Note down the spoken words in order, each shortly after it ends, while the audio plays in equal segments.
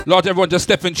Lord, everyone just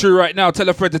stepping through right now. Tell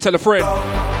a friend to tell a friend.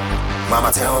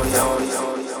 Mama tell me.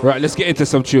 Right, let's get into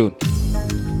some tune.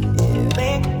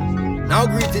 Now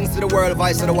greetings to the world,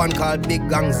 voice of the one called Big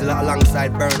Gangzilla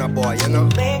alongside Burna Boy, you know?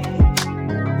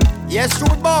 Yes,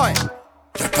 shoot boy.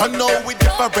 You don't know we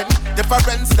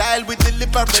different style with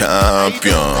deliverance.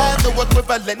 Champion. No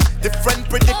equivalent, different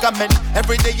predicament.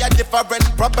 Every day a different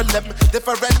problem.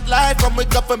 Different life from with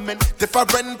government.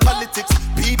 Different politics.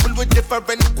 People with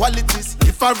different qualities.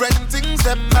 Different things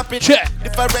them happen. Check.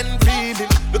 Different feeling.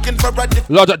 Looking for a different.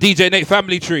 Lord, DJ Nate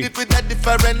family tree. With a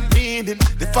different meaning.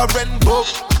 Different book.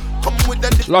 Come with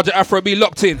a Lord, Afro be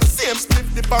locked in. same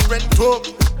split, different hope.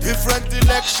 Different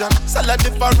election, sell a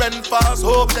different fast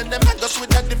hope. Then them hang us with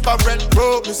a different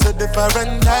rope. It's a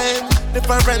different time,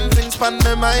 different things span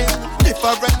my mind.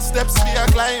 Different steps we are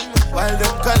climb, while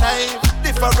them collide.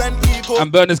 Different ego.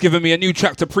 And Burner's giving me a new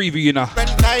track to preview, you know.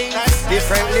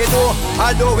 Differently though,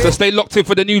 although So stay locked in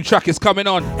for the new track, it's coming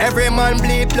on. every man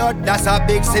bleed blood, that's a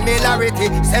big similarity.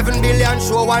 7 billion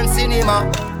show, one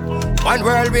cinema. One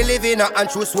world we live in, and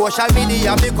through social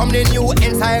media become the new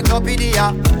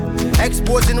encyclopedia.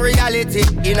 Exposing reality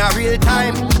in a real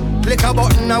time. Click a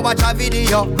button and watch a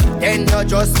video. Then you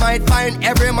just might find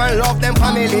every man love them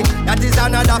family. That is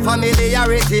another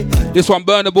familiarity. This one,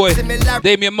 Burner Boy,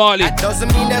 Damian Marley. That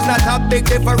doesn't mean there's not a big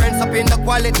difference up in the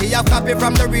quality of copy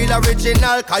from the real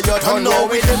original. Cause you don't know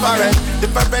we different.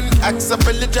 Different acts of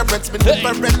belligerence. Me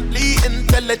differently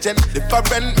intelligent.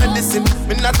 Different medicine.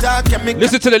 Me not a chemical.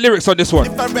 Listen to the lyrics on this one.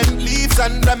 Different leaves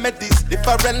and remedies.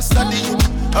 Different studying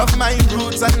of my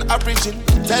roots and origin.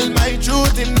 Tell my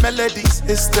truth in melodies.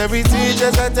 History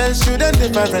teachers I tell students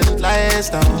different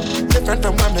lies now. Different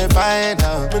from when me find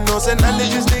out. Me know say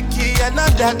knowledge is the key and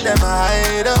not that them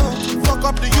hide out. Fuck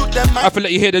up the youth them I feel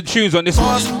like you hear the tunes on this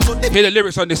one. Hear the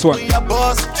lyrics on this one. we a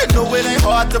boss. You know it ain't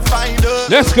hard to find us.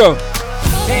 Let's go.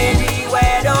 Baby,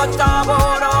 where don't stop,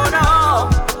 oh no, no.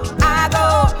 I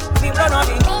go, people don't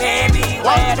know me. Baby,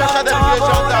 where don't stop,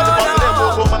 oh no, no.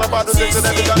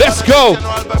 Let's go.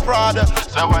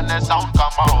 So when the sound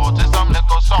come out, it's some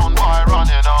little sound boy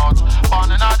running out.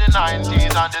 Born in the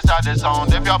 90s and this are the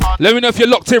sound. If you're born, Let me know if you're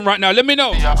locked in right now. Let me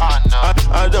know.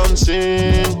 I don't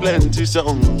sing plenty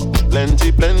song.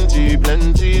 Plenty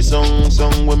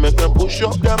song. We make them push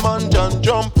up them and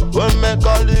jump. We make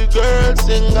all the girls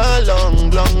sing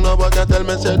along. Long nobody tell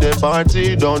me say the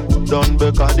party done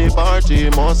because the party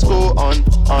must go on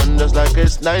just like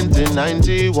it's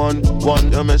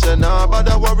 1991. You may say nah, but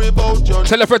I worry about you.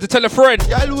 Tell a friend to tell a friend.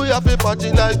 Girl, we have a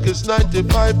party like it's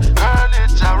 95. Girl,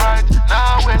 it's alright.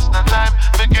 Now waste no time.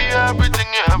 Make you everything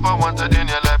you ever wanted in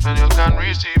your life, and you can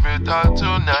receive it all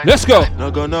tonight. Let's go.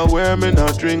 Not gonna wear me,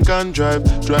 not drink and drive.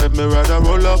 Drive me rather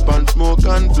roll up and smoke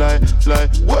and fly.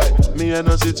 What? Me I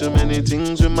don't see too many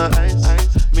things with my eyes.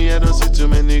 Me I don't see too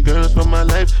many girls from my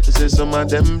life. They say some of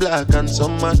them black and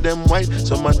some of them white.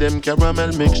 Some of them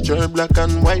caramel mixture, black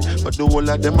and white. But the whole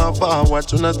of them are forward.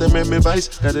 Soon as they make me vice,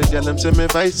 got a girl them say me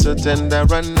vice, so tender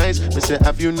and nice. Me say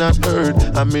have you not heard?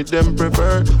 I meet them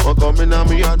prefer. Or coming on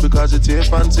me yard because it's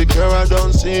safe and secure. I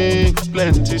don't sing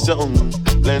plenty song.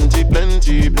 Plenty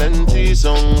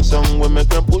song. We make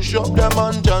them push up them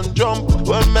and jump.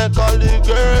 We make all the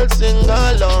girls sing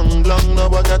along. Long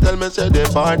nobody can tell me say the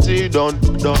party done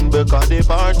because the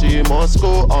party must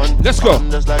go on. Let's go.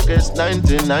 Just like it's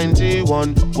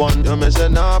 1991. You may say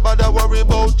nah, but I worry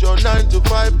about your 9 to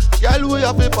 5. Girl, we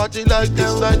have a party like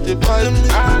it's 95.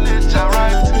 Girl, it's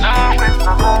alright.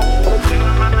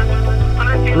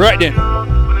 Right then.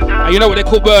 And you know what they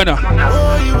call Burner?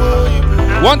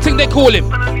 One thing they call him.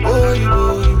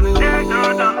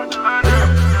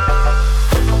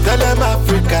 Tell them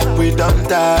Africa we don't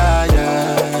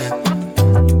tire.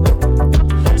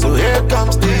 So here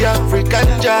comes the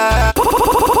African giant.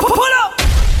 Pull up.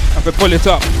 I can pull it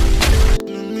up.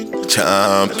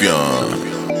 Champion.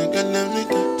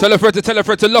 Tell a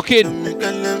friend to lock in.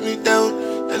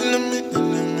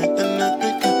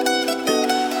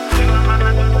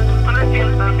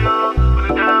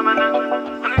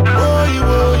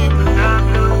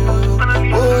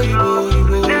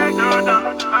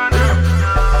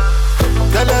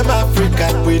 Tell them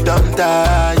Africa we don't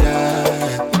tire.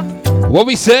 What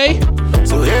we say?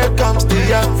 So here comes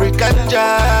the African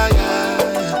giant.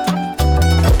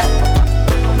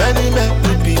 Many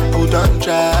people don't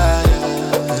try,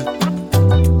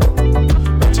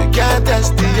 but you can't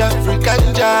test the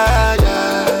African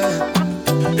giant.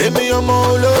 Give me your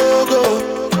more logo.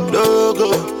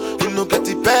 You know get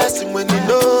the person when you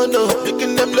know,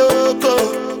 making them loco.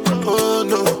 Oh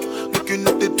no, making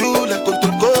up the do like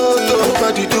control.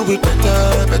 Nobody do it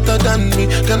better than me.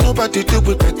 can nobody do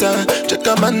it better. Check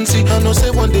a man, see, I know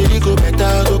say one day he go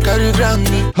better. Go carry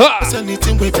Grammy. It's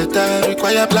anything way better,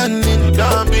 require planning.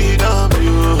 Don't be,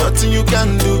 nothing you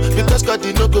can do. Because God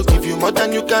did not go give you more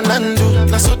than you can undo.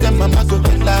 Now so them mama go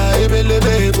holla,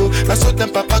 ebelebebo. Now so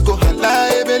them papa go holla,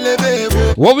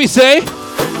 ebelebebo. What we say?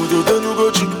 Obodo denu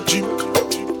go chim chim.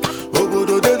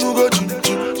 Obodo denu go chim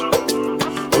chim.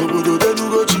 Obodo denu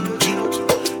go chim chim.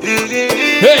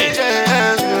 Hey!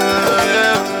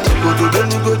 Obodo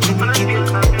denu go chim chim.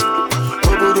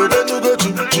 Obodo denu go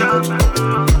chim chim.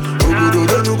 Obodo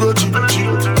denu go chim chim.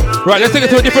 Right, let's take it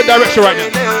to a different direction right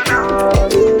now.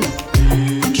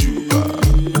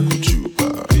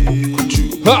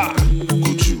 Ha!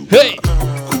 Hey!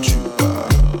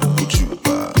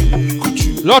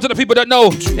 Lots of the people that know,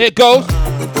 here it goes.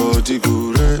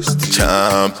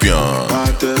 Champion.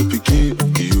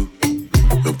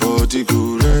 Your body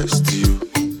go rest you.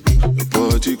 Your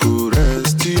body go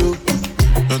rest you.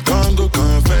 Your tongue go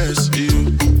confess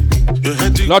you. Your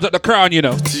head Lots of the crown, you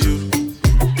know.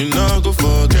 You know go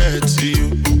forget you.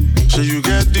 So you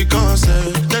get the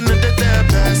concept. Then the day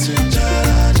passing.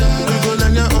 You go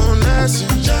learn your own lesson.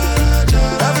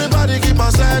 Everybody keep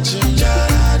on searching.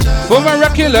 For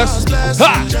miraculous.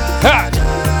 Ha! Ha!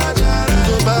 You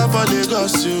go back for the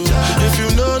gossip. If you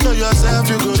know yourself,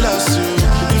 you go lost you.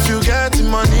 If you get the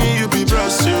money, you be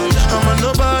brost you. I'm a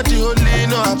nobody, only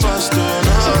no apostle.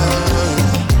 No.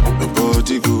 Your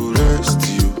body go rest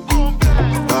you.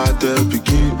 Battle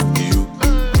begin you.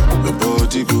 Your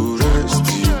body go rest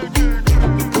you.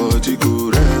 Your body go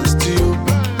rest you.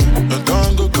 Your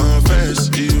tongue go confess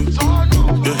you.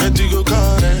 Your head go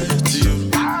correct you.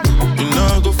 You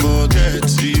know go forget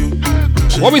you.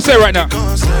 What we say right now?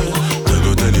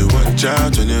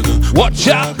 Watch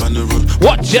out.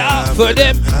 Watch out for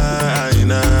them.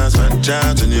 Watch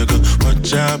out when you go.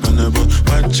 Watch out on the road.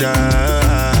 Watch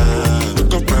out.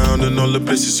 Look around and all the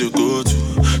places you go to.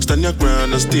 Stand your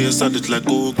ground and stay solid like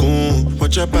Goku.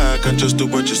 Watch your back and just do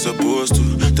what you're supposed to.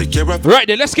 Take care of. Right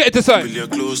then, let's get into something. You're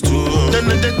close to. Then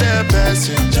the day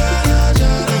passing.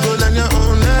 You go learn your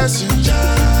own lesson.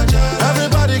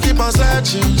 Everybody keep on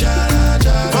searching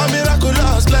for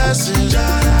miraculous blessings.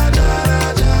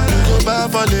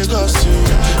 Bad for the gossip.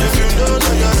 If you don't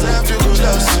know yourself, you go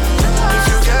lost you. If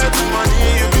you get the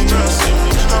money, you be trust you.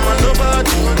 I'm a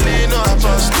nobody, only no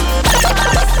apostle.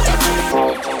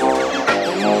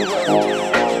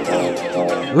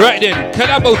 Right then,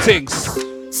 Calabo things.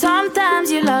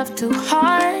 Sometimes you love too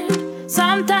hard.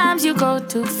 Sometimes you go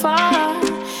too far.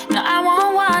 No, I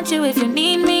won't want you if you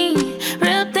need me.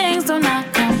 Real things do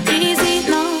not come easy,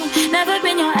 no. Never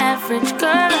been your average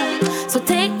girl. So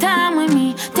take time with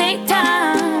me, take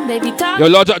time, baby. Talk. Yo,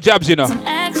 large up jabs, you know.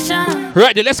 Action.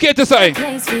 Right then, let's get into something.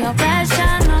 Place for your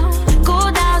passion, no. Cool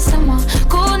down, someone.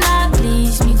 Cool now,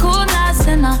 please me. Cool now,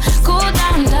 sinner. Cool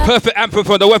down, love. Perfect anthem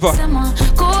for the weather. Someone.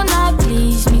 Cool now,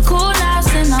 please me. Cool now,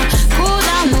 sinner. Cool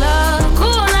down, love.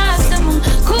 Cool now, someone.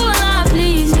 Cool now,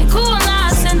 please me. Cool now,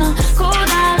 sinner. Cool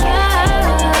down, love.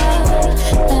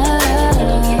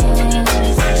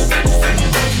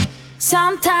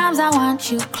 Sometimes I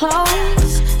want you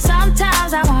close.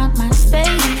 Sometimes I want my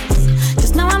space.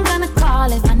 Just know I'm gonna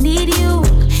call if I need you.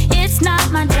 It's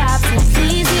not my job to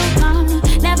please you. No,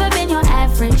 never been your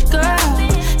average girl.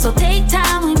 So take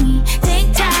time with me,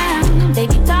 take time.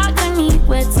 Baby, talk to me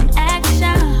with some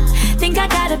action. Think I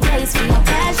got a place for your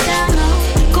passion. No,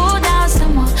 cool down,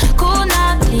 someone. Cool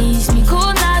now, please me.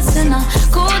 Cool now, sinner.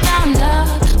 Cool down, love.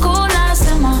 Cool now,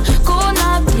 someone. Cool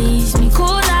now, please me.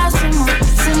 Cool now, someone.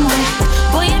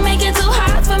 Boy, you make it too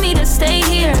hard for me to stay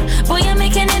here. Boy, you're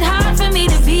making it hard for me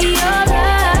to be your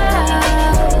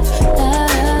love.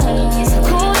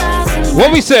 Cool down,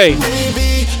 what we say?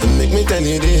 Baby, make me tell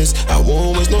you this. I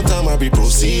won't waste no time, I'll be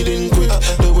proceeding quick.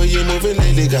 The way you're moving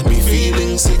lately got me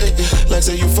feeling sick. Like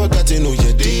say you forgot to know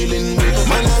you're dealing with.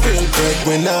 Man, I real quick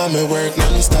when I'm at work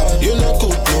non-stop. You know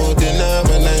cook no dinner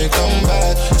when I come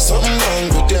back. Something wrong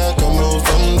with you, come out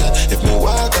from that. If me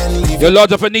walk and leave. You're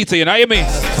Lord of Anita, you know what I mean?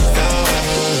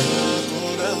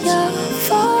 you're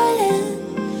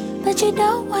falling, but you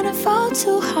don't wanna fall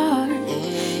too hard.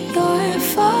 You're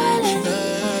falling,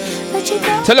 but you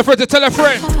don't. Tell a friend to tell a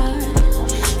friend.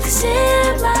 Cause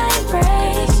it might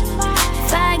break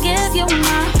if I give you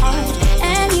my heart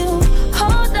and you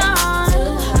hold on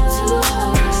too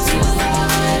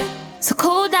hard. So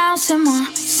cool down, someone.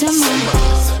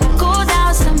 Cool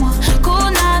down, someone.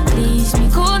 Cool now, please me.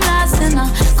 Cool now, sinner.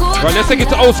 Cool Right, let's take it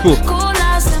to old school. Cool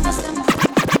now,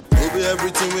 Maybe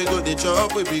everything we go, they future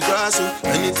up with big grass.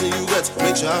 Anything you get,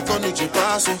 make sure I can reach your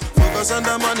pass. Focus on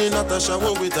the money, not a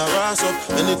shower with a ras up.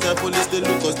 Anytime police they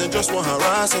look us, they just want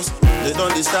harass us. They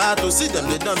done the start to see them,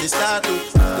 they done the start to.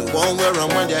 They won't wear on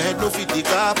when their head no fit the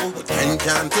couple. And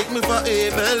can't take me for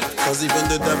evil, cause even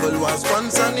the devil was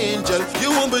once an angel.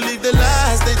 You won't believe the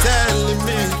lies they telling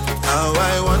me. How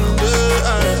I wonder,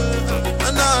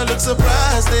 and I look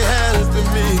surprised they helping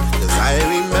me. Cause I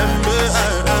remember,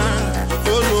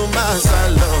 follow my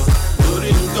salon.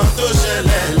 During Kanto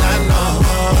Shelelano.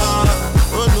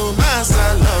 Follow my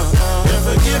salon.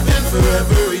 Never given for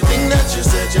everything that you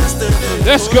said yesterday.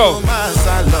 Let's go. My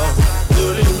salon.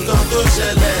 During Kanto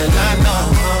Shelelano.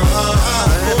 Follow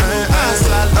my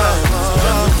salon.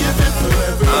 Never given for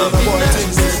everything that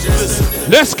you said yesterday.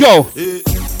 Let's go.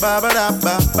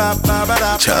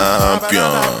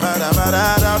 Champion.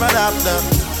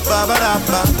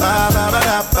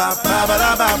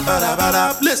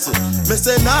 Listen, me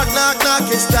say knock, knock, knock,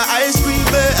 it's the ice cream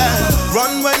man.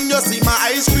 Run when you see my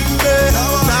ice cream man.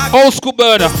 Old school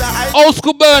burner. Old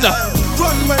school burner.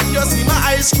 Run when you see my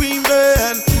ice cream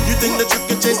man. You think that you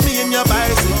can chase me in your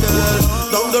bicycle?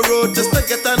 Down the road just to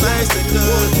get a nice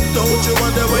signal. Don't you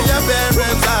wonder where your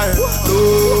parents are?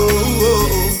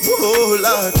 Oh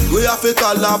Lord, we have to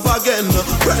call off again.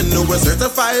 Brand new, we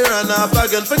certify run off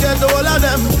again. Forget the whole of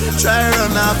them, try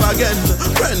run off again.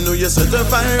 Brand new, you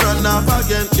certify run off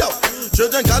again. Yo,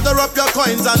 children, gather up your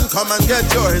coins and come and get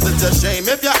yours. It's a shame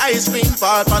if your ice cream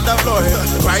fall on the floor.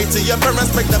 Cry to your parents,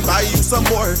 make them buy you some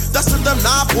more. That's with them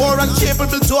not poor and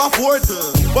capable to afford.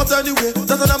 But anyway,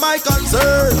 that's not my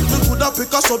concern. You could have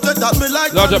picked a subject that me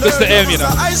like. Lord, up, Mr. M, you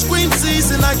know. Ice cream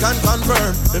season, I can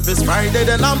confirm. If it's Friday,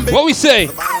 then I'm big. What we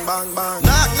say? Bang, bang, bang.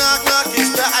 Knock, knock, knock,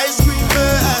 it's the ice cream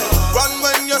man. Run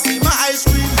when you see my ice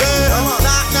cream man.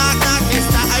 Knock, knock, knock, it's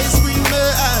the ice cream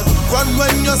man. Run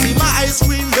when you see my ice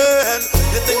cream man.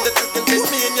 You think that you can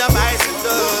chase me in your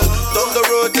bicycle? Down the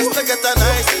road just to get a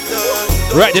nice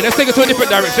signal. Right then, let's take it to a different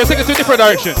direction. Let's take it to a different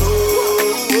direction.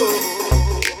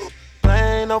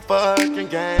 Playing no fucking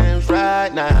games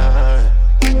right now.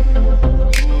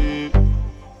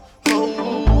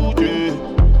 Oh, yeah.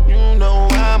 You know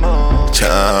I'm on.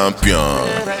 Champion.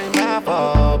 It ain't my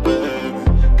fault,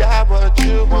 baby. Got what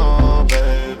you want,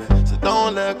 baby. So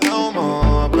don't let no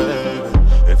more, baby.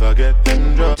 If I get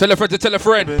them drugs, Tell a friend to tell a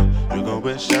friend. you gon'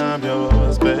 wish I'm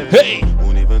yours, baby. Hey.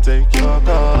 Won't even take your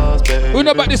calls, baby. Who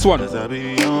know about this one? 'Cause I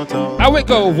be on top. I would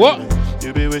go, what?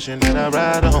 You be wishing that I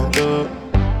ride on through,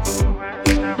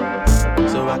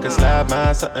 so I can slide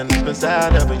my something up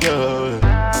inside of you.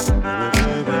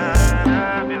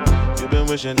 You been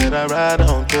wishing that I ride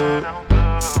on through,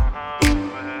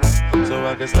 so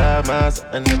I can slide my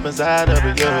something up inside of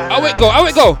you. I would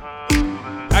go.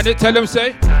 And then tell them,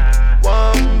 say.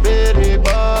 One bitty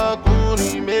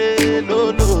bakuni me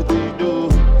lo lo ti do.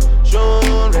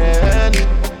 Shoreni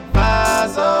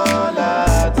fasola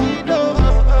ti do.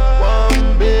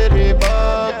 One bitty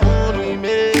bakuni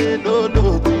me lo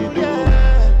lo ti do.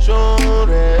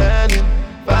 Shoreni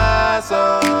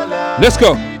fasola. Let's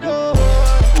go.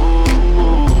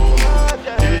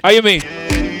 How you mean?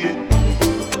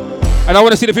 And I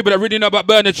want to see the people that really know about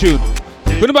Burner tune.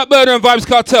 What about Burner and Vibes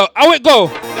Cartel? I would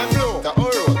go.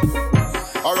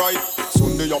 Alright,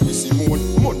 Sunday I see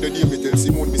Simone, Monday day me tell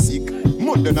Simone me sick.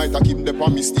 Monday night I keep the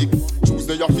on me stick.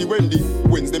 Tuesday I feel Wendy,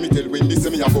 Wednesday me tell Wendy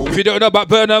say me about. If you don't know about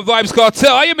Burner and Vibes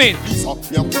Cartel, how you mean? Lisa,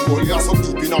 me have to call you some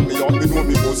deep in on me yard, me know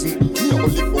me cousin. Me have a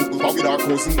live uncle but with our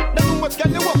cousin. Them too much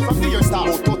get the work from the year start.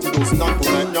 About 30,000 and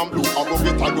to 9 yam blue, I go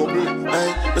get a double. Hey,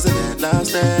 was it that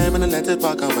last time and I let it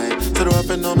walk away? So the up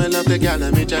and know me love the girl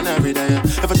and me each and every day.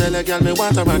 If I tell a girl me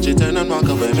want her and she turn and walk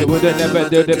away, me would never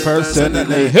do it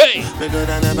personally. Hey! Me could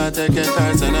I never take it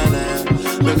personally.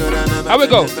 Me could I never I would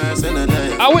go. take it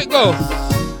personally. I would go. Me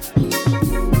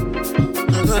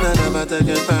could I never take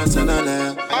it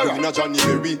personally. Alright, now Johnny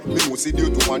Berry, me know see due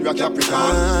to one we a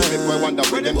Capricorn. Me make boy wonder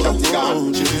where them cat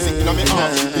gone. She be sitting on me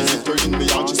arm, she be sitting in me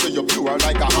arm. She say you blue her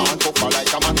like a hand, tougher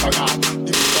like a mantaran.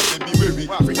 The music baby berry,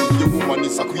 freak if the woman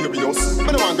is Aquarius.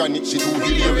 Me no want granny, she too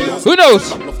hilarious. Who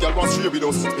knows? Enough girl want share with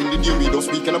us, in the day with us,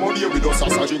 speaking about here with us,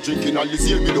 as I drinking all this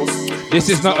here with us. This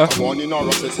is not a.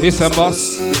 It's a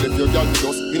boss. If your girl with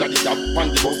us, in the cab, and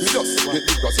the bus with us. Get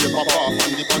the grass here, papa,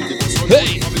 and the panty bus.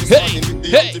 Hey,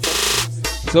 hey.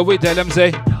 So we tell them,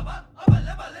 say.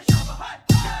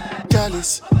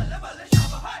 Gallus.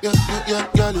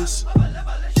 Gallus.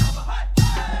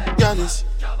 Gallus.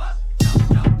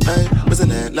 Hey, was it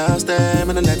that last time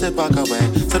and I let it walk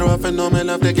away? So the up and know me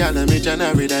love the girl and each and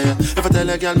every day. If I tell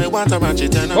a girl me want her and she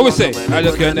turn what we say? I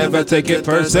just can never take it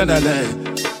personally.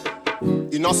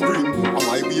 In a spring, I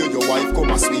might be your wife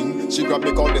come a swing. She grab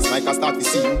me call this mic and start the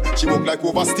scene. She walk like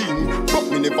over steam, but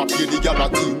me never pay the gal a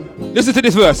team. Listen to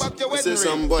this verse. Say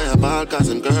some boy a ball cause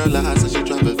him girl last, and she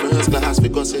travel first class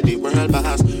because say the world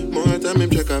pass. More time him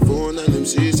check her phone and him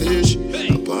see say she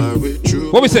a par with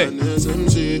true. What we say? Me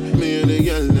and the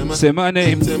girl them say my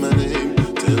name. Say my name.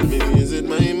 Tell me is it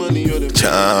my money or the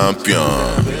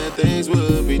Champion. Things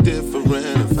will be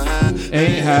different if I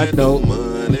ain't had no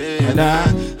money and I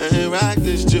ain't rock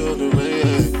this jewelry.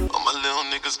 All my little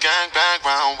niggas gang bang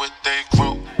round with they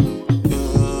crew.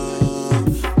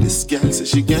 This gal says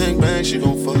she gang bang, she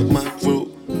gon' fuck my crew.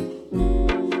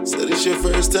 Said it's your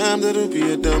first time, that'll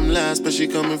be a dumb last, but she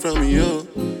coming from you.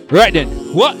 Right then,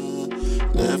 what?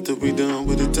 After we done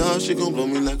with the talk, she gon' blow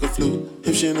me like a flute.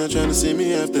 If she not trying to see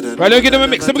me after that, right, let me get them a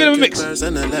mix. Let me get them a mix.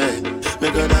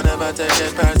 Make her never take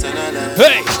it personally.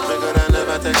 Hey! Make her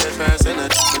never take it personally.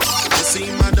 You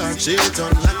see my dark shades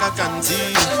on like I can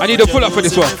see. I need a pull up for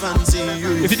this one.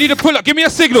 If you need a pull up, give me a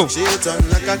signal. Shades on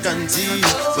like I can see.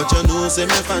 But you know, say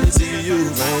me fancy you.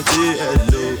 Mighty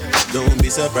hello. Don't be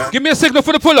surprised. Give me a signal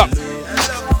for the pull up.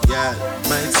 Yeah,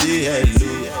 mighty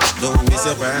hello. Don't be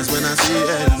surprised when I see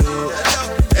hello.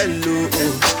 Hello,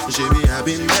 she be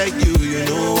having like you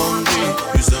know hungry.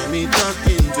 You saw me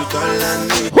talking to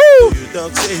Kalani. You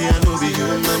talk say I know be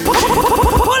human.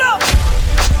 Pull up!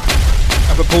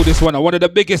 I can call this one one of the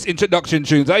biggest introduction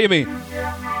tunes. How you mean?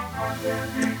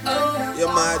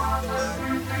 You're mad.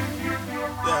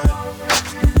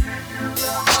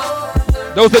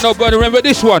 Those that know gonna remember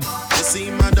this one. You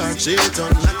see my dark shades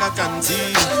on like I can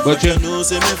see. But you know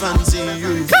say me fancy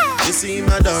you. You see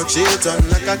my dark shades on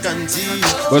like I can see.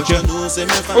 But you know say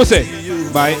me fancy you.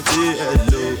 Bye.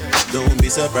 Hello. Don't be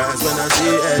surprised when I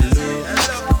say hello.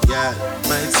 Yeah,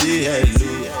 might say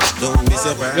hello. Don't be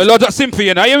surprised. Your Lord of Symphony,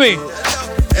 you know what you mean?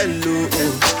 Hello,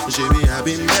 she be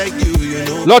having like you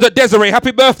know. Lord of Desiree,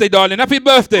 happy birthday, darling. Happy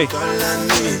birthday.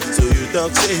 So you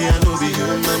talk say I know be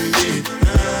human being.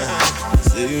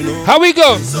 You know. How we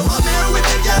go? So I'm here with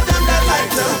the girl them that like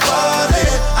to party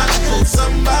and move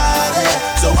somebody.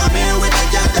 So I'm here with the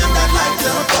girl them that like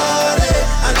to party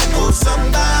and move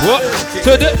somebody. What?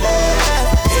 To the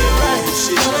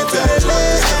she be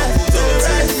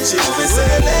she be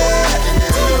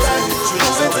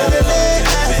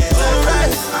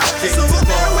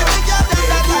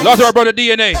lots of our brother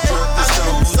DNA.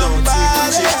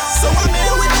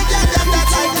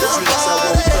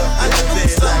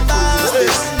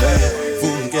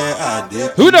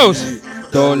 Who knows?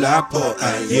 Dolapo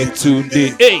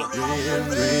Ayetunde. Hey.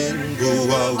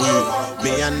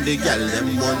 Me and the girl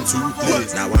them want to play.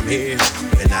 Now I'm here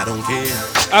and I don't care.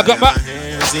 I got my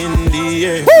hands in the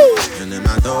air. And then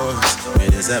my doors, me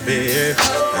disappear.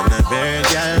 And the bear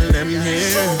girl them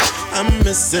here. I'm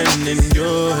missing in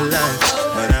your life,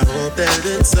 but I hope that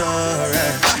it's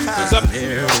alright. Cause I'm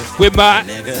here with my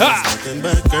nothing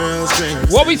but girls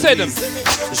drinks. What we say them?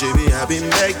 She be having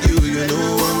like you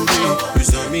know I'm me. You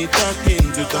saw me talking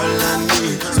to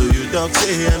Kalani. So you talk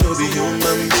say I know be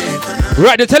human being.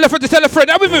 Right, the telephone,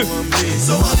 how we move?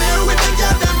 So I'm here with the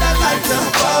girl them that like to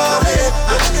party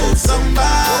and move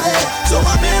somebody. So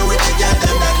I'm here with the girl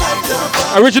them that like to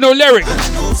party. Original lyric.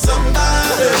 And move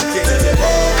somebody.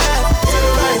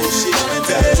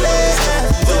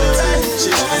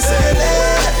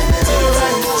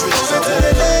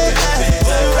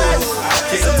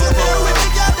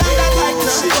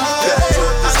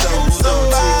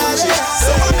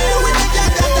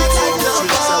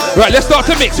 Right, let's start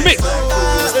to mix. Woo.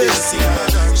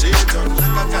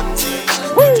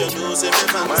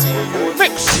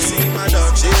 Mix.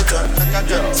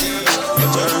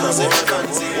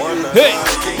 Hey.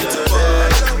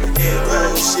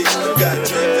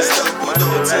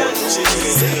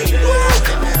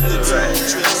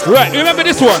 Right, remember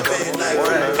this one?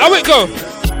 How it go?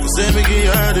 Say me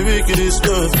give her the wickedest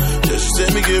stuff. She say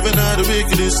me giving her the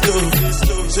wickedest stuff.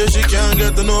 Say she can't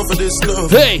get enough of this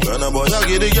stuff. Hey, and boy I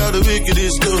get it, y'all the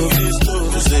wickedest stuff.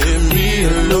 She say me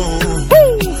alone.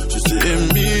 She say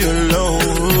me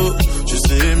alone. She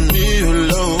say me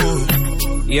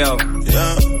alone. Yo,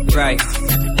 yeah, right.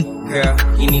 Girl,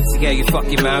 you need to get your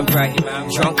fucking mind right.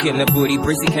 Drunk in the booty,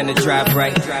 Brizzy kinda drive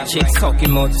right. Chicks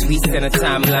talking more tweets than a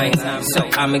timeline. So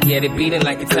I'ma get it beating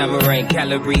like a tamarind.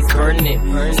 Calories burning.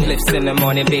 Spliffs in the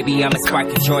morning, baby, I'ma spark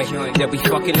a joint. They'll be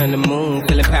fucking on the moon,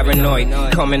 feeling paranoid.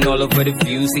 Coming all over the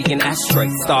view, seeing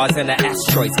asteroids. Stars and the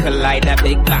asteroids collide, that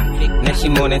big bang. Next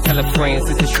morning, tell her friends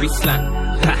it's a street slang.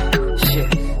 Ha, shit.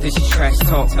 This is trash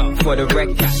talk for the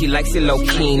record. She likes it low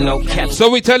key, no cap. So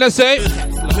we tell her, say, me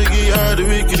give her the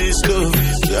wickedest stuff.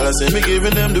 Y'all say me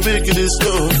giving them the wickedest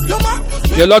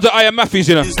stuff. You're a lot of Iron Matthews,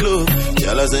 you know.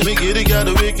 Y'all say me give the girl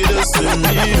the wickedest to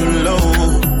me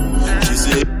alone. She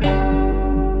said,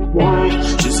 no.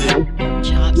 She said,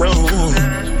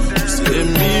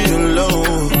 me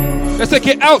alone. Let's take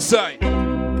it outside.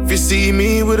 If you see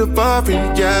me with a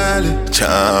foreign gal,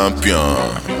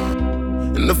 Champion.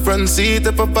 in the front seat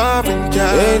of a foreign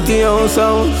gal,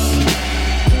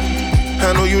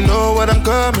 I know you know what I'm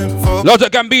coming for.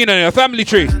 Logic Gambino in a family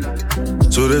tree.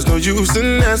 So there's no use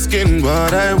in asking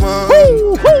what I want.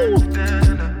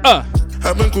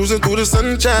 I've been cruising through the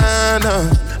sunshine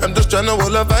now. I'm just trying to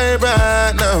hold a vibe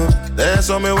right now. Dance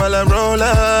on me while I roll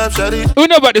up, shawty. Who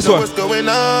know about this one? What's going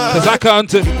on? Cause I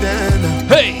can't.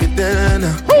 Hey! Get down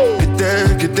now. Get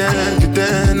down, get down, get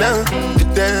down now.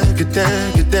 Get down, get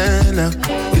down, get down now.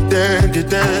 Get down, get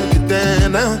down, get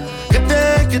down now. Get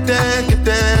down, get down, get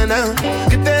down now.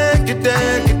 Get down, get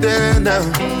down, get down now.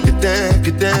 Get down,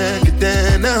 get down, get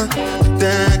down now. Get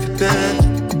down, get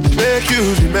down. Make you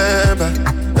remember,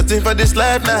 nothing for this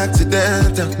life not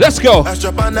accidental. Let's go. I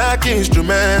strap a knock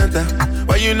instrumental.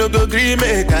 Why you no go green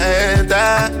make I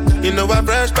enter? You know I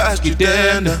fresh past you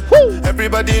tender.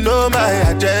 Everybody know my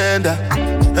agenda.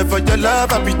 And for your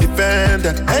love I be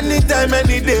defender. Anytime,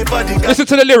 any day for the Listen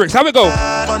to the lyrics, how it go?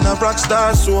 on a rock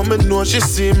star, so me know she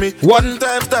see me. One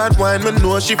time start wine, me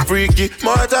know she freaky.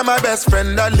 More time my best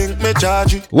friend, I link me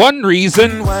charge you. One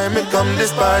reason why me come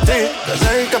this party, cause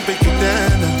I can pick you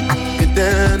down. Get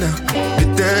down,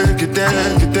 get down, get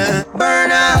down, get down.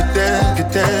 Burn out. Get down,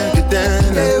 get down, get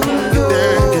down. Get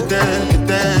down, get down, get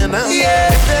down. Yeah.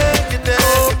 Get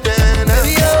down, get down, get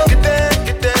down. Get down,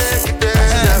 get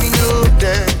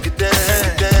down, get down.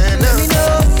 Get down,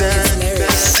 get down, get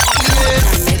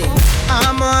down.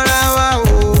 I'm on our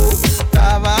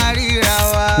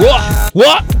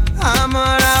What?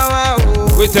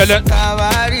 We tell it.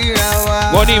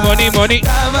 Money, money, money.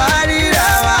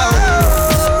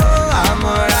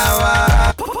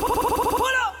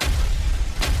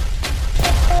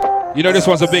 You know this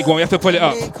one's a big one. We have to pull it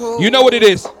up. You know what it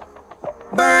is.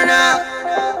 Burn out.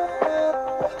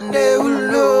 They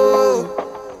will know.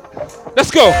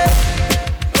 Let's go.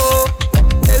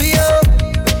 Baby,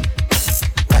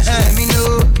 let me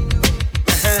know.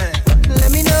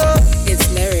 Let me know.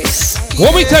 It's lyrics.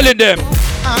 What we telling them?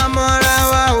 I'm on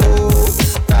our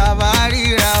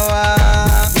Kavari Rawa.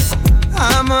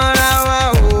 I'm on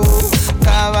our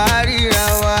Kavari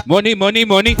Rawa. Money, money,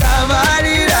 money.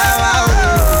 Kavari Rawa.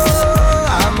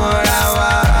 I'm on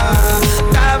our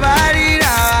Kavari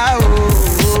Rawa.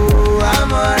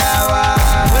 I'm on our.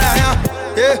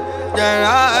 Yeah, yeah,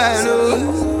 I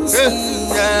know. Yeah,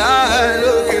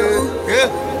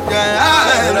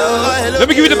 I know. Let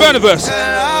me give you the burner verse.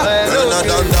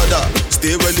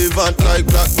 Stay relevant like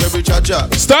Blackberry Cha-Cha.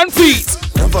 Stand feet.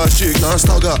 Never shake, nor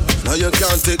stagger. Now you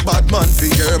can't take bad man for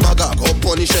your maga. Go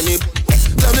punish any.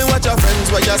 Tell me what your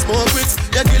friends where you smoke with.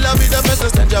 You kill her with the first to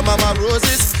send your mama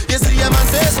roses. You see a man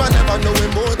face but never know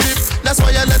emotive. That's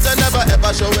why you let her never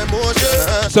ever show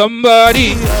emotion.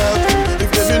 Somebody.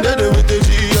 If they been dead with the G,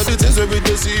 the things we with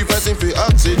the sea fighting for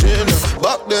oxygen.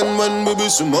 Back then when we be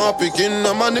small picking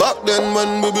the money. Back then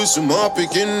when we be small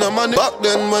picking the money. Back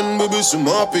then when we be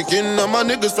small picking the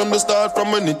money. Niggas from the start,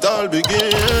 from when it all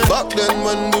began. Back then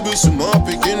when we be small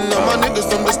picking the money. Niggas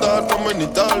from the start, from when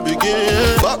it all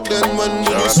began. Back then when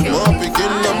we be small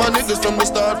picking the money. Niggas from the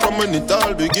start, from when it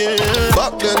all began.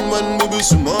 Back then when we be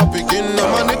small picking the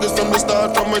money. Niggas from the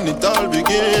start, from when it all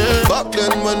began. Back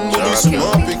then when we be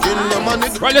small picking the money.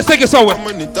 Right, let's take it somewhere.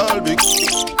 When it all began.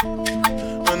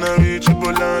 When I reach you,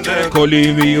 Boland,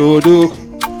 Calling me Odo.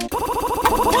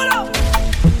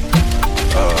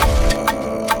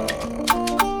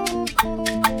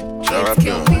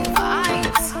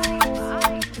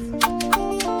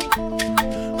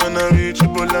 when I reach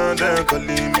Boland,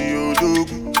 calling me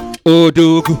Odogu.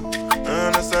 Odogu.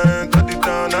 And I sent at the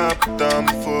town, I put down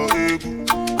for Egu.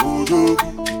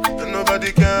 Odogu. And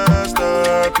nobody can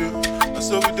stop you. And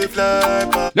so we they fly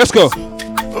past. Let's go.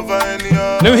 Over any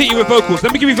Let me hit you with vocals.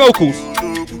 Let me give you vocals.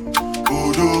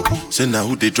 Say now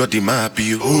who they draw the map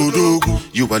you? Odogu.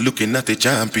 You are looking at the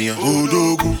champion.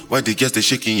 Odogu. Why the girls they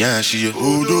shaking yashi?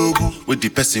 Odogu. With the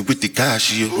person with the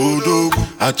cash. Odogu.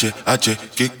 Ache,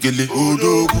 kekele.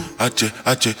 Odogu. Ache,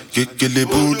 kekele.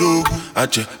 Odogu.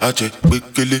 Ache,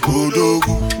 kekele.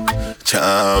 Odogu.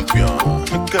 Champion.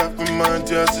 Make up your mind,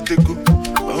 just to go.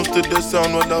 Bounce to the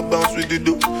sound while I bounce with the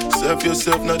do. Serve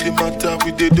yourself, not the matter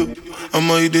with the do.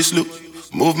 I'ma eat this look.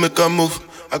 Move, make a move.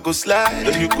 I go slide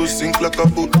and you go sink like a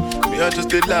boat. Me, I just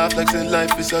did laugh like say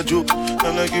life is a joke.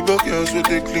 And like you broke girls with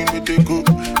they clean, with they cook.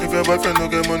 If your boyfriend don't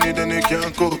get money, then they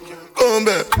can't cook. Come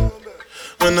back.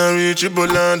 When I reach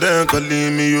Boland, then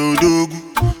calling me Odogu,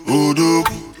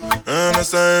 Odogu. And I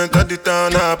signed at the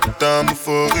town, I put down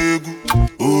for Egu,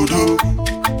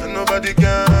 Odogu. And nobody nobody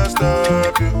can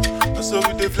stop you. And so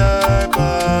we dey fly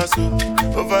past you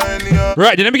over any other.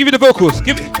 Right, then let me give you the vocals.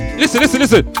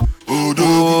 Listen.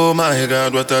 Oh my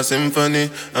God, what a symphony.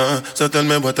 So tell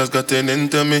me what has gotten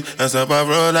into me. As I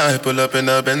roll, I pull up in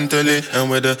a Bentley. And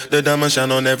with the diamond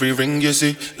shine on every ring you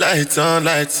see. Lights on,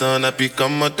 I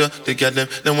become motor. They get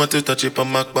them want to touch it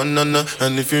on my banana.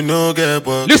 And if you know get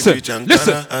work, listen.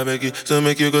 I beg you, so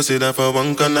make you go sit down for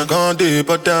one corner. Gone deep,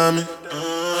 but damn it.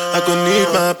 I could need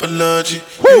my apology.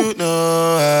 Woo. You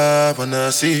know I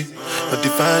wanna see. But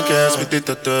if I guess with the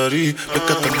totally, look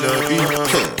at the love you.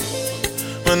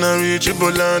 When I reach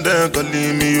Ebola, then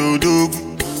calling me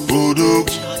Odogu.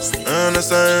 And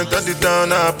as I enter the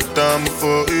town, I put down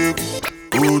for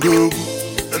Odogu.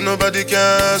 And nobody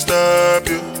can stop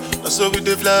you. That's how we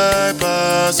dey fly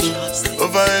past you.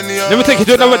 Over any other. Let me take you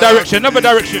to another direction.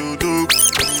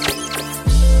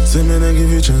 Say me I give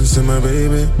you a chance to my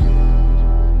baby.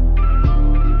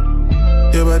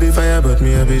 Your body fire, but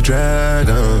me I be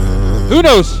dragon. Who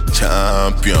knows?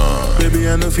 Champion. Baby,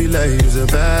 I know feel like you're a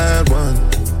bad one.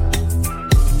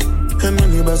 And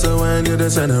when you bust a wine, you're the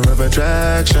center of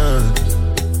attraction.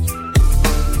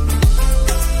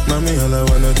 Mommy, all I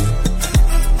wanna do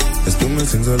is do my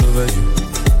things all over you.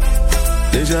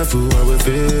 Deja vu, how it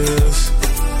feels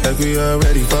like we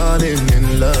already falling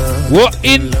in love. What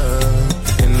in love.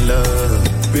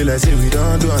 Feel like say we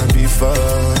don't do it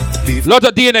before. Lots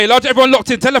of DNA, lots of everyone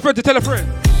locked in. Tell a friend to tell a friend.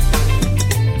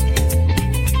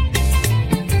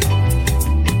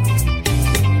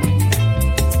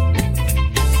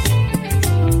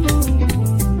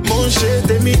 Mon shit,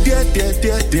 they me dear.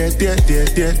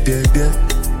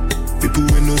 People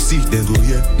will no see, they go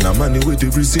yeah. Now money with the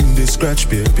reason they scratch,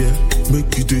 yeah.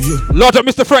 Make you do yeah. Lord of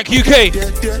Mr. Frank UK.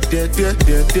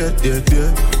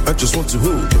 I just want to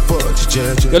hold your body,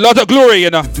 yeah. The Lord of Glory, you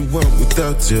know. Do one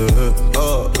without you.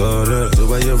 Oh God, so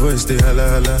why your voice stay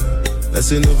holla. Let's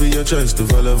say no be your choice to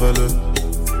follow.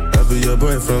 I'll be your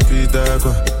boy from Peter.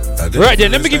 Right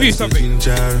then, let me give you something.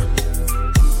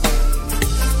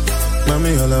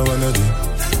 Mommy, all I wanna do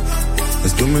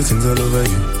is do my things all over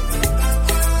you.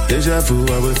 Deja vu,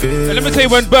 I will feel. And let me tell you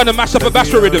when Burner mashed up a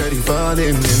Bastro rhythm.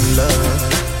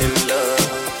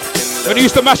 When he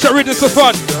used to mash up rhythms for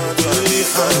fun.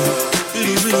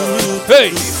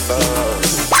 Hey.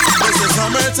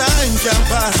 Summertime can't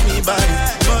pass me by,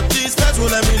 but these friends will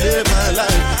let me live my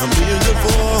life. I'm being good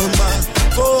for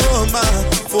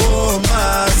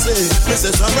my sake.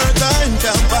 Mrs. Summertime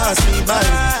can't pass me by,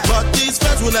 but these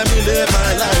friends will let me live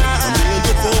my life. I'm being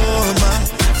good for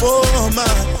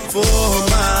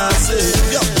my sake.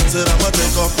 Yo, said I'ma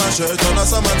take off my shirt on a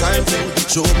summertime thing.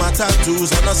 Show my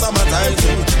tattoos on a summertime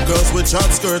thing. Girls with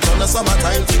short skirts on a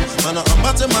summertime thing. Man, I'm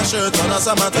batting my shirt on a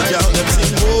summertime. The girl them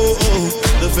sing, oh,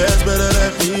 the feds better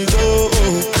let me go.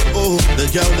 Oh, the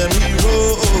girl them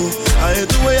hero. I ain't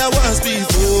the way I was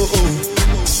before.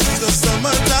 The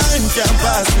summertime can't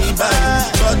pass me by,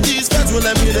 but these feds will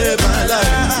let me live my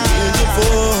life.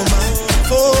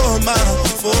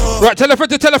 Right, tell a friend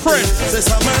to tell a friend. The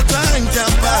summertime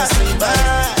can't pass me by,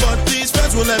 but these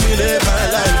friends will let me live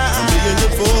my life. I'm being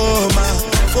good for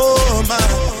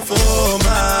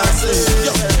my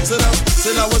sake.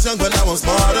 Said I was young when I was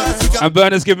smarter. And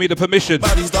Burner's giving me the permission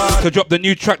to drop the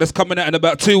new track that's coming out in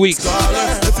about 2 weeks.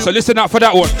 So listen out for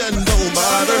that one. I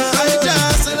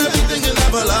just said everything is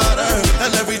level harder,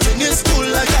 and everything is cool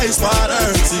like ice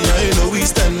water. See, I know we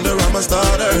stand I'm a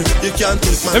starter. You can't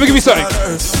take my. Let me give you something.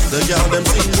 The girl them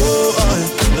sing, oh,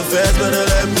 the feds better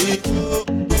let me.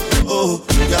 Oh,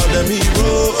 the girl them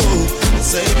hero.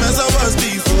 Same as I was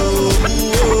before.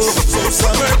 So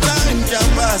summertime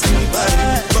can't pass me by,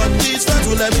 but these feds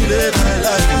will let me live my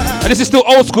life. And this is still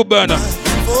old school Burner.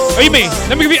 What do you mean?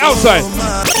 Let me give you outside.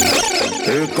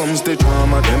 Here comes the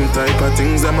drama, them type of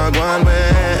things that I'm going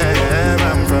where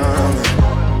I'm from.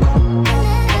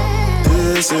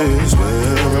 This is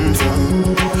where I'm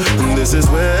from. This is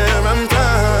where I'm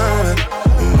from.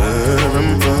 Where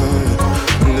I'm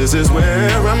from. This is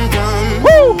where I'm from.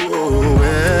 Woo!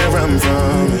 Where I'm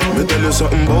from. Me tell you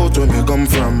something about where me come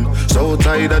from. So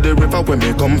tired of the river where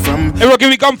me come from. Everyone give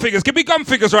me gun figures. Give me gun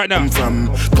figures right now.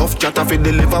 From tough chatter fi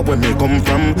deliver where me come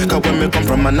from. Cause where me come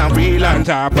from man a real and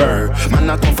topper. Man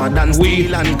a tougher than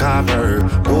steel and copper.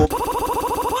 Oh.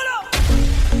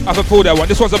 I can pull that one.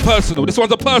 This one's a personal.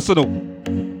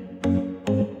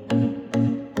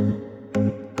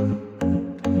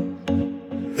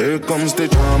 Here comes the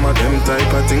drama, them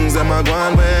type of things that I'm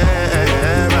going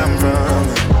where I'm from.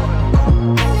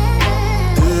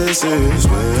 This is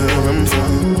where I'm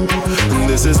from.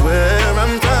 This is where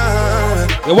I'm from.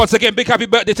 Yeah, once again, big happy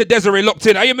birthday to Desiree locked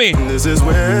in. How you mean? This is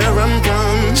where I'm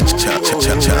from.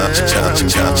 Champion.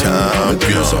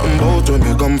 Something about where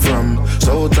me come from.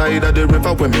 So tired of the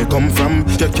river where me come from.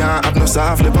 You can't have no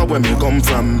soft liver where me come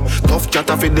from. Tough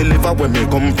chatter fi deliver where me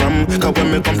come from. Cause where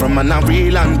me come from, man a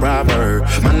real and proper.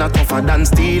 Man a tougher than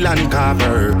steel and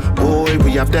copper. Boy,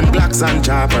 we have them blacks and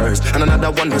choppers. And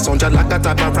another one that sound just like a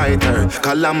type of writer.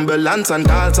 Call ambulance and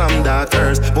call some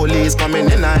doctors. Police coming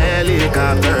in a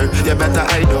helicopter. You better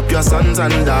hide up your sons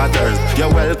and daughters.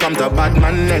 You're welcome to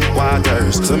Batman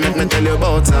headquarters. So make me tell you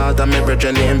about salt and me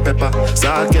brethren name pepper.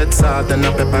 Salt get salt and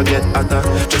the pepper get hotter.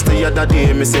 Just the other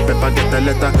day me say pepper get a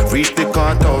letter. Reach the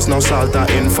courthouse, now salt a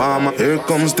informer. Here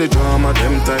comes the drama,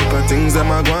 them type of things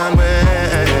them a gone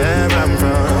where I'm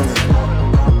from.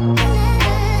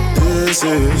 This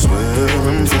is where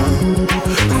I'm from.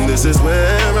 This is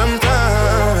where I'm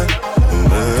from.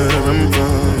 Where I'm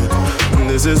from.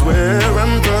 This is where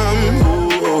I'm from.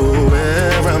 Oh,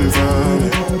 where I'm from.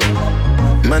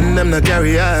 Man, them not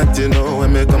carry out, you know.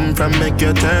 When me come from, make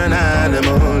you turn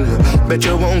animal. Bet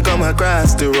you won't come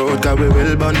across the road, cause we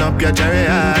will burn up your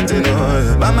chariot, you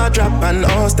know. Mama drop and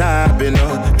all stop, you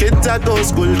know. Kids that go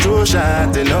school through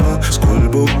shot, you know. School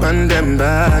book and them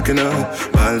back, you know.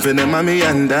 Ball for them mommy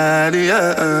and daddy,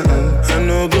 I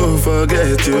no go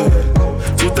forget you.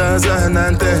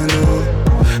 2010,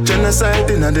 genocide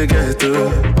in the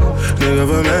ghetto. The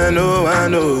government, no, I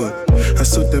know. I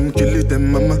saw them kill it,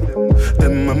 them mama.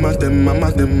 Them mama, them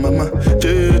mama, them mama.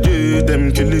 JJ,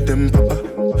 them kill it, them papa.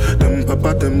 Them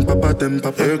papa, them papa, them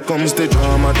papa. Here comes the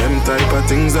drama, them type of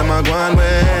things. I'm a gone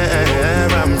where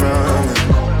I'm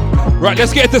from. Right,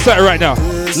 let's get into something right now.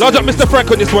 Load up Mr.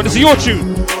 Frank on this one. This is your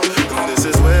tune. This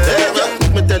is where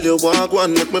me tell you walk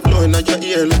one, make me blow in your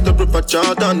ear like the proper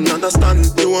Jordan.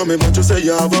 Understand? You want me, but you say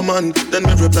you have a man. Then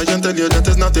me reply and tell you that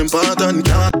is not important.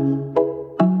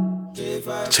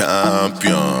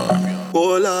 Champion.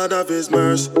 Oh Lord of His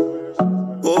mercy.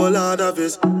 Oh Lord of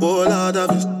His. Oh Lord of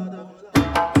His.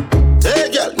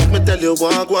 Hey girl, make me tell you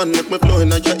walk one, make me blow in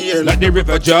your ear like the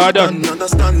river Jordan.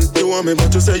 Understand? You want me,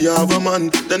 but you say you have a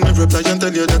man. Then me reply and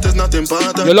tell you that is not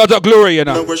important. You lot of glory, you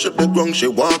know. Now worship the ground, she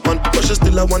walk on, but she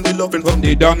still a want the loving from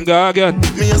the Donga again.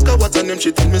 Me ask her what's her name,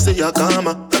 she tell me say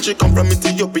Yakama. And she come from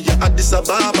Ethiopia, Addis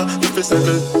Ababa. If you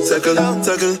circle down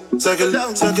for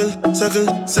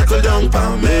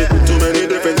me. Too many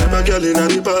different type of girl in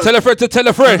the party. Tell a friend to tell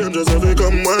a friend. Them just have to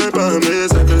come wipe on me.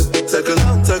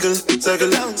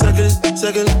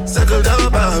 Circle down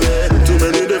for me. Too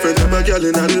many different type of girl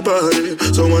in the party.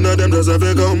 So one of them just have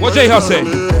to come. What Jay House say?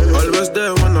 Always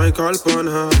there when I call upon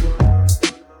her.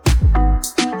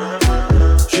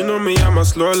 She know me, I'm a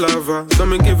slow lover. So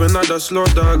me give another slow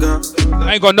dagger.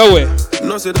 I ain't going nowhere.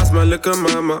 No, say that's my liquor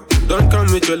mama. Don't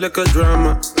come with your liquor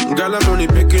drama. Girl, I'm only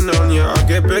picking on ya. I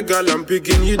get big, girl, I'm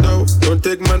picking you though. Don't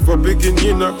take man for picking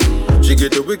you know. She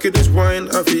get the wickedest wine,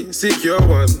 I feel secure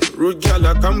one. Rude girl,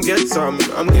 I come get some.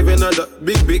 I'm giving her the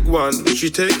big one. She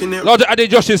taking it. Lord, I did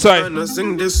Josh inside. And I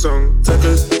sing this song.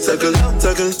 Circle down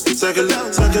for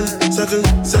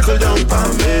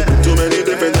me. Too many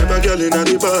different type of girl in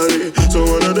the party. So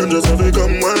one of them just have to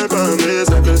come wipe on me.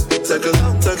 Circle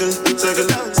down.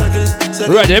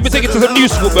 Right, let me take it to some new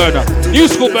school burner. New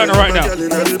school burner right now.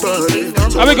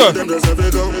 How we go?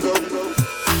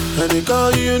 And they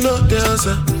call you, no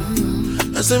dancer.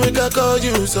 I say we can call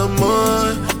you some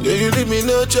more. Yeah, you leave me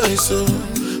no choice, so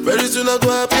very soon I go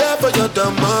up here for your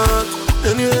demand.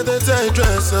 And you had that tight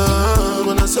dress on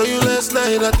when I saw you last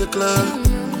night at the club.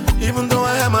 Even though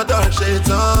I had my dark shades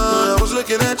on, I was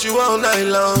looking at you all night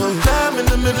long. I'm in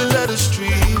the middle of the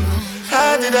street.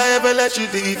 How did I ever let you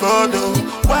leave? Oh no,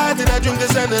 why did I drink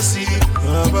this Hennessy?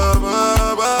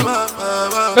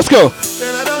 Let's go.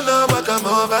 And I don't know what come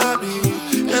over me.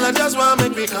 And I just want to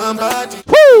make me come body.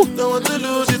 Woo! Don't want to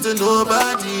lose it to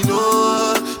nobody,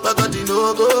 no. My body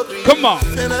no go free. Come on.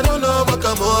 And I don't know what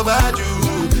come over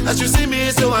you. As you see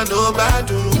me, so I know about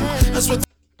you.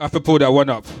 I have to pull that one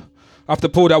up.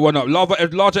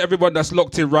 Larger everyone that's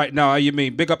locked in right now. How you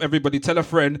mean? Big up everybody. Tell a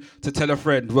friend to tell a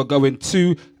friend. We're going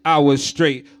 2 hours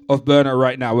straight of burner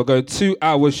right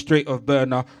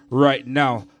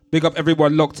now. Big up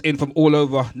everyone locked in from all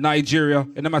over Nigeria.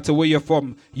 And no matter where you're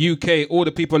from, UK, all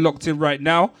the people locked in right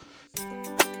now.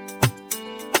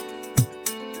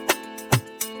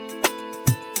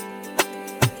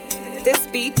 This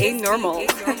beat ain't normal.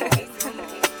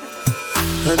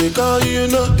 And they call you,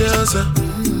 no dancer.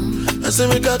 I say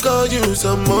we can call you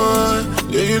some more.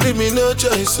 Yeah, you leave me no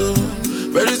choice, so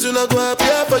very soon I go up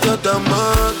here for your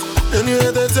demand. And you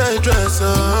had that tight dress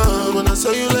on when I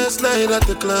saw you last night at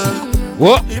the club.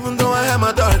 What? Even though I had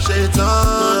my dark shades on,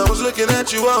 I was looking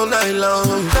at you all night long.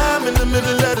 I'm in the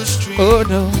middle of the street. Oh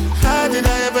no. How did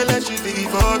I ever let you leave?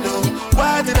 Oh no.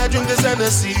 Why did I drink this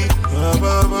Hennessy?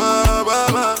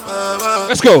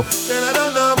 Let's go. And I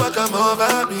don't know what come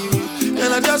over me.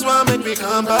 And I just want to make me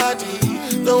come body.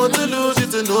 Don't want to lose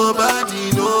it to nobody,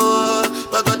 no.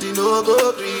 My body no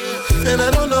go free. And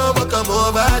I don't know what come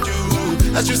over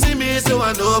you. As you see me, so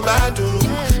I know about you.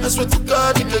 I swear to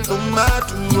God, you can come out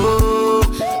to. Oh,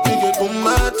 you can come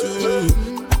out to.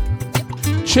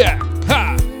 Check.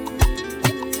 Ha.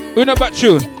 Una back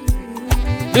tune.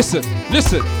 Listen.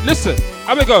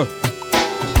 How we go?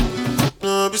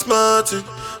 No, be smarting.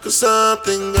 Cause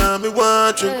something got me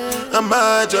watching. I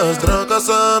might just drunk or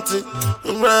something.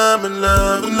 I'm rhyming,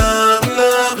 loving like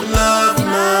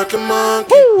a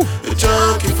monkey. A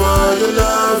junkie for your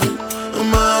loving. I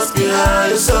must be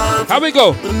high or something. How we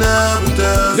go?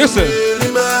 Listen.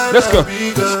 Let's go.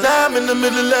 I'm in the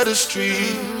middle of the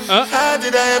street. How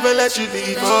did I ever let you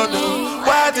leave? Oh no.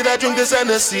 Why did I drink this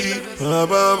Hennessy? Girl, I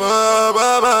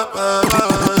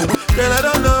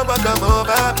don't know what come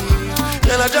over me.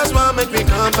 Girl, I just want to make me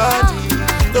come body.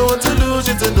 Don't want to lose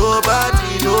you to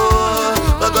nobody, no.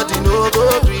 My body no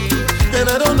go free. And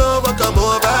I don't know what come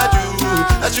over you.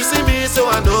 As you see me, so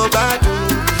I know about you.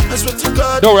 I swear to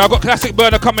God. Don't worry, I've got classic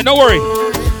burner coming, don't worry.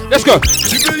 Let's go.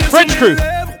 French crew.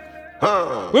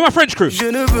 Where my French crew? Je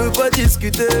ne veux pas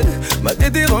discuter. Ma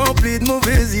tête est remplie de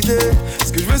mauvaises idées.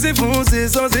 Ce que je veux c'est foncer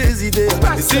sans hésiter.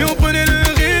 Et si on prenait le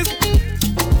risque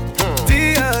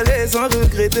d'y aller sans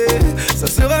regretter, ça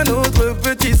sera notre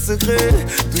petit secret.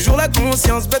 Toujours la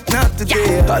conscience bête not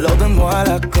today. Alors donne-moi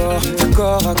l'accord,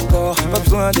 corps à corps. Pas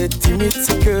besoin d'être timide,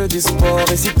 c'est que du sport.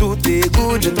 Et si tout est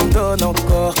good, je t'en donne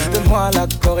encore. Donne-moi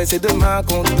l'accord et c'est demain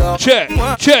qu'on dort. Check.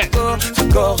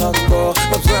 Corps à corps.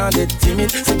 Pas besoin d'être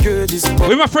timide, c'est que du sport.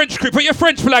 With my French crew, put your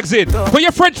French flags in. Put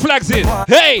your French flags in.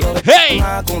 Hey.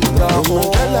 Girl, I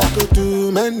could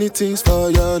do many things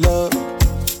for your love.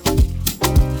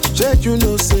 Check, you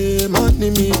know, say money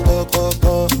me pop.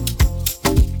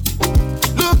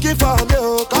 Looking for me,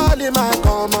 calling my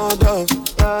commander.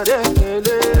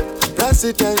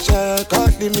 Presidential,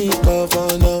 calling me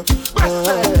governor.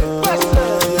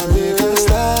 Make a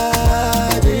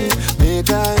study, make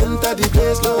a enter the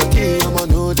place lucky. I'm on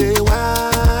no day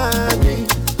want me.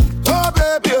 Oh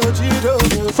baby, oh Gido.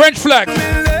 French flag.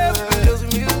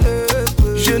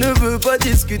 Je ne veux pas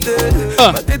discuter.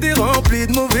 Ma tête est remplie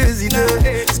de mauvaises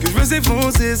idées. Ce que je veux c'est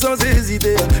foncer sans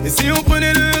hésiter. Et si on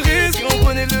prenait le risque,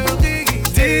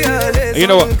 d'y aller You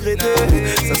know sans what? regretter,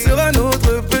 ça sera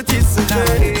notre petit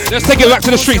secret. Let's take it back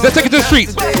to the streets. Let's take it to the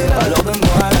streets. Alors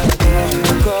donne-moi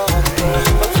l'accord,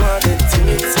 pas besoin d'être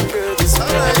timide, c'est que du sport.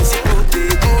 Et si tout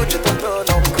est good, je t'en donne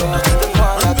encore. Donne-moi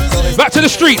l'accord. Back to the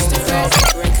streets.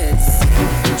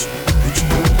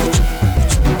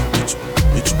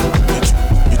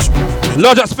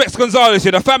 Large up Specs Gonzalez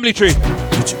here, the family tree.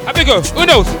 How we go? Who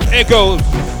knows? Here goes.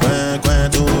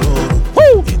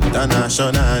 Woo!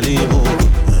 Internationally,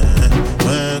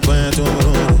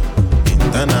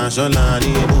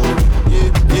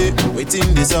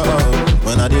 waiting this up.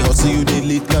 When I dey hustle, you dey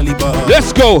lick lollipop.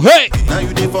 Let's go, hey! Now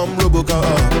you dey from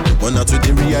Robocop. When I to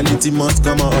the reality must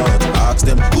come out. Ask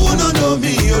them, who no know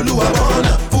me?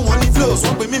 Oluwabona. For one flows,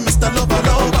 one with me, Mr. Lover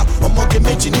Lover. I'm okay,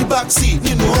 match in the backseat,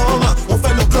 you know Homer. One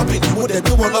fellow clubbing, what they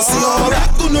do wanna see all that.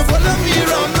 Who no follow me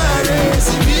around my race?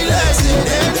 If he likes it,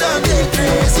 them down they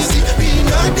crazy. See, we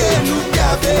know they look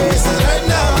their faces. Right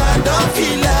now, I don't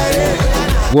feel like it.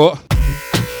 What?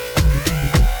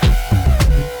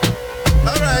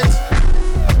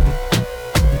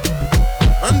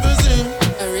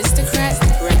 Aristocrat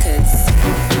Records.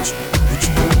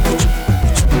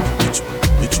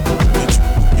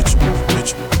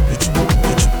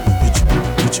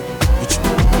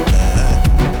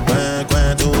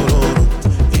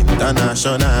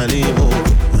 Internationally,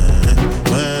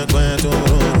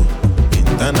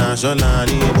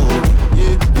 internationally,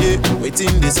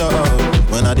 waiting this up.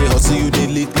 When I dey hustle, you dey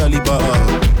lick lollipop.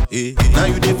 Now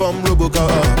you dey from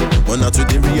Robocop. When I to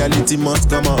the reality must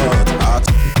come out.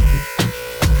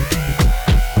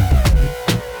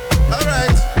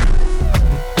 Alright.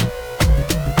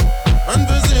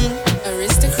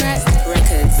 Aristocrat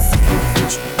Records.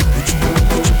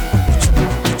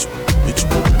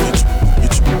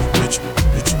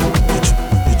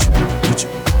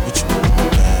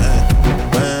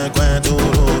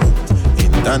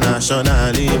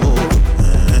 Internationally,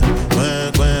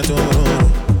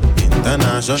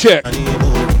 internationally. Check.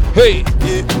 Hey,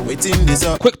 yeah, waiting this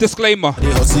up. Quick disclaimer.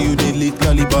 They hustle you, they lick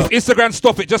lollipop. Instagram,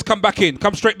 stop it. Just come back in.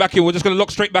 Come straight back in. We're just gonna lock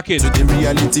straight back in. So the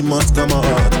reality must come out.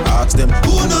 Ask them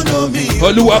who no know me.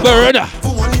 Oluwa Burner.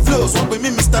 Who want the flows? What with me,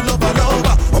 Mr. Lover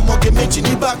Lover. I'm gonna get me in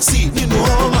the backseat. You know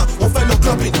how one fellow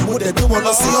clubbing. What they do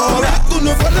wanna see all that. Who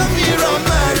no follow me around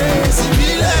my race?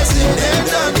 Realize it, them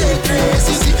down they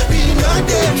crazy. See me not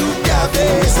they look their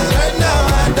face. And right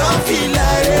now I don't feel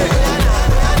like it.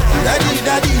 Daddy,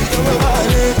 daddy, come over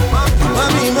it.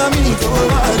 Mommy, mommy, come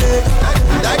over it.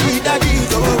 Daddy, daddy,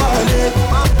 come over it.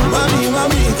 Mommy,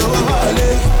 mommy, come over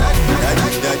it.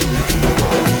 Daddy, daddy, come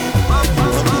over it.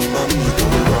 Mommy, mommy,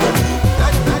 come over it.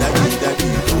 Daddy, daddy,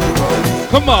 come over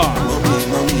it. Come on. Mommy,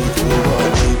 mommy, come over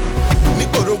it.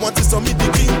 Nikoro want to submit the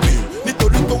king.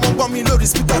 Nítorí pé wọ́n gbọ́ mi lórí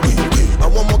speaker gbìngbìn.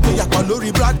 Àwọn ọmọ tó yàpá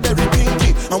lórí Blackberry pinky.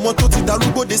 Àwọn tó ti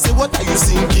darúgbó they say what are you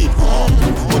singing?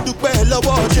 Mo dúpẹ́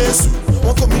lọ́wọ́ Jésù.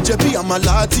 Wọ́n kọ́ mi jẹ bí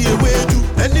àmàlà àti ewédú.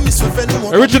 Enemies fẹ́fẹ́ ni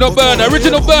wọ́n. Original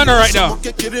burner right now.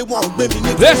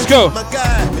 Let's go. My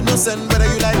guy, me no send whether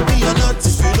you like me or not.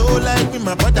 If you don't like me,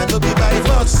 my brother no be by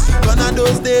force. Gone are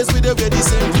those days we dey wear the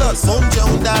same clothes. Home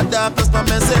John Dada plus my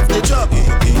man self they chop.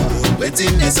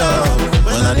 Waiting this up.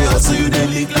 When I dey hustle you dey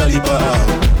lick lollipop.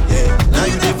 Yeah, now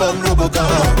you dey from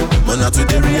Robocop. Man out to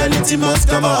the reality must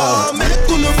come out. Make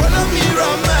you no follow me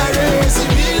round my race. If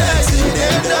me like see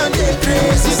them down they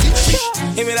crazy.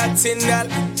 Give me that tin girl.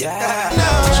 Yeah.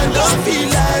 Now I don't feel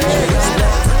like it.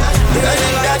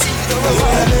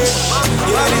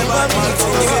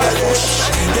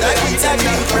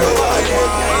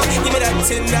 Give me that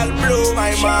tin that'll blow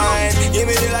my mind. Give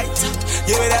me the light,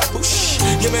 give me that push,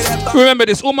 give me that. Remember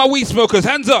this, all my weed smokers,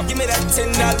 hands up. Give me that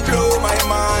tin that'll blow my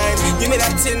mind. Give me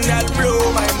that tin that'll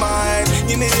blow my mind.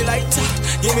 Give me the light,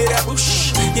 give me that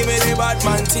push, give me the bad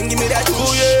man thing, give me that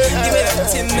push. Give me that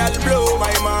tin that'll blow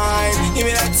my mind. Give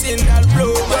me that tin that'll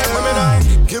blow my mind.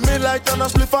 Give me light and a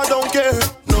spliff, I don't care.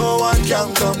 No one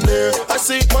can come there. I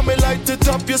see when me light it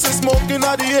up, you see smoking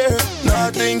out the air.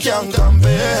 Nothing can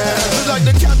compare. It's like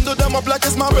the candle, them up like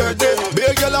it's my birthday.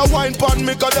 Big girl a wine pon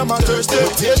me, cause them a thirsty.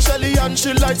 Take Shelly and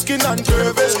she light skin and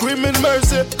curvy. Screaming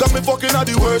mercy, got me fucking out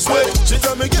the worst way. She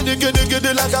tell me get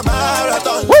it like a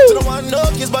marathon. She don't want no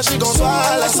kiss, but she gon'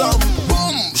 swallow some.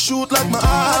 Boom, shoot like my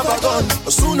have a gun.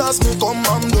 As soon as me come,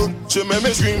 I'm done. She make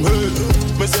me scream, hey.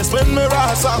 Me say spend me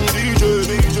ras on DJ.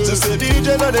 She say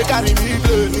DJ, no they carry me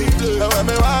play. And when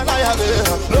me want I have it,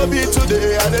 no be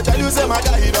today. And they tell you say my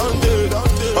guy don't do.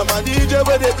 I'm a DJ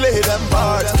where they play them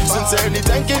parts. Sincerely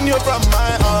thanking you from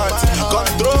my heart. Come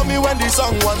throw me when the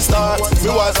song one start. Me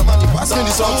was a man, pass me the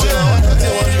song.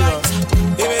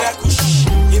 Give me that push,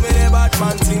 give me that bad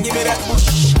man thing, give me that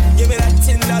push, give me that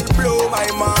thing that'll blow my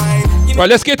mind. Right,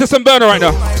 let's get to some burner right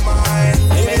now.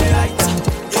 Give me the light,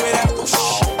 give me that push,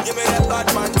 give me that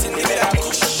bad man thing, give me that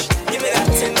push, give me that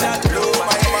thing that'll blow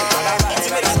my mind.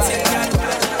 Give me that thing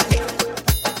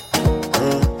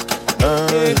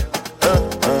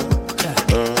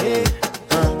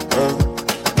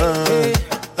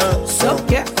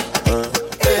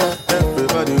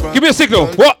Give me a signal.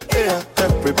 What?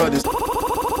 Everybody's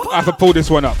I have to pull this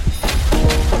one up.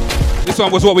 This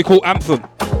one was what we call Anthem.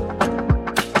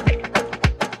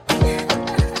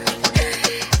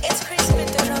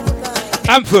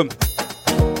 Anthem.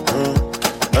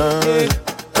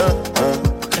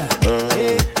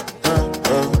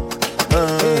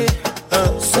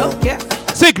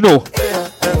 Signal.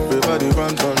 Everybody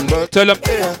run. Tell them.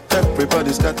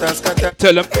 Everybody scatter.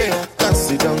 Tell them. Can't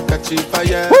sit down, catch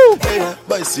fire. Woo.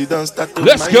 Boy, sit down, start to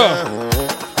let's go.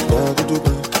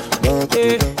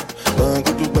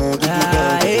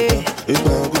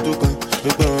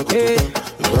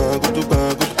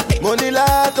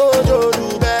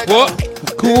 What?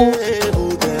 Cool.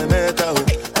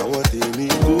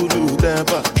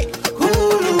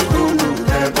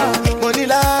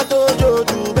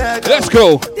 Let's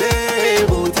go.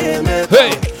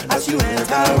 Hey. As you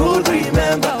enter road,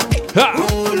 remember.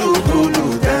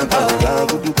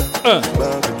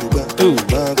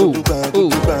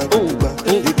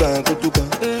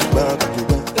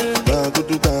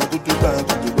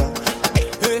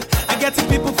 I get the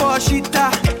people for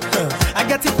shita. I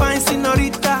get the fine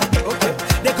senorita. Okay.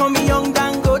 They call me Young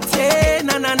Dangote.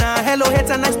 Na. Hello,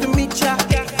 hater, nice to meet ya.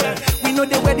 We know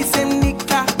they wear the same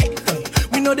nika.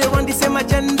 We know they run the same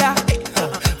agenda.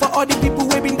 For all the people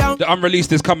who been down. The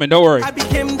unreleased is coming, don't worry. I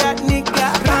became that nigga.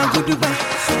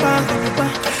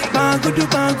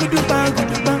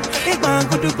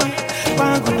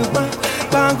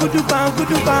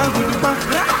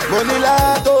 Monila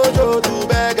tojo to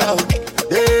beg out.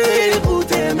 They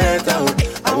put a metal.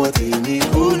 I want any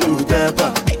kulu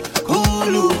temper.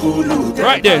 Kulu temper.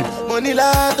 Right there.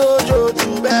 Monila tojo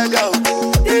to beg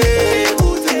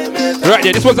Right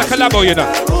there, this was a collabo, you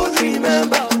know.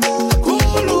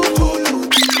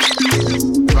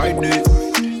 Friday,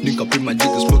 link up with my dick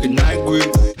and smoking night green.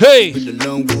 Hey! With the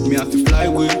long with me, I have to fly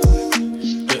with.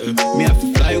 Me, I have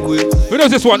to fly with. Who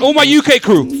knows this one? All my UK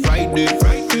crew. Friday, link up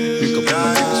with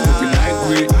my dick and smoking night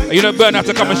green. You know, Burn have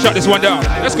to come and shut this one down.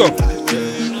 Let's go.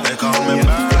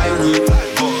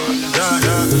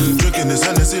 Drinking this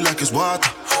Hennessy like it's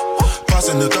water.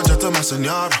 Passing the ganja to my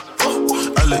senora.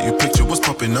 I let you picture what's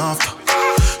popping off.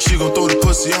 She gon' throw the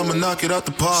pussy, I'ma knock it out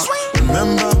the park.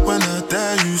 Remember when I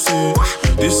tell you, say,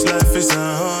 this life is a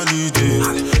holiday.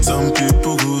 Some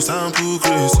people go sample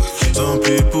crazy, some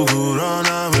people go run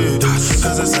away.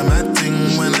 Cause it's a mad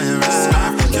thing when I hear a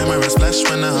snap. Cameras flash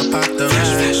when I hop out the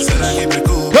ride. Said I keep it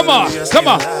cool. Come on, come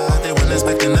on. They weren't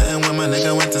expecting nothing when my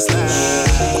nigga went to slide.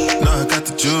 Now I got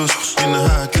the juice, you know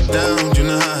how I get down, you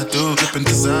know how I do. Dipping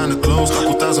designer clothes,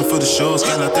 couple thousand for the shows.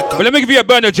 But let me give you a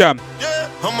Burner jam.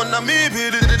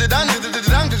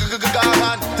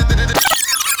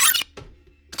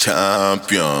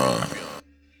 Champion.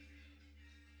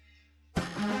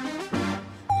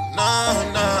 No,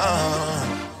 no.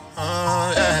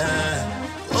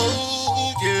 Yeah.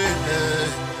 Oh,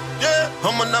 yeah. Yeah.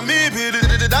 I'm on me.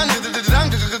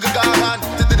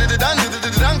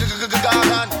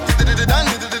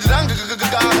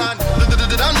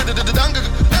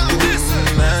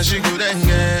 She good and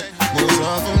get moves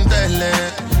off from Delhi.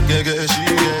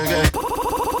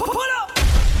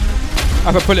 I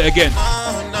have to pull it again.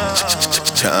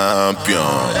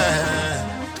 Champion.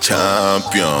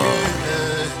 Champion.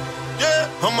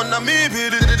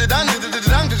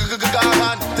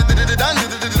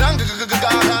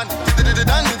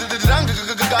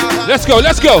 Let's go,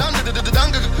 let's go.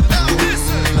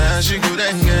 She good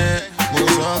and get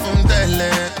moves off from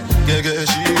Delhi.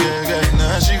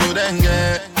 She good and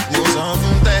get moves off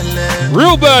from Delhi.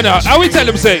 Real Burner, how we tell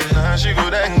them say? She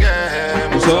good and get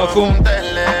moves off from Delhi.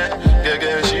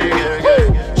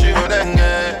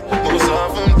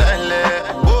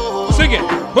 Sing it.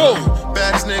 Boom.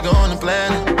 Baddest nigga on the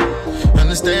planet.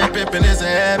 Understand pimping is a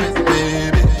habit,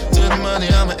 baby. To the money,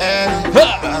 I'm an addict.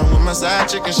 Riding with my side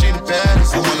chicken, she the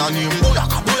baddest. I'm on you,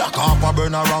 booyaka, booyaka, I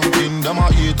burn around king. Them I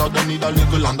eat out, them need a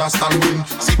little understanding.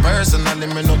 See, personally,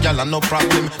 me no gal no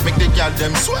problem. Make the gal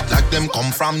them sweat like them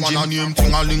come from gym. One name,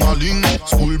 ting-a-ling-a-ling.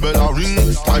 School bell a ring.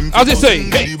 Time how's it say?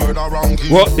 Hey.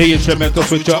 What the instrumental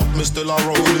switch up? Me still a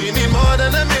rolling. We need more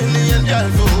than a million gal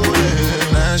for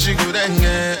holding. Now she good and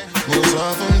get moves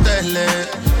off from Delhi.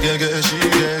 She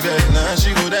now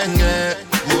she good and get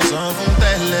moves off from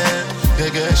Delhi.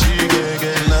 She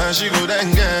now she good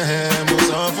and get moves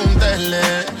off from Delhi.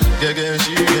 She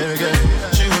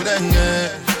good and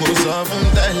get moves off from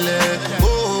Delhi.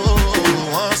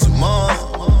 Oh, once more,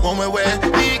 one way,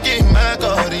 he give my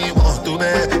God, he want to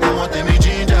bed. I want them to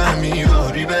ginger me,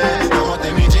 oh, the best. I want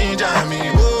them to ginger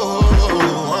me, oh,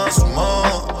 once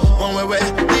more, one way,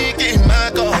 he give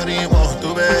my God, he want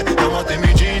to bed. I want them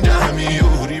to ginger me,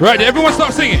 oh, the best. Right there, everyone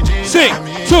start singing. Sing,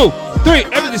 2, 3,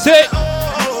 everybody say it.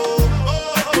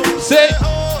 Say it.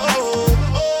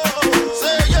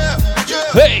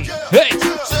 Hey, hey.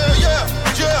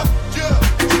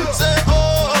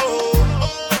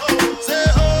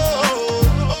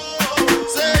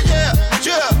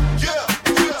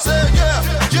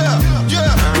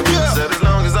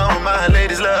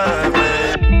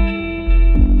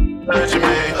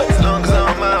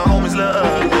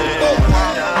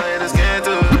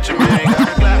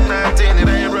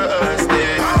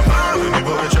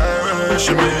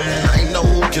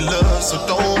 So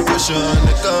don't push a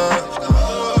nigga.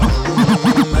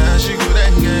 Now she good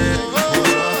and get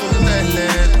moves off from Delhi.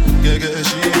 Now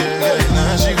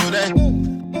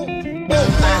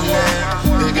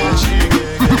she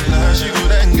good and now she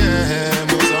good and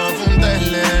get moves off from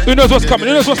Delhi. Who knows what's coming?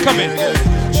 Who knows what's coming?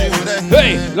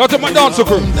 Hey, lot of my dancer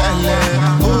crew.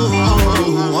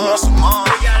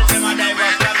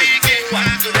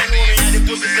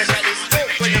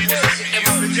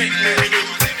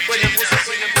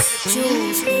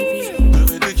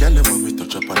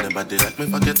 They like me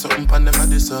forget something pan them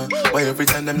body, sir. Why every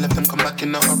time them left them come back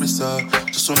in a hurry, sir?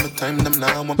 Just one more time them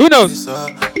now. Who knows?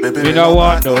 Baby, we don't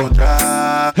want no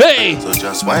drama. Hey! So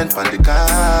just wine pan the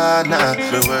corner.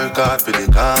 Me work hard for the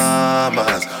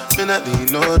commas. Me not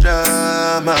need no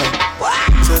drama.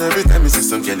 So every time me see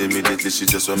some girl immediately she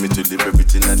just want me to leave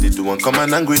everything that they do and come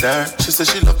and angry with her. She said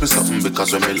she love me something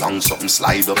because when me long something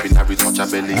slide up in every touch her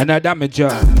belly. And I damage her.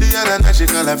 The other night she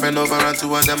call her friend over and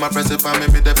two of them I press it on me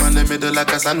with them on the middle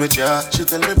like a sandwich, yeah. She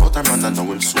tell me about her man, I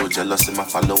know him so jealous. Him I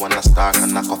follow and I stalk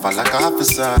and I cough her like a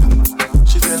officer.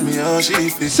 She tell me how she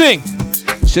feels. Sing,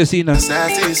 Shazina.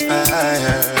 Satisfy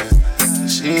her.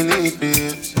 She need me.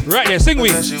 Right there, sing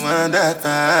with. She want that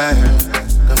fire.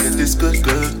 Come get this good,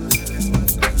 good.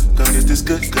 Come get this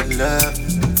good, good love.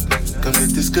 Come get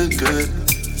this good, good.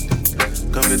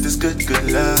 Come get this good,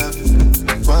 good love.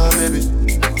 Go on, baby.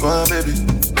 Go on, baby.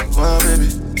 Go on, baby.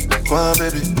 Go on,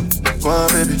 baby. Go on,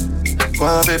 baby. Go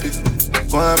on, baby.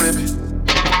 Go on, baby.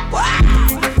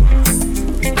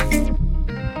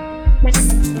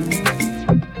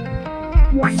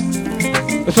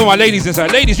 That's for my ladies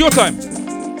inside. Ladies, your time.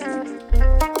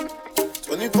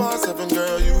 24/7,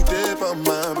 girl, you dip on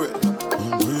my bread.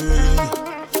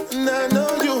 And I know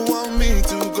you want me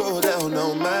to go down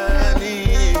on my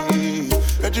knees.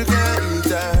 Heard you can't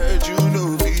eat, I heard you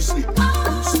know be sleep.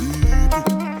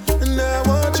 And I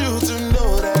want you to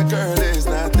know that girl is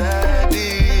not that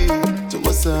deep. So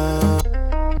what's up?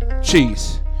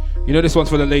 Cheese. You know this one's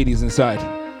for the ladies inside.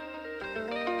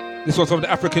 This one's from the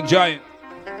African Giant.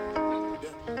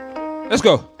 Let's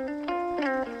go.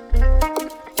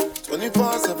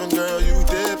 24/7, girl, you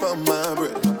dip on my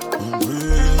bread.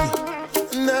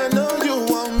 And I know you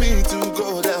want me to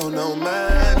go down on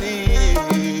my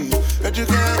knees. Heard you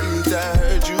can't eat, I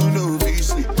heard you know be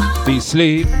sleep. Be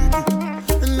sleep.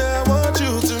 And I want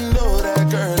you to know that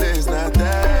girl is not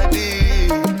that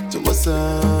deep. So what's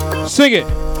up? Sing it.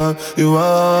 You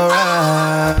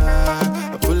alright?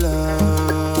 I pull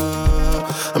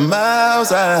up. I'm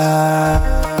outside.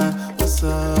 What's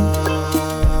up?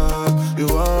 You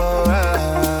alright?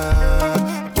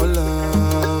 Pull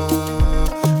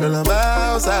up. Girl, I'm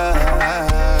outside.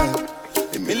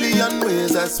 A million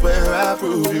ways, I swear I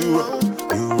prove you wrong.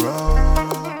 You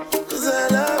wrong. 'Cause I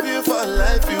love you for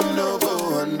life, you know, go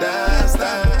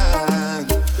understand.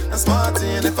 I'm smart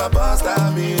and if I bust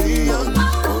a million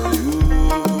for you.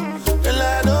 Girl,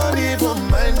 I don't even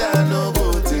mind, I know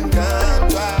good thing can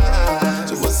try.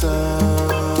 So what's up?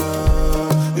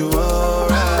 You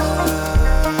alright?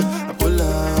 I pull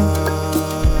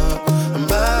up.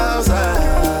 I'm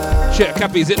outside. Check,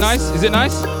 Cappy, is it nice? Is it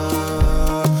nice?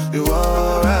 You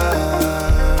alright?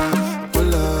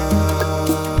 Pull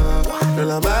up.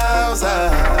 Girl, I'm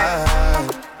outside.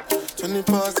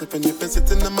 24/7, you've been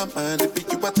sitting in my mind.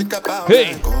 If you I think about.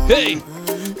 Hey, hey.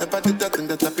 Never did that thing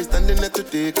that I be standing there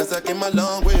today. 'Cause I came a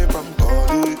long way from God.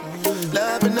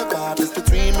 Love and the vibe is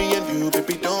between me and you.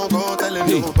 Baby, don't go telling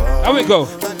nobody. How we go?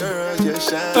 My girl, you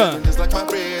shine just like my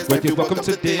wrist. When Baby, you welcome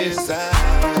to this side.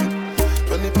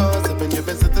 24/7, you've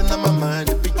been sitting in my mind.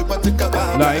 If you I think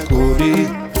about. like Cody.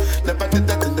 Never did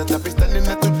that thing that I be standing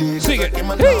there today. 'Cause Sing I it. came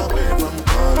a long way from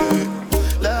God.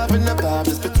 Love and the vibe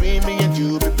is between me and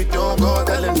you. Baby, don't go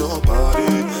telling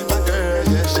nobody. My girl,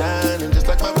 you're shining just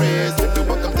like my wrist. Baby,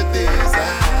 welcome to this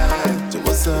side. So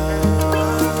what's up?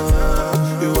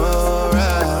 You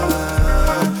alright?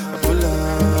 I pull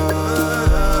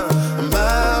up. I'm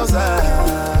outside.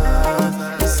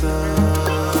 What's up?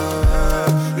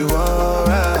 You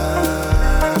alright?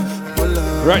 I pull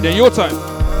up. Right there, your time.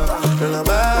 Girl, I'm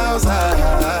outside.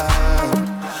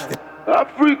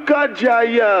 Africa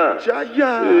Giant.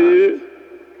 Giant.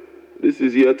 This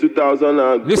is year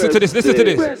 2000. Listen to this, listen to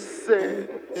this.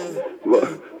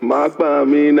 Mark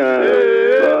Pamina.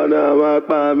 Bana Mark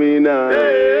Pamina.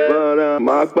 Bana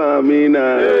Mark Pamina.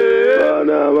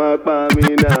 Bana Mark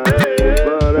Pamina.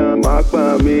 Bana Mark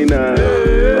Pamina.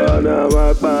 Bana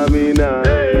Mark Pamina.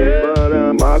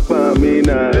 Bana Mark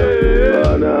Pamina.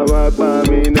 Bana Mark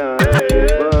Pamina.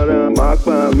 Bana Mark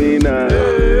Pamina.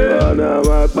 Bana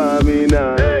Mark Pamina.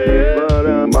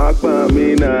 Bana Mark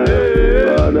Pamina.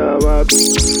 Bana Mark.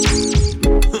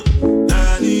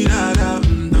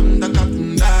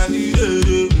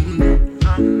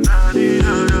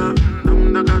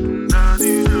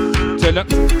 Tell them.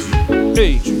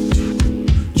 Hey.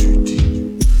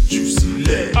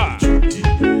 Ah.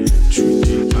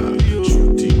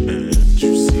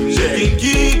 Shaking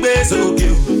kick bass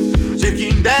okay,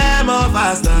 shaking them off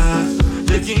faster.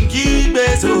 Shaking kick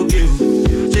bass okay,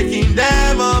 shaking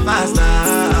them off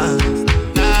faster.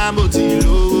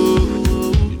 Namotilo,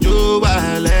 jo wa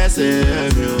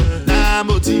lẹ́sẹ̀ mi o.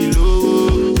 Namotilo,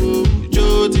 jo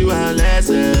ti wa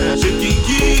lẹ́sẹ̀. Shaking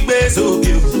kick bass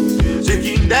okay,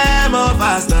 shaking them off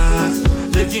faster.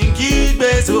 Shaking kick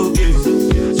bass okay,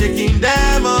 shaking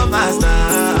them off faster.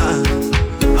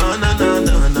 Oh no no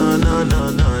no no no no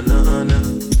no no no.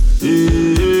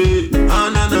 Oh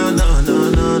no no no no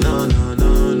no no no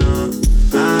no no.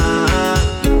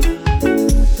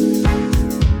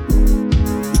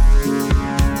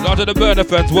 Lot of the burner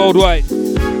fans worldwide.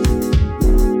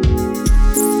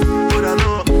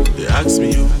 They ask me,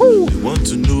 you, they want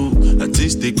to know. At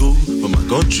least they go for my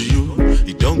country, you.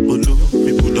 It don't go low,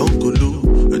 people don't go low.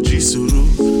 And G Suru,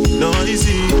 no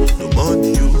easy, no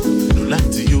money, you, no like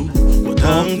to you. But I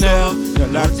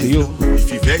you.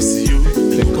 If you vex you,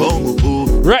 then come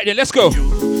over. Right then, let's go.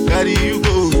 Carry you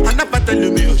go. I never tell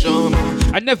you me, Oshama.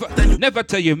 I never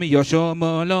tell you me,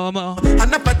 Oshama, Lama. I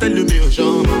never tell you me,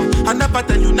 Oshama. I never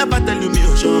tell you me,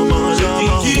 Oshama.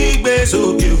 Shaking bass,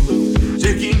 okay.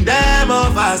 Shaking them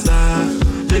off faster.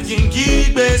 Shaking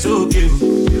kick bass, okay.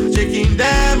 Shaking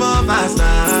them off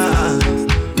faster.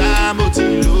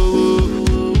 Namotilo,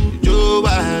 Joe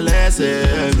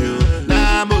Alessio.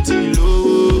 Namotilo,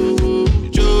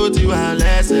 Joe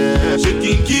Alessio.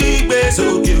 Shaking kick bass,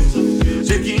 okay.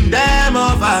 Shaking them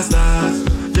off faster.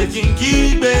 Shaking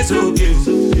kick bass, okay.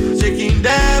 Shaking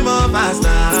them off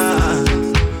faster.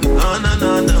 No, no,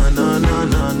 no, no, no, no,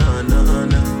 no, no, no,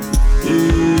 no.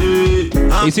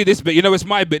 You see this bit? You know it's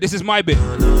my bit. This is my bit.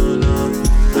 No, no, no,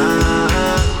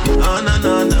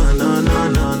 no, no, no, no,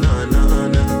 no, no, no,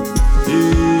 no.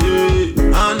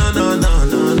 Oh, no, no, no,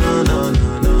 no, no, no,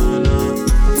 no, no.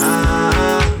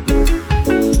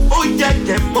 Oh, yeah,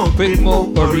 get more, bit more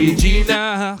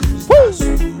original.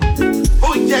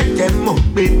 Oh yeah, get more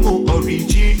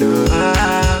original.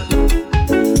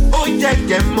 Oh yeah,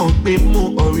 get more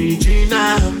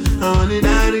original. Only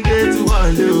now to get to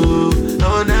one level.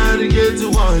 Only now to get to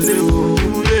one level.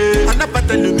 Yeah. I never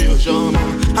tell you me, Oshama.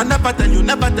 I never tell you,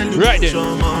 never tell you. Right there.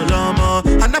 Oshama.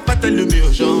 I never tell you me,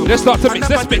 Oshama. Let's start to mix.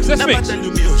 Let's mix. Let's mix. Tell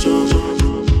you me, Oshama.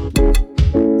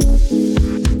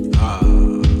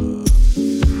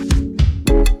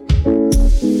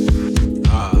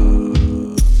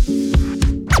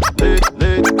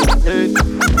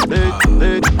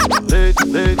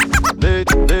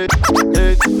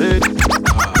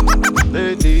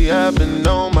 Lately I've been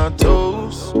on my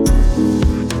toes.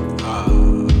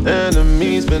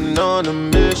 Enemies been on a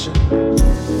mission.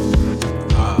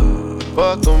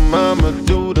 Fuck 'em, I'ma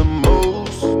do the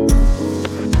most.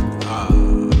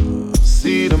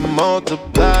 See them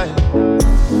multiply.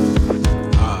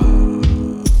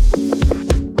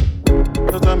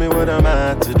 So tell me what am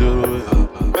I to do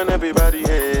when everybody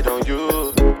hate on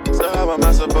you? So how am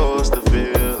I supposed to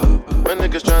feel when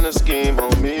niggas tryna scheme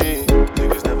on me?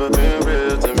 Niggas never been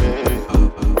real to me.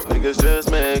 Niggas just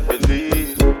make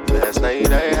believe. Last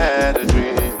night I had a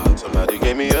dream. Somebody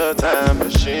gave me a time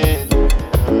machine.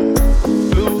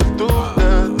 Flew through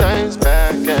the things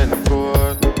back and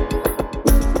forth.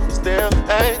 Still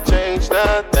ain't changed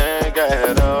nothing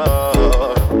at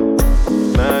all.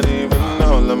 Not even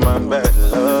all of my bad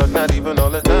luck. Not even all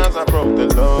the times I broke the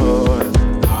Lord.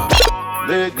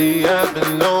 Lately I've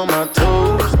been on my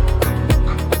toes.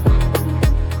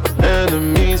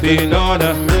 Enemies been on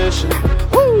a mission.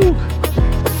 Woo!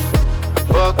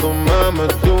 Fuck 'em, I'ma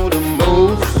do the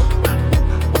most.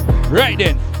 Right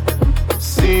then.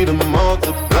 See them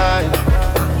multiply.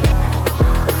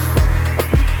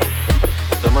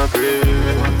 To my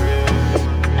crib.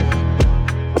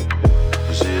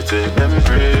 She take them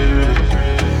crib.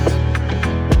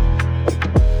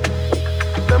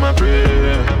 To my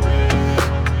crib.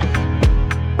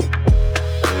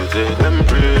 She take them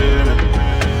crib.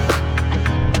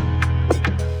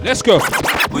 Let's go.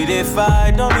 We dey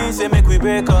fight, don't mean say make we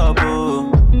break up,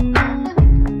 oh.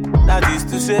 That is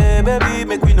to say, baby,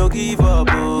 make we no give up,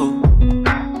 oh.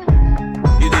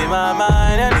 You dey my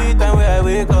mind anytime where I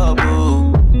wake up,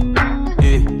 oh.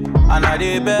 Yeah, and I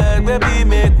dey beg, baby,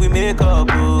 make we make up,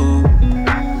 oh.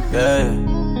 Yeah.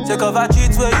 Take off, I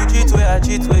cheat where you cheat, where I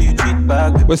cheat, where you cheat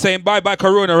back. Baby. We're saying bye-bye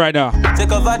Corona right now.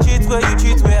 Take off, I cheat where you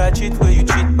cheat, where I cheat, where you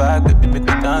cheat back. Baby, make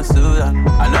me cancel that.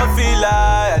 I don't feel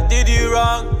like I did you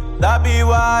wrong. That be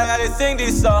why I sing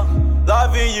this song.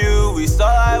 Loving you is all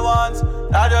I want.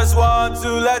 I just want to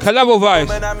let Collabo vibes.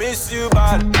 And I miss you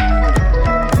bad.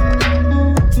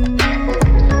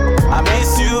 I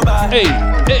miss you bad. Hey,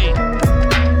 hey.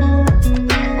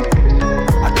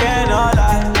 I cannot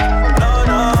lie. No,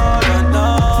 no,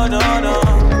 no, no, no, no.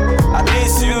 I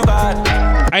miss you bad.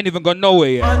 I ain't even got nowhere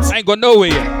yet. I ain't got nowhere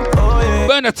yet. Oh, yeah.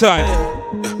 Burner time.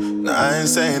 Now I ain't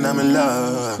saying I'm in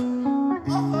love,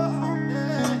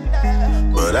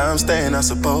 but I'm staying, I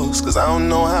suppose, cause I don't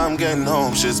know how I'm getting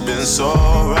home. Shit's been so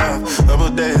rough. Couple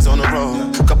days on the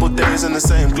road, couple days in the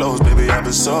same clothes. Baby, I've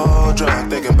been so drunk,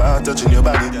 thinking about touching your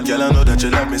body. Girl, I know that you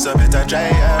love me, so better try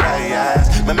your eyes.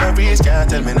 Memories can't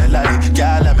tell me the lie.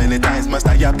 Girl, how many times must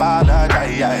I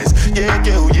apologize? Yeah,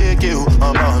 you,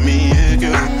 I'm on me, yeah,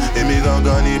 you. Let me go,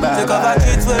 bye. Take off, I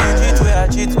cheat where you cheat, where I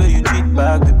cheat, where you cheat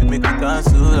back. Baby, make me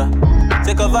cancel that.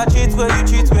 Take off, I cheat where you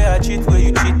cheat, where I cheat, where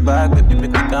you cheat back. Baby,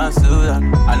 make me cancel that.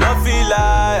 I don't feel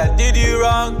like I did you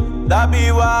wrong. That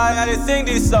be why I sing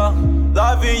this song.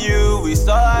 Loving you is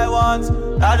all I want.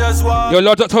 I just want. Yo,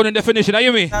 Lord Tone in definition, are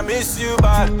you me? I miss you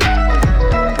bad.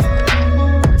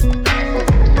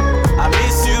 I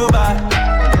miss you bad.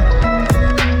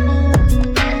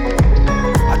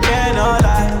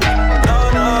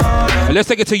 Let's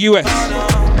take it to US.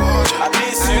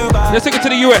 Let's take it to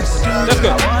the US. Let's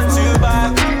go.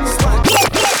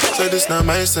 So this not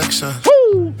my section.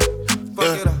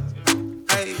 Yeah.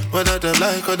 Whether them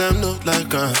like or them not like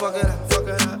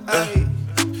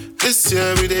This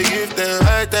year we they give them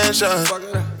high tension.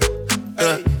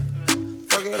 Yeah.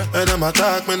 And them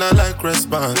attack me not like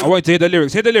response. I want to hear the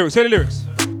lyrics. Hear the lyrics. Hear the lyrics.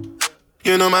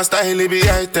 You know my style, it be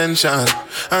high tension.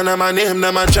 And I'm a name,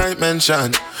 them I try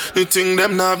mention. You think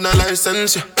them not have no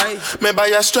license, yeah. Me buy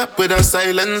a strap with a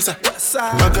silencer.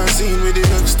 Magazine with the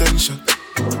extension.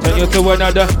 Take you to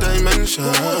another dimension.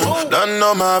 Don't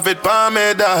know my have it by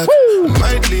me, dog.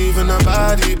 Might leave in a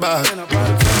body bag.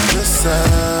 This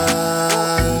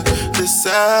side, this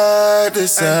side,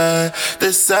 this side,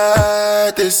 this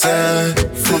side, this side,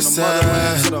 this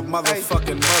side. To the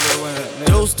motherfucking motherland.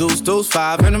 Deuce,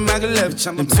 5 in the mag 11.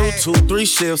 Them 2, 3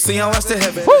 shells, see how else to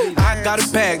heaven. I got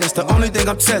a bag, that's the only thing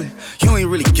I'm telling. You ain't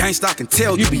really gangsta, I can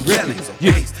tell you be yelling.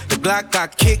 The Glock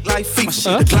got kicked like feet.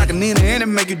 The Glock and in and it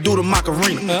make you do the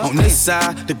Macarena. On this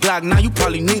side, the Glock now you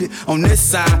probably need it. On this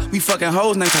side, we fucking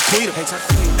hoes named Taquita.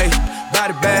 Hey,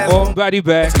 body bag. Oh, body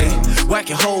bag. Whack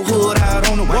your whole hood out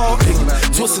on the wall.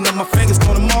 Twisting up my fingers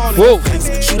on the mall.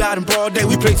 Shoot out in broad day,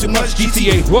 we play too much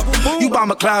GTA. You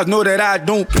bomber clouds, know that I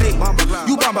don't play.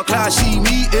 You bomber clouds, she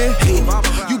me,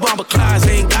 You bomber clouds,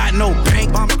 ain't got no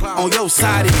paint. On your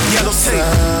side, it's yellow tape.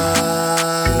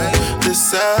 This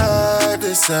side,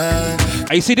 this side.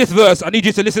 You see this verse? I need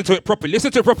you to listen to it properly.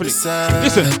 Listen to it properly.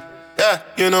 Listen. Yeah,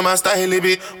 you know my style, it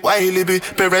be wily be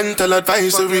parental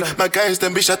advisory. My guys,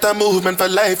 them be shut a movement for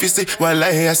life, you see. While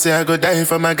I say I go die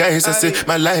for my guys, I say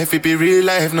my life, it be real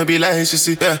life, no be lies, you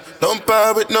see. Yeah, don't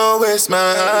par with no waste,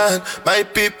 man. My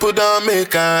people don't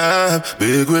make up.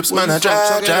 Big whips, man, I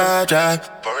drive.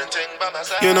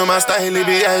 You know my style, it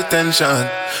be high tension.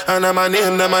 And I'm a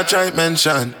name, them I try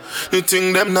mention. You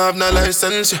think them not have no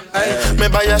license, yeah. Me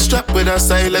buy a strap with a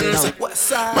silencer.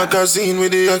 Magazine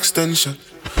with the extension.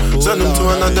 Send them to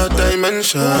another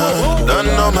dimension. Don't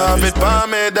know my have it by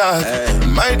me, dog.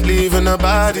 Might leave in a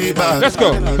body bag. Let's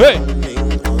go. Hey.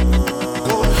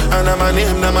 And I'm a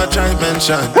name, them I try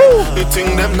mention. You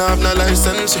think them not have no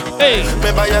license, yeah. Hey.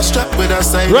 Me buy a strap with a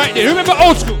silencer. Right there, remember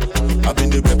old school. I've been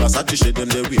the paper, satisfied them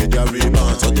the way they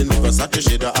rebound. So they never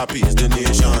satisfied the happy is the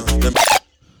nation.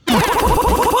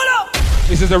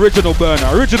 This is original burner.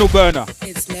 Original burner.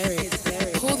 It's lyric.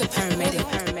 Call the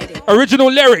paramedic. Original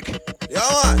lyric.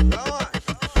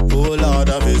 Oh Lord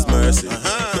of His mercy.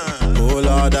 Oh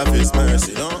Lord of His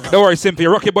mercy. Don't worry, Simpy.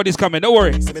 Rocket Body's coming. Don't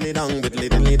worry.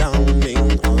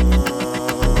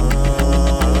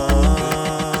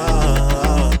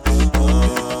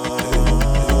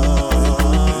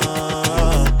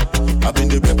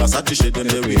 Satisfied them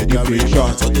the way they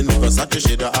rebound. So they never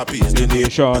satisfied the happy is the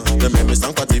nation. Them hear me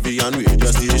song for TV and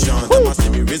radio station. Them a see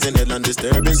me raising hell and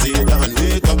disturbing Satan.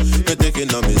 Wake up, they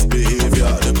taking a misbehavior.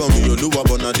 They call me Oluwa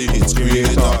Bona the hits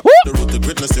creator. The road to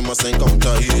greatness you must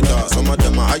encounter hater. Some of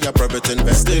them are higher private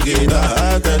investigator.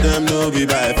 I tell them no be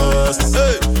by force.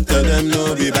 Tell them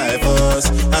no be by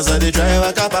force. As I they try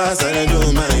walk a pass and I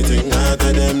do my thing. I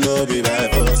tell them no be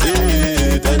by force.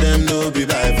 Tell them no be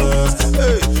by force.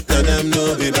 Tell them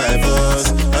no be by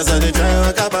force. As I they try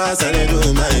walk a pass and I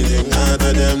do my thing. I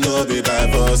tell them no be by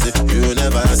force. If you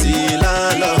never see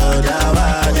landlord,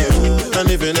 and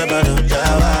if you never do,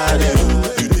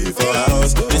 you live for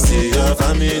house. You see your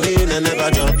family, they never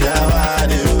drop your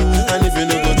and if you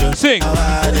no go just sing.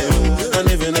 And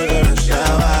if you no go rush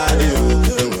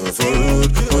for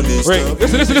road, Right,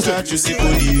 listen. you see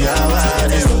police,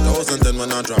 2010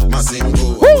 when I dropped my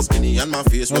single. Skinny and my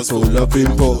face was full of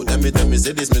pimple. Let me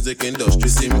say this music industry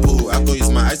simple. I go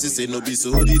use my eyes to say no be so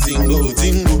the tingo.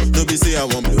 No be say I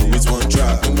want blow with one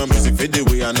track. When my music fade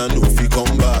away and I know if he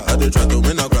come back. I don't try to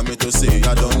win a Grammy to say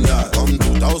I done that. Come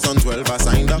 2012 I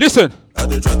signed up. Listen. I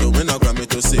don't try to win a Grammy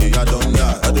to say I done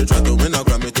that. I don't try to win a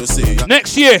Grammy to say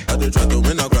next year. I don't try to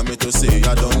win a Grammy to say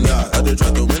I done that. I don't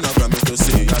try to win a Grammy to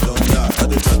say I done that. I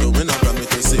don't try to win a Grammy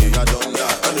to say I done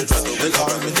that. I don't try to win a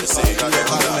Grammy to say I done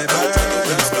that. I don't try to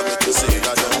win a Grammy to say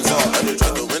I done that. I don't try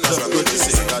to win a Grammy to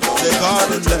say I done that. I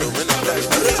don't try to win a Grammy to say I done that.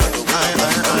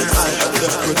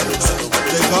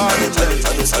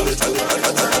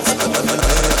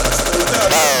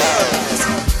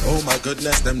 Oh my goodness.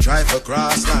 witness them drive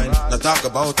across line. Now talk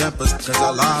about tempers, cause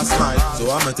I lost mine. So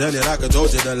I'ma tell you like I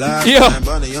told you the last time.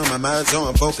 Bunny on my mind, so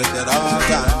I'm focused at all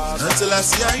times. Until I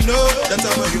see, I know that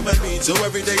I'm a human being. So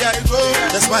every day I grow,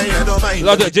 that's why I don't mind.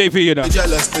 Love that JP, you know.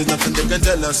 Jealous, there's nothing they can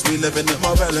tell us. We living in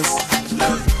more balance.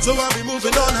 So I'll be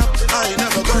moving on up. I ain't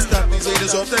never gonna stop. These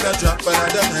haters hope they got dropped, but I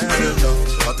don't have it though.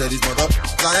 I'll tell these mother,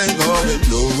 I ain't going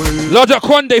nowhere. Lodge at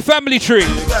Kwande family tree.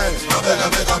 Now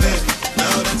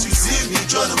that you see me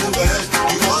tryna move ahead,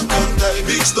 you want come die,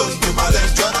 big stone to my leg,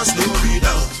 tryna slow me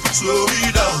down. So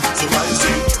why you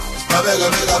say, I beg.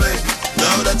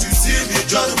 Now that you see me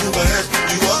tryna move ahead,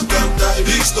 you want come die,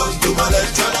 big stone to my leg,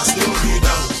 tryna slow me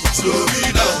down.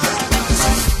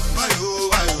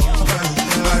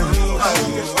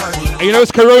 And you know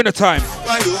it's Corona time.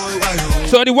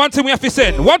 So only one thing we have to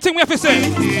say.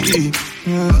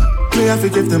 Me have to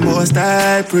give the most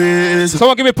I praise.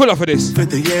 Someone give me a pull up for this. For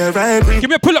the year I breathe. Give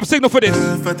me a pull up signal for this.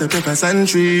 For the papers and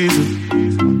trees.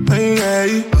 Me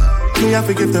have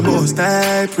to give the most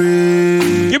I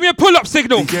praise. Give me a pull up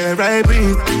signal. The year I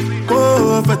breathe.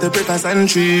 Oh, for the papers and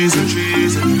trees.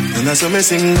 And that's what me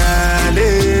sing.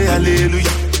 Hallelujah.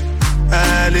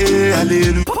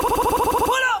 Hallelujah.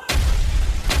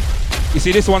 You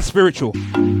see, this one's spiritual.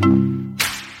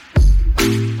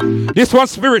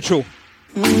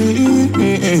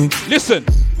 Listen.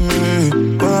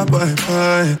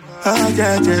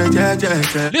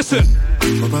 Listen.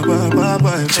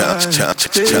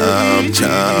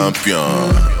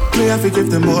 Champion. Me have to give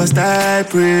the most I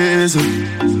praise.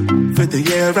 For the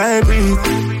year I breathe.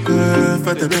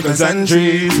 For the rivers and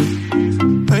trees.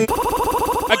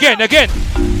 Again.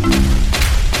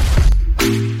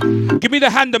 Give me the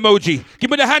hand emoji. Give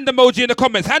me the hand emoji in the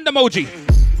comments. Hand emoji.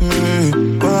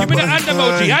 Give me the hand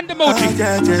emoji.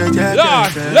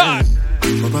 Lord.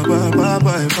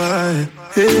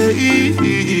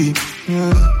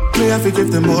 Me have to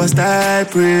give the most I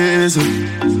praise.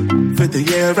 For the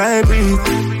year I breathe.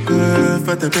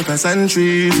 For the rivers and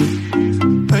trees.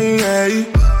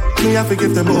 Me have to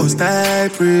give the most I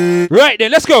praise. Right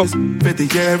then, let's go. For the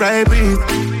year I breathe.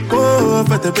 Oh,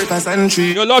 for the papers and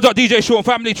trees. Your Lord DJ Show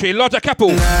family tree. Lord Capo.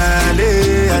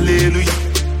 Hallelujah.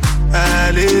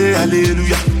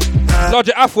 Hallelujah. Lord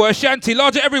Afro, Ashanti,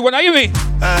 Lord everyone, are you me?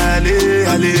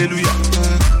 Hallelujah.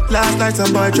 Last night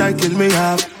some boy tried kill me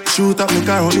half. Shoot up my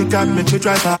car, only got me to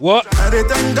drive up. What? And they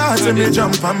thank God to me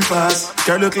jump and pass.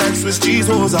 Girl look like Swiss cheese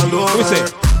holes all over. What's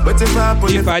it? But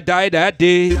if I die that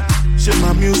day, shit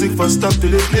my music for stuff to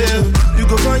live live. You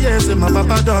go for years and my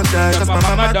papa don't die. Cause my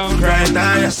mama don't cry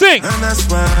die. Sing! And that's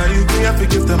why you have to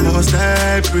give the most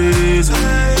I praise.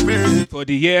 For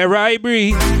the year I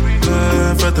breathe.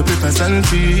 For the papers and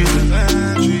trees.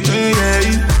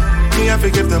 Me have to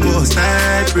give the most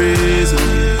I praise.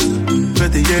 For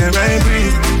the year I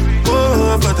breathe.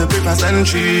 Oh, for the papers and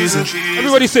trees.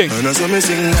 Everybody sing. And that's what me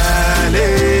sing.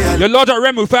 Hallelujah. The Lord of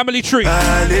Remu family tree.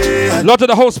 Lord of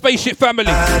the whole spaceship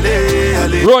family.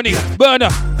 Ronnie, Burner,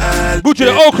 Butcher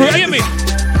the Old Crew. Hear me?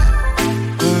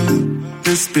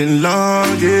 It's been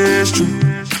long, it's true.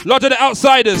 Lord of the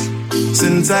outsiders.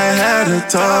 Since I had a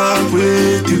talk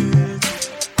with you.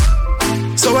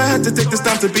 So I had to take this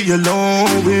time to be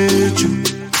alone with you.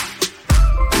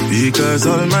 Because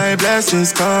all my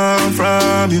blessings come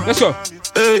from you. Let's go.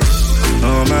 Hey.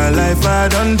 All my life I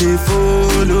done they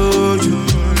follow you.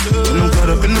 And I'm caught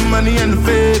up in the money and the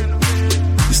fame.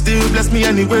 You still bless me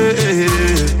anyway.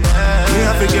 Me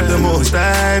have to give the most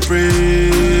I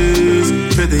praise.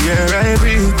 For the year I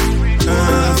breathe.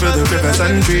 For the rivers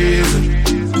and trees.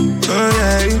 Oh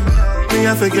yeah. Me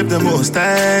have to give the most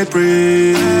I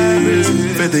praise.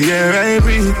 For the year I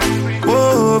breathe.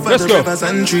 Oh, for let's the go. Rivers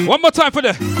and trees. One more time for the.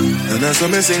 And that's what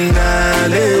me sing.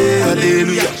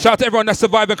 Hallelujah. Shout out to everyone that's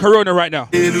surviving Corona right now.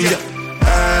 Hallelujah.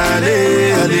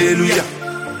 Hallelujah.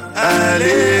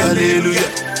 Hallelujah.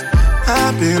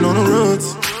 I've been on the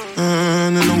roads.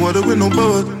 In the water with no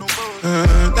boat.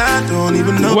 I don't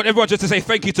even know. I want everyone just to say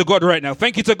thank you to God right now.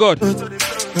 Thank you to God.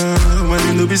 When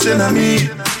you know be sending me.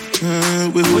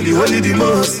 We holy the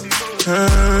most. I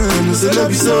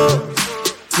love you so.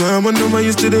 So I wonder why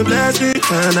you still bless me.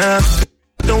 And I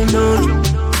don't know you.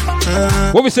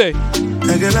 What we say?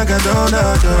 I get like I don't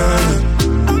know you.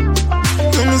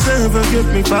 Come say forgive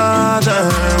me, Father.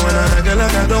 When I get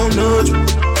like I don't know you.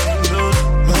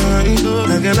 I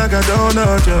get like I don't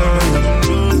know you.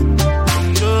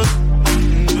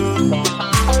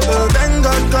 Oh, thank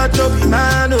God, God don't be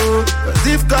man, oh. But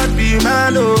if God be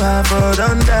man, oh, I for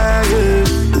don't die,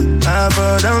 I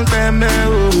for don't pay me,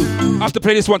 oh. I have to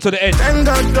play this one to the end. Thank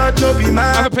God, God don't be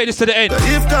man. I have to play this to the end. But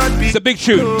if God be, it's a big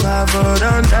tune. Oh, I for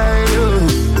don't die,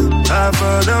 oh. I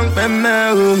for don't pay me,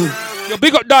 oh. Yo,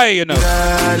 big up Dyer, you know.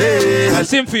 And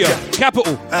Cynthia,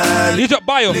 Capital, Lead up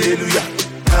Bio. Hallelujah.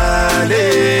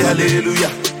 Hallelujah.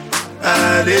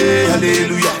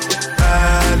 Hallelujah.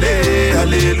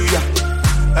 Hallelujah.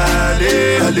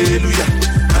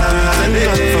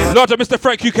 Hallelujah. Lord of Mr.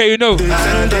 Frank UK, you know.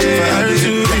 Thank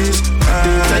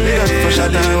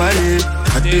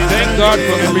God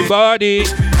for everybody.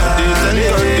 Thank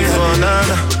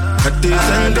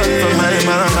God for my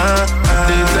mama.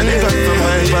 Thank God for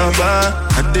my papa.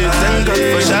 Thank God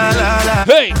for Shalala.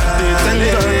 Hey! Thank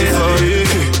God for you.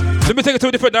 Let me take it to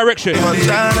a different direction. Thank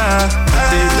God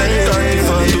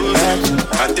for you. Thank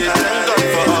God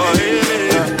for all you.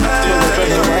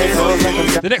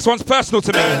 The next one's personal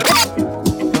to me.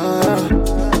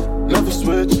 Never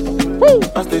switch. Woo.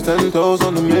 I stay 10 toes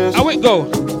on the mission. How it go?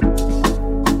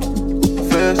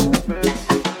 First.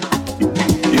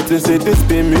 You just say this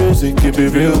be music, it be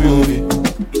real movie.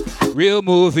 Real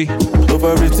movie.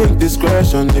 Overrating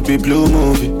discretion, it be blue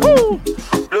movie. Woo.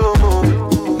 Blue movie.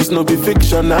 It's no be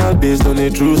fictional based on a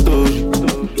true story.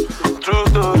 True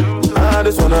story. I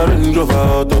just wanna Range Rover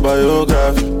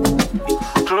autobiography.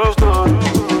 True story.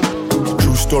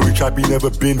 Story, Chappie never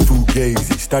been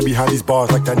fugazi. Stand behind these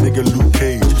bars like that nigga Luke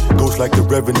Cage. Ghost like the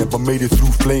Revenant, but made it through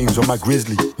flames on my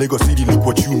Grizzly. Lego City, look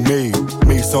what you made.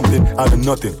 Made something out of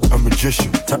nothing. A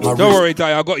magician. Tap my Don't wrist. worry,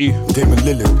 Dyer, I got you. Damon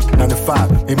Lillard, 9 to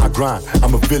 5, ain't my grind.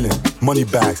 I'm a villain. Money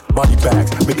bags, body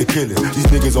bags, make a killing. These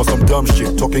niggas on some dumb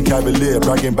shit, talking cavalier,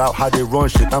 bragging about how they run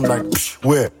shit. I'm like, psh,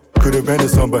 where? Could've ended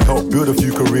some, but helped build a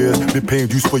few careers. Been paying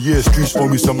dues for years, streets owe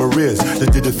me some arrears. They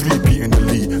did a 3P in the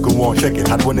league. Go on, check it.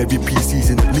 Had won every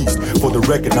season at least. For the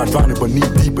record, not drowning but knee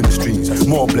deep in the streams.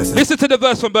 More blessings. Listen to the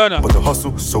verse from Burner. But the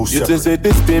hustle, so You separate. just say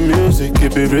this be music,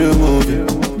 it be real movie.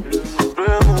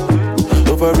 Real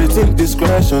movie. Overrating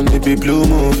discretion, it be blue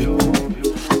movie.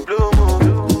 Blue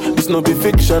movie. It's no be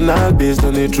fictional based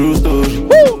on a true story.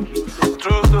 Woo!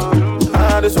 True story.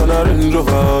 I just wanna Range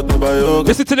Rover autobiography.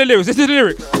 Listen to the lyrics, listen to the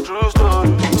lyrics. True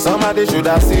story. Somebody should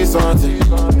have seen something.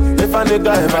 If I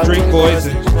nigga ever Drink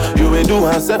poison. you ain't do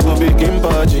yourself for big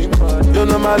party. You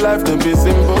know my life to be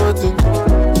simple thing.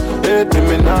 Hate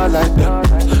me not like that.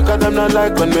 Cause I'm not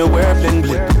like when me wear bling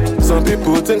bling. Some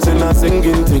people think they not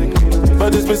singing thing,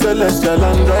 but it's me celestial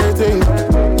handwriting.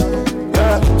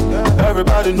 Yeah,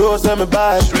 everybody knows I'm a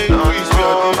bad street. I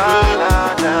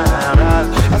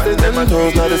stay 10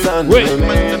 toes, not the sun. Wait,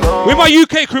 with my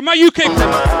UK crew, my UK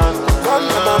crew.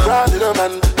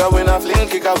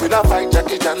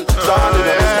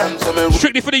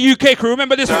 Strictly for the UK crew,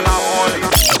 remember this one?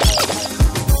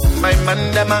 My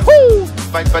man dem a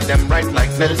fight for them right like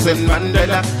Nelson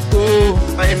Mandela.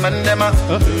 My man dem a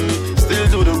still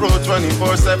do the road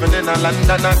 24/7 in a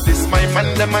London. This my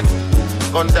man dem a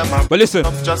gun dem a. But listen,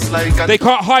 just like they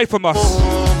can't hide from us.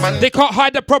 They can't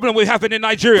hide the problem we're having in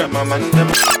Nigeria.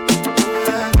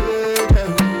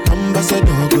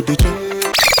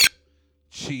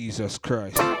 Jesus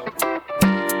Christ.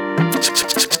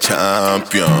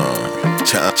 Champion.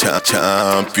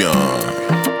 Champion.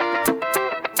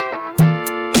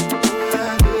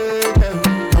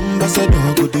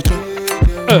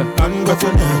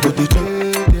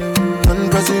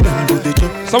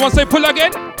 Someone say pull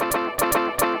again.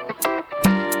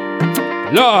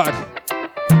 Lord.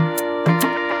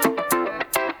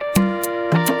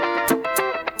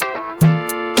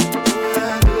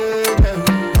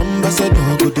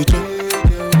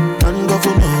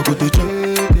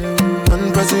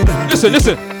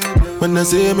 Listen. When I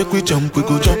say make we jump, we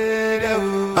go jump.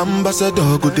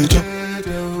 Ambassador go dey jump,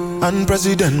 and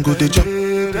president go dey jump,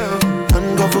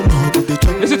 and governor go dey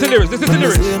jump. Listen to lyrics. When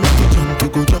I say make we jump, we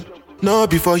go jump. No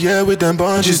before here with them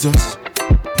born Jesus.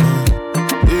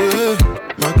 Yeah,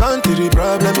 my country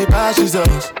problem it passes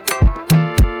us.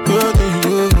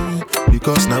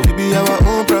 Because now we be our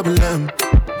own problem.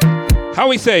 How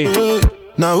we say?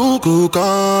 Now who could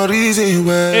come reason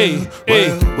well? Hey.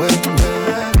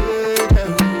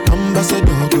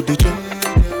 Ambassador go dey jump,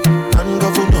 and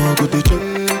governor go dey jump,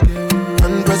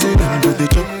 and president go dey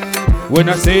jump. When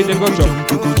I say they go jump,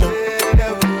 we go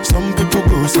jump. Some people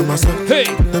go somersault. Hey.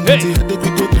 We go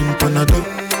drink Panadol.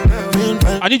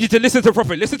 I need you to listen to it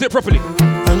properly. Listen to it properly.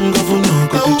 And governor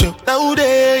go dey jump. Now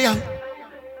they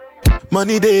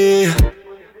money there.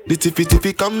 The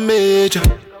tiffy come major.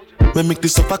 We make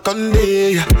this suffer come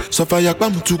there. Suffer yakba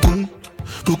mutugun.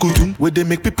 Tukudum, where they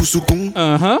make people sukun.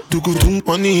 Tukudum,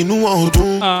 money in one.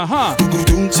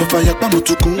 Tukudum, suffer yakba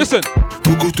mutugun. Listen.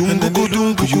 Tukudum, and then they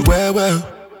do you well.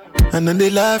 And then they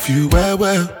laugh you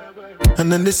well.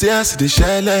 And then they say I see the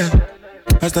shell.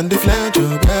 As then they flange you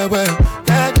well.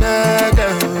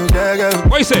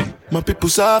 What you say? My people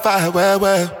suffer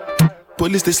well.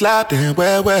 Police they slap them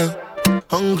well.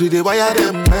 Hungry, they wire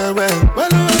them well.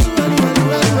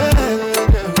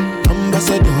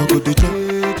 Ambassador go the job,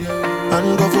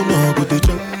 and governor go the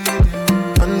job,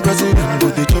 and president go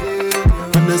the job.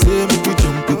 And they say make we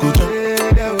jump, we go jump.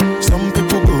 Some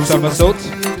people go somersault.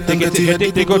 They get the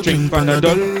headache, they go drink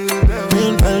Panadol.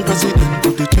 Meanwhile, president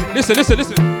go the job. Listen.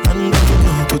 And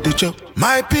governor go the job.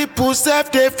 My people say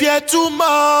they fear too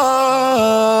much.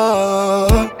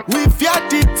 We fear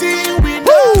the thing we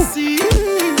don't see.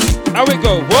 How we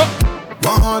go? What?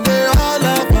 One day all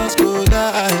of us go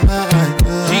die.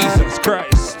 Jesus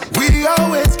Christ. We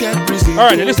always get busy. All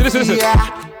right, listen.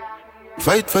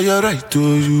 Fight for your right to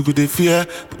you go the fear.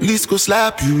 Police go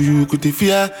slap you, you go the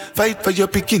fear. Fight for your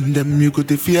picking them, you go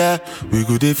the fear. We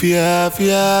go the fear.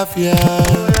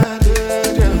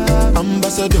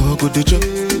 Ambassador go the job,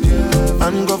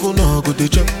 and governor go the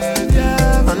job,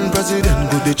 and president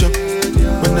go the job.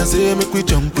 When I say make we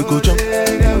jump, we go jump.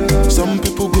 Some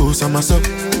people go somersault.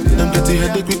 Them get the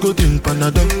headache, we go drink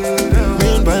Panadol.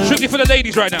 Strictly for the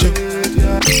ladies right now.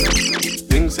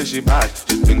 Thinks say she bad,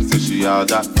 she thinks say she all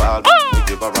that fall. We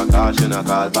give her a call, she not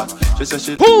call back. She say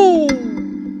she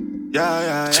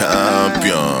yeah.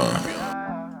 Champion.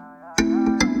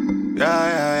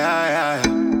 Yeah.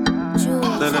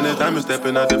 Then anytime you step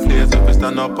in at the place, if you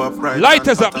stand up upright.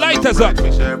 Lighters up.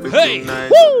 Hey,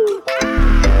 woo!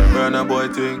 Burn a boy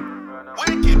thing.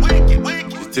 Wicked.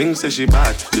 She thinks say she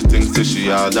bad, she thinks say she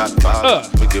all that fall.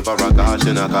 We give her a call,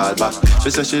 she not call back. She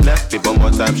say she left me, but more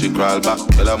time she crawl back.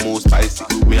 Girl I move spicy,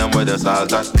 me and where the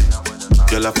salt at.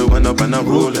 Girl I feel went up and I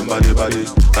roll in body.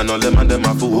 And all them and them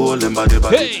have to hold in body.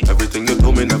 Hey. Everything you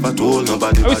told me never told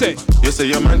nobody. You say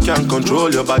your man can't control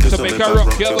your body, so make her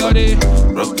rock your body.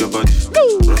 Rock your body.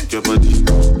 Rock your body.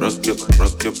 Rock your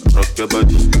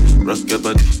body. Rock your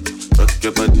body. Rock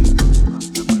your body.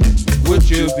 Would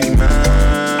you be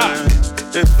mine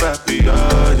if I be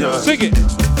all yours? Sing it.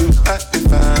 You have to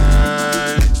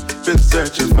find, been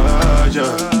searching for you.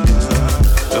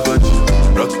 Your body,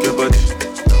 rock your body,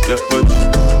 your body.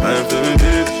 I'm feeling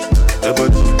baby. Your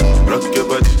body, rock your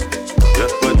body, your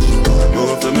body.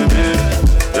 Move for me, baby.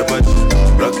 Your body,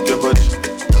 rock your body,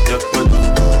 your body.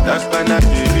 That's why not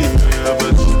baby. Your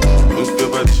body, move your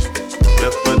body,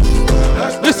 your body.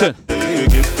 Listen. You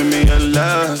give to me your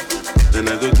love. Then I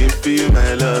go give for you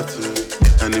my love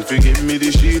too. And if you give me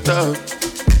the shit up,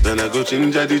 then I go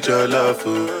change the your love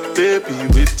for. Baby,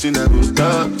 waiting I go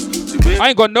talk. I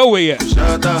ain't got nowhere yet.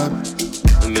 Shut up.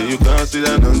 And then you can't sit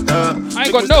down on top. I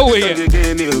ain't got nowhere yet.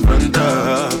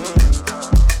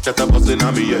 Get a bustin'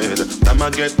 on me head. Time I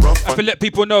get rough. I feel let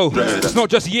people know it's not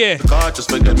just just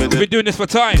forget me. We've been doing this for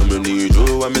time. I need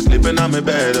you when me sleeping on me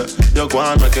bed. You go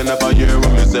on making up a year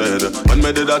when me said. When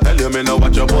me did I tell you me know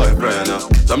what your boyfriend.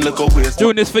 Some little waste.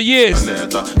 Doing this for years.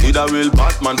 Need a real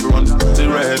Batman to run the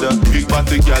red. Big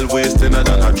body girl wasting than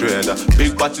a trader.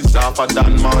 Big body softer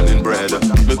than morning bread.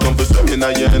 Me come to swim in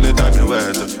a year anytime you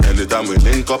wet. Anytime we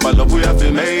link up, I love we have to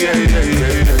make.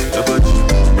 Your body,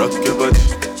 rock your body.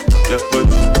 Your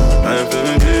body, I'm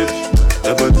feeling baby.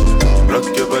 Your body, rock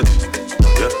your body.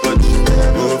 Your body,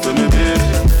 move for me baby.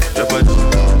 Your body,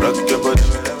 rock your body.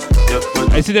 Your body.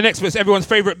 I see the next bit's everyone's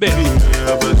favorite bit.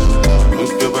 Your body,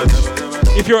 move your body.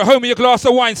 If you're at home with your glass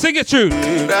of wine, sing it tune.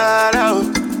 Right out.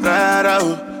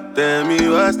 Tell me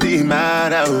what's the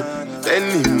matter. Tell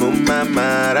me mama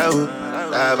matter.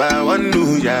 I want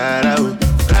to yard out.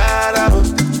 Right out.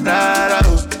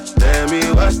 Tell me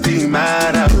what's the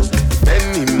matter.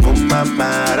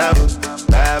 Mamara,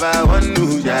 Baba, one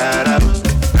new yara.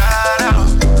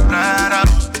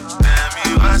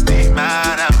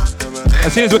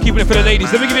 As soon as we're keeping it for the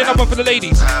ladies, let me give you another one for the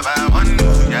ladies.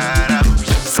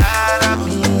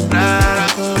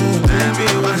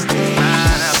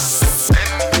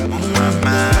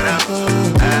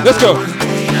 Let's go.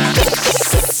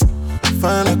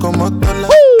 Fine like a motola.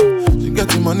 She get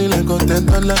the money like a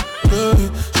 $10.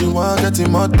 She want get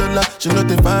him out dollar. She know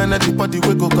they find at the body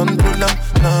we go control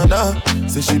her. Nah,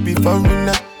 say she be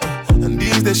foreigner. And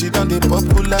these days she done the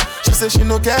popular. She say she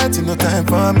no get no time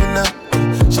for me now.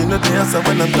 She know the answer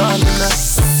when I'm calling her.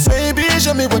 Baby,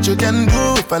 show me what you can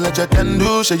do. If I let you can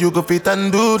do, show you go fit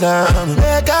and do that.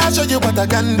 Make I show you what I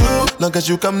can do. Long as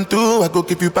you come through, I go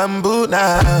keep you bamboo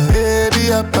now.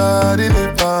 Baby, I body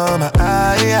it for my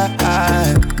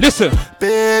eye. Listen.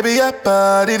 Baby, I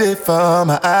body it for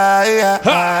my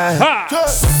eye.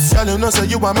 Girl, you know so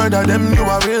you a murder them, you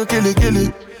a real killy.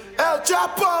 El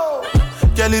Chapo.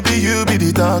 Girl, it be you be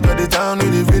the talk of the town,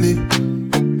 really.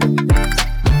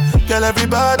 Girl,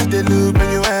 everybody they look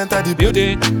when you enter the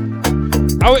building.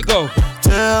 How it go?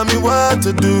 Tell me what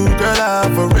to do, girl,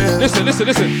 I'm for real. Listen.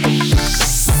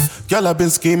 Girl, I've been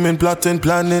scheming, plotting,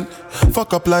 planning.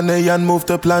 Fuck up plan A and move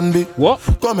to plan B. What?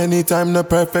 Come anytime, the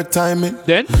perfect timing.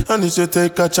 Then? And you should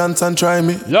take a chance and try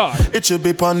me. Lord. It should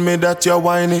be upon me that you're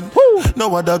whining. Woo.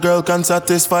 No other girl can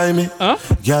satisfy me.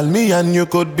 Girl, me and you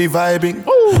could be vibing.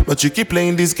 Ooh. But you keep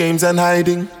playing these games and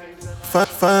hiding.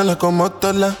 Fine like a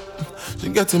 $1. She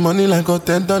getting money like a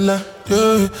 $10.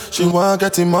 Yeah, she want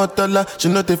getting more dollar. She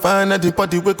know they find that the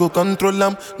body we go control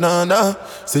them. Nah.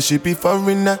 Say she be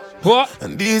foreigner. What?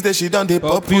 And these days she done the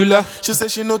popular. She say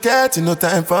she no getting no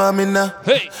time for me now.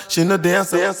 Hey. She know the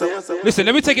answer. Listen,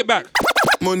 let me take it back.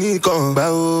 Money come,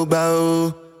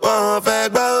 bow. One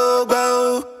fake,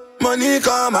 bow. Money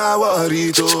come, I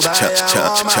worry to buy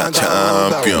champion.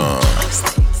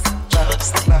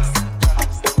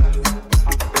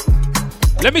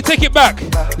 Let me take it back.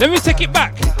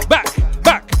 Back.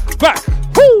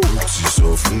 Woo!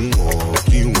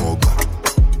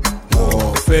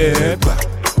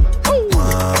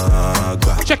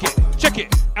 Check it.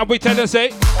 And we tell them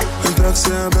say. I know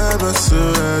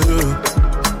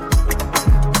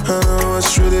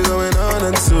what's really going on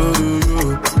and so do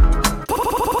you.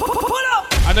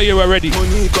 I know you were ready.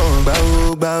 Money come,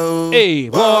 bow. Hey,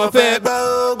 one fake,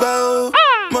 bow.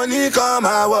 Money come,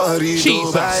 I worry.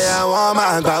 Jesus.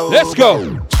 Bow. Let's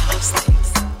go.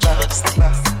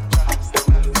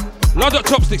 Load up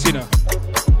chopsticks, you know.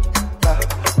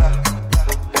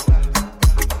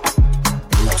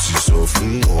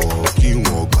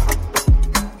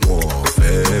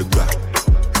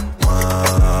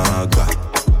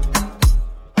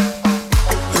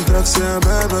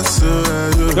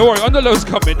 Don't worry, on the low's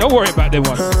coming. Don't worry about them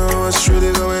one. I know what's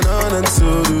really going on and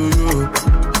so do you.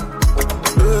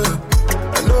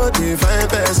 I know they find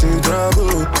passing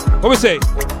trouble. What we say?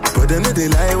 But then they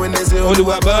lie when they say only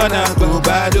what burner go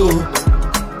badu.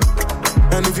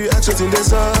 And if you ask what's in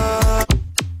this up,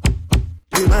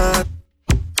 be mad.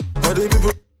 All the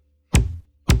people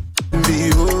be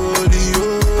holy.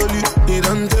 You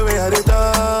don't tell me how they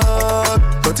talk,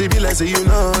 but it be like say you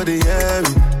know they hear me.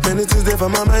 Many things there for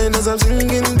my mind as I'm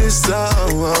singing this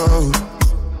song.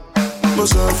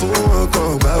 Most of them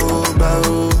come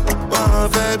bow. One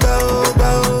fake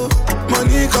bow.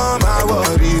 Money come, I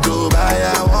worry to buy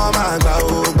a woman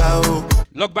bow.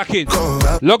 Log back in.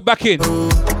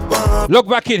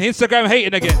 Instagram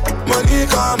hating again. Money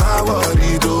come, I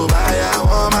worry to buy a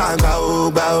woman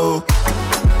bow.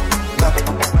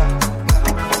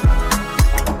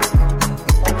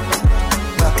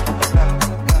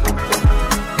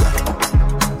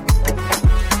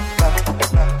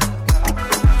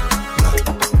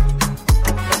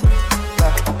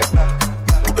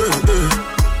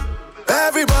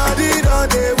 Everybody don't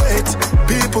they wait.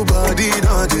 People body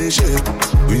don't they shake.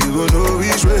 We gon' know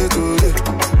which way to get.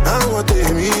 I want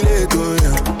to me later,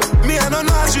 yeah. Me I don't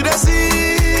know how should I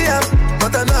see ya,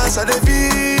 but I know how they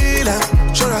feel ya.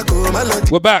 Sure I go my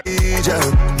lucky. We're back.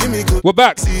 Give me good. We're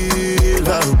back.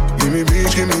 Silver. Give me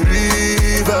beach, give me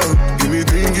river. Give me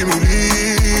drink, give me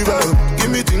liver. Give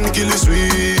me thing, kill it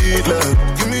sweet love.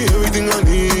 Give me everything I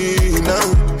need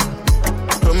now.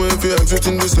 If you ask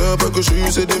in this up, I could show you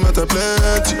say they matter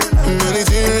plenty. Many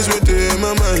things within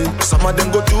my mind. Some of them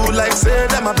go through like say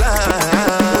them a blind.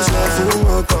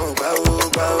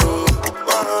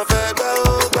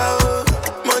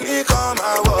 Money come,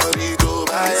 I worry to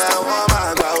buy a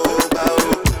woman.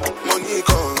 Money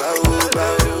come,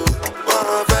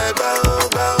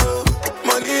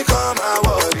 money come, I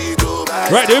worry to buy.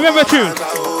 Right, do you remember tune?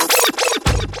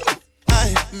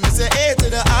 I say A to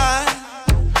the I.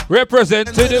 Represent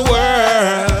to the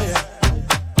world.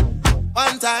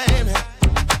 One time.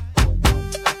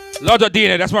 Lord of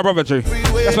DNA, that's my brother tree.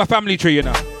 That's my family tree, you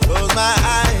know. Close my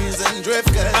eyes and drift,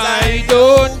 cause I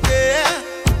don't care.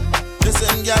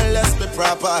 Listen, girl, let's be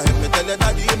proper. Me tell you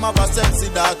that you have a sexy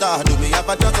daughter. Do me have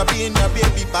a chance of being your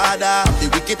baby father? The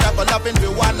wicked have a loving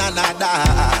for one another.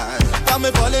 Come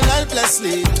me falling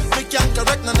helplessly. We can't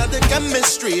correct none of the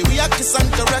chemistry. We are kiss and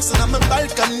caress and I'm a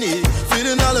balcony.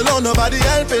 Feeling all alone, nobody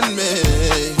helping me.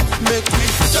 Make we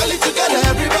jolly together,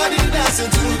 everybody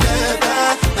dancing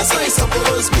together. That's how it's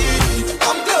supposed to be.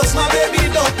 Come close, my baby,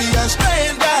 don't be a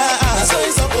stranger. That's how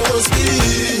it's supposed to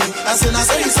be. I said,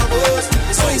 that's how it's supposed.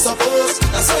 So it's supposed.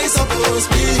 That's how it's supposed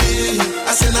to be.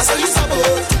 I said, that's how it's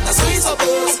supposed. That's how it's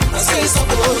supposed. That's how it's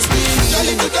supposed to be.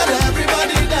 Jolly together,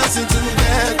 everybody dancing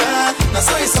together. That's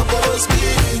how it's supposed to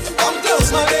be. Come close,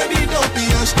 my baby, don't be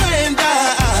a stranger.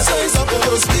 That's how it's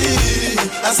supposed to be.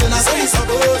 I said, that's how it's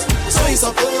supposed. So it's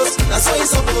supposed. That's how it's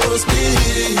supposed to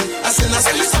be. I said, that's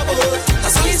how it's supposed.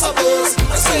 That's how it's supposed.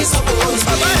 That's how it's supposed to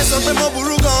be. Baba ẹ sọ pé mo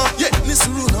burú gan, yé ní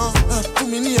sùúrù náà. Fún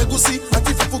mi ní ẹ̀gúsí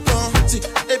àti fùfú kan.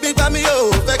 Ebi gbá mi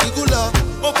yóò fẹ́ kíkú lọ.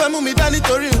 Ó fẹ́ mú mi dání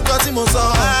torí nǹkan tí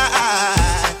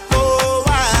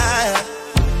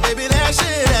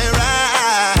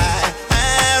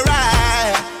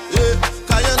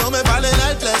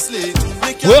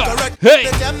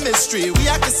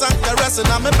a kiss and caressing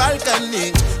on my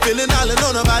balcony. Feeling all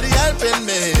alone, nobody helping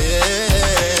me.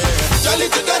 Jolly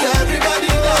together, everybody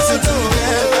dancing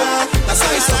together. That's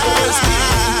how it's supposed to be.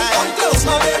 Come close,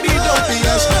 my baby, don't be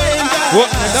a stranger. What?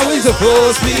 That's how it's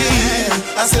supposed to be.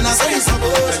 I said, that's how it's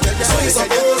supposed to be. That's how it's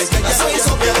supposed to be. That's how it's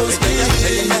supposed to be.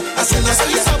 I said, that's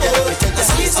how it's supposed to be. That's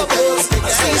how it's supposed to be.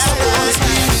 That's how it's supposed to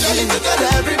be. Jolly together,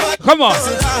 everybody. Come on.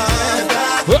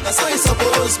 That's how it's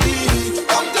supposed to be.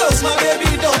 Come close, my baby,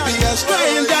 don't be a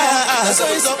stranger. That's how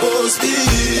it's supposed to be.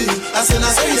 I said,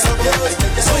 that's how it's supposed to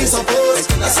be. That's how it's supposed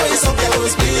to be. That's how it's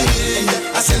supposed to be.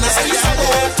 I said, that's how it's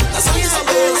supposed to be. That's how it's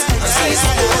supposed to be. That's how it's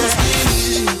supposed to be.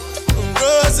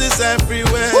 Roses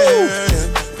everywhere.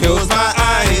 Close my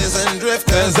eyes and drift,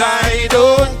 cause I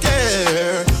don't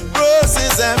care.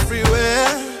 Roses everywhere.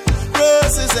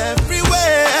 Roses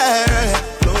everywhere.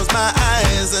 Close my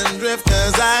eyes and drift,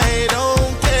 cause I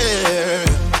don't care.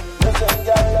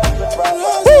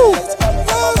 Woo.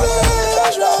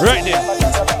 Right there.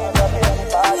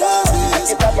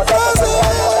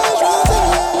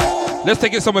 Let's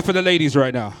take it somewhere for the ladies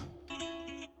right now.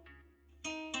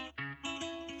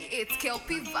 It's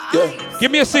Kelpie Vibes.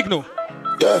 Give me a signal.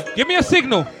 Give me a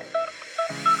signal.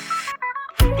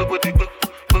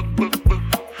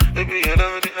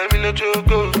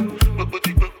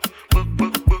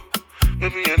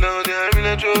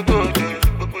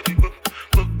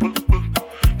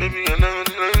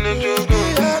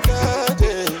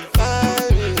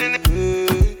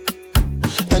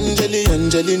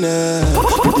 Angelina.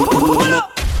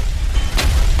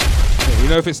 You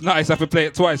know, if it's nice, I have to play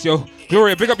it twice, yo.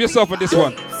 Gloria, pick up yourself on this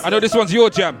one. I know this one's your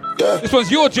jam. This one's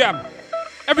your jam.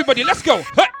 Everybody, let's go.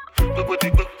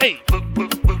 Hey.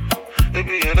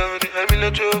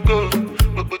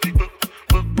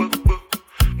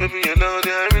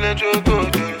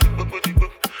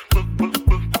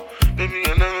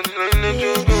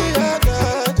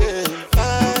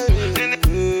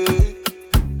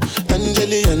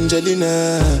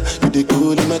 Angelina, you dey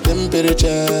cool in my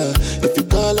temperature. If you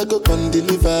call, I go come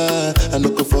deliver. I no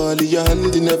go fall in your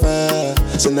hand never.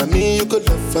 So now me you could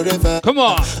love forever. Come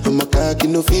on. I'm a cocky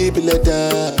no feeble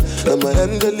letter. I'm a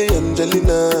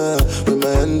Angelina, with my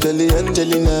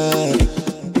Angelina.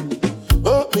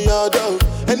 Oh me all down.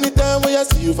 Anytime when I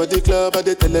see you for the club or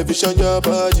the television, your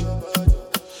body.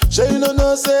 Sure you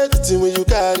know say the thing when you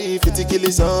carry 50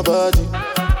 kill somebody.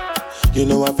 You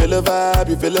know I feel a vibe,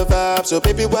 you feel a vibe, so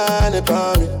baby whine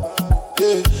about me.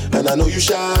 Yeah, and I know you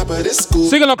shy, but it's cool.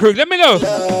 Sing along, crew, let me know.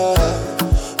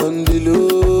 On the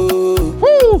low,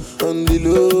 woo. On the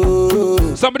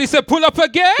low. Somebody said pull up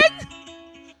again.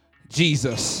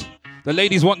 Jesus, the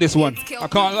ladies want this one. I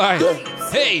can't lie.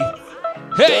 Hey,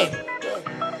 hey.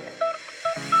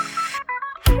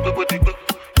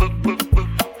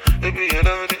 Baby, you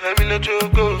know that I'm in a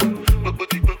joke.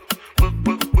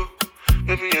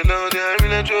 Baby, you know that I'm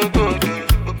in a joke.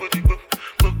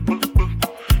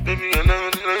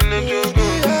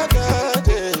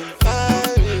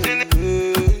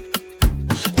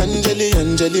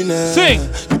 Angelina, sing.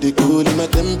 You dey cool in my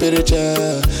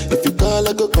temperature. If you call,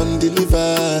 I go come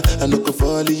deliver. I no go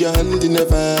fall in your hand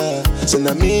never. So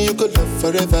now me you could love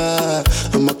forever.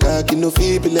 I'm a cocky no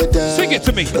feeble letter. Sing it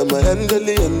to me. I'm a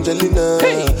Angelina,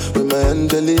 hey. With my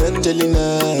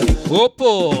Angelina.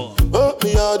 Oppo. Oh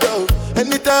me all down.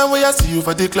 Anytime when I see you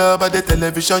for the club or the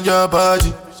television, your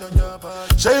body.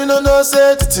 Sure you know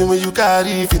say the thing when you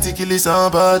carry 50 kill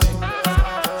somebody.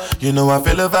 You know I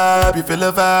feel a vibe, you feel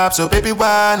a vibe, so baby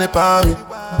whine upon me.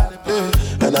 Yeah.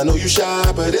 And I know you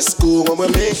shy, but it's cool when we're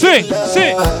making love.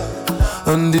 Sing.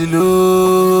 On the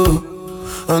low,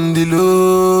 on the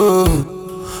low,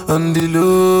 on the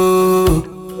low,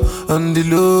 on the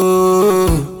low,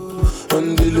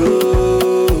 on the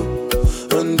low,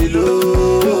 on the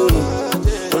low,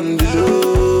 on the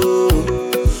low,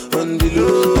 on the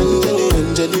low.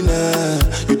 Angelina,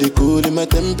 you dey cool in my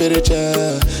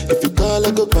temperature. If you call,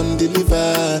 I go come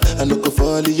deliver. I no go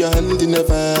fall in your hand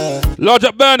never. Large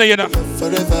up burner, you know.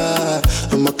 Forever,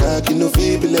 I'm a cocky no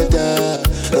feeble letter.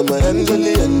 I'm a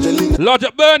Angelina. Large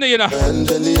up burner, you know.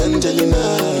 Angelina.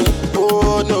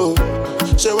 Oh no.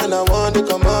 So when I want to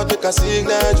come out, make a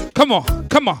signal you. Come on,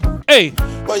 come on. Hey.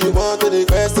 What you want to the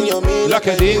question you mean like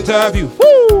an interview.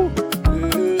 Woo.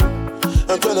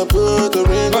 I'm tryna put the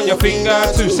ring on your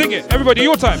finger too. Sing it. Everybody,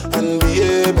 your time. And be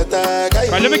a better guy.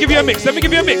 Right, let me give you a mix. Let me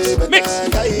give you a mix.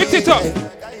 Mix it up.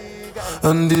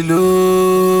 On the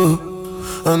low,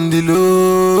 on the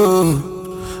low,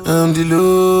 on the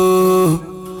low,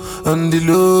 on the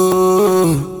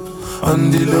low,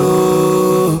 on the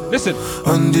low. Listen.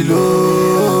 On the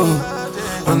low,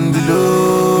 on the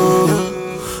low,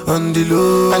 on the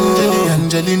low.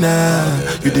 Angelina,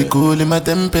 you the cool in my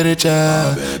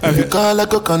temperature. If you call, I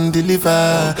go come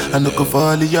deliver. I no go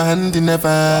fall in your hand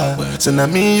never. So now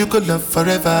me you could love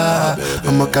forever.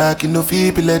 I'm a cocky no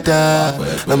feeble letter.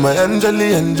 I'm my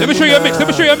Angelina. Let me show you a mix. Let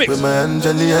me show you a mix. With my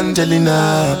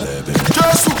Angelina.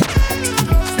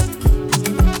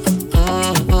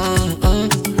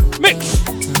 Mix.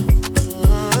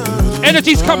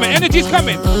 Energy's coming. Energy's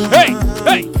coming. Hey,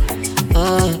 hey.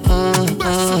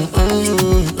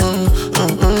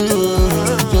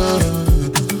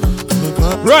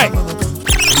 Right.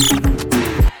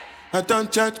 I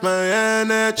don't charge my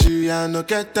energy. I no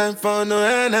get time for no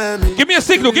enemy. Give me a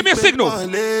signal. Give me a signal.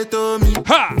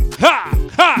 Ha, ha,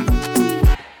 ha.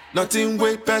 Nothing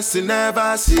way person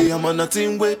never see. I'm on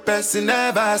nothing way person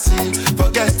never see.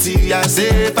 Forget it, I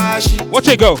say fashi. Watch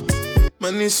it go.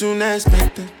 Money soon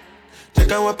expected.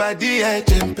 Check out what I did,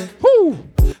 jempe.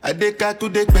 I did to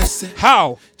the best.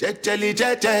 How?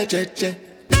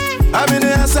 I'm in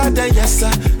the answer, then yes sir.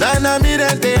 Then I'm in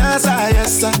the answer,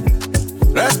 yes sir.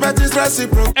 Respect is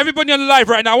reciprocal. Everybody on live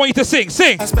right now, I want you to sing.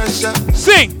 Sing. Special.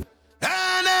 Sing.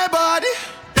 Anybody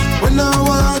when no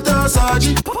one does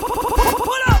RG.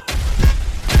 Pull up.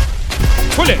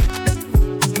 Pull it.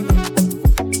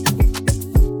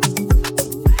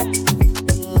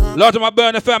 Lord of my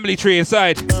burner family tree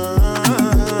inside.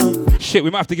 Shit, we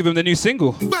might have to give him the new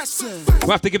single. We might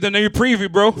have to give them the new preview,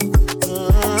 bro.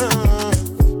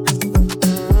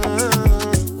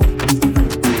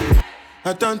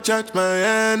 I don't charge my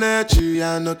energy.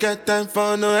 I no get time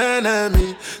for no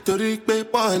enemy. To reach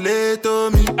people to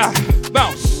me.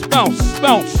 Bounce, bounce,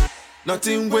 bounce.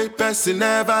 Nothing way person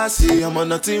never see. I'm on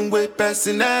nothing way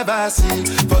person never see.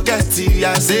 Forget it,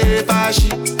 I say fashi.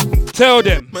 Tell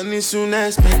them. Money soon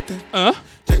expected.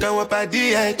 Check out what I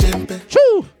did, jempe.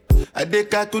 Choo. I did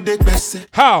to the best.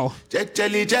 How?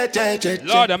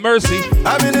 Lord have mercy.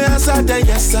 I'm in the answer, then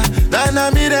yes sir. Then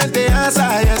I'm in the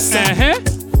answer, yes sir.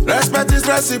 Respect is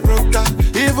reciprocal,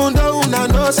 even though I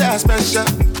know say I'm special.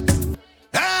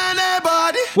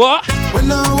 Anybody, what? When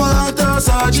no one does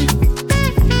RG.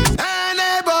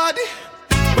 Anybody,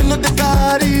 when no the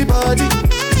carry body.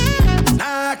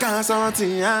 I can't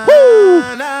something,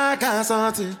 I can't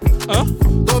something.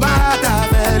 Go back to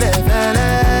fele,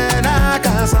 I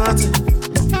can't something.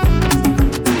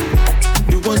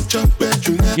 You want your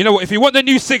bedroom? You know what? If you want the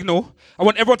new signal, I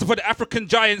want everyone to put the African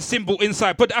giant symbol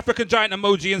inside. Put the African giant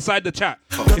emoji inside the chat.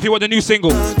 If you want the new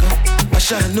single.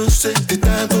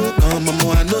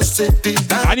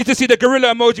 I need to see the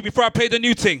gorilla emoji before I play the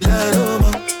new thing.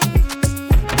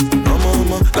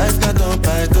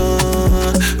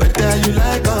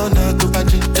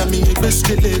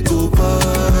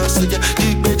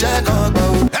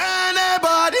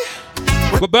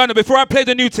 But Burner, before I play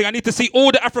the new thing, I need to see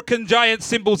all the African giant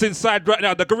symbols inside right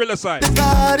now, the gorilla side.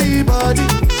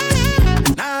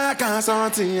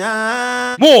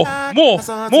 More. More.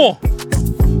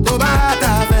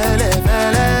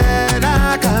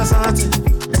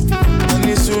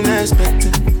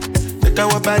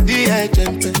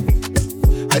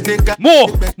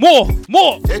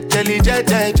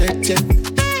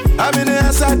 I'm in the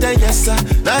answer, then yes sir.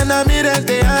 Then I'm in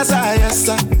the answer, yes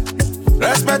sir.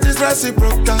 Respect is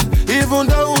reciprocal, even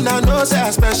though I know say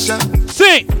I'm special.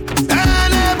 Sing.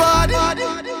 Anybody.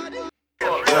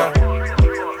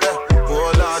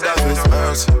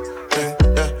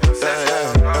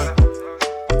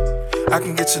 I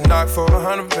can get you knocked for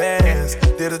 100 bands.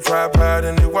 Did a tripod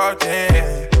and they walked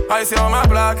in. I see on my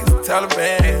block is the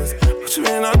Taliban's. Put you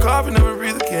in a coffin, never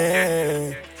breathe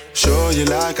again. Show you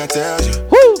like I tell you.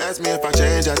 Ask me if I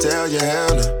change, I tell you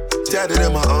hell no. Tatted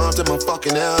in my arm to my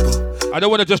fucking elbow. I don't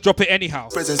want to just drop it anyhow.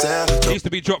 It needs to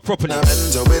be dropped properly. I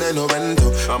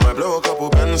might blow a couple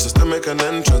pencils to make an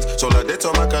entrance. So like they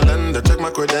on my calendar, check my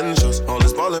credentials. All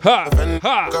this ballin' up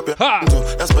your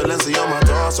that's Balenciaga on my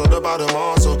torso, the bottom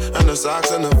also. And the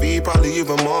socks and the V probably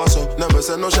even more so. Never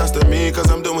send no shots to me cause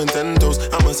I'm doing 10 toes.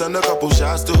 I'ma send a couple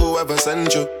shots to whoever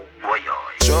sent you.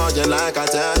 Sure you like I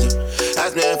tell you.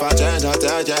 Ask me if I change, I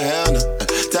tell you hell no.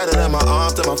 Tatted in my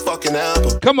arm to my fucking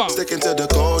elbow. Come on. Sticking to the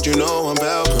code, you know I'm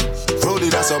welcome. Rudy,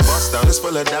 that's a bust down, it's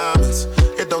full of diamonds.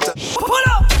 It don't pull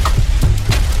up.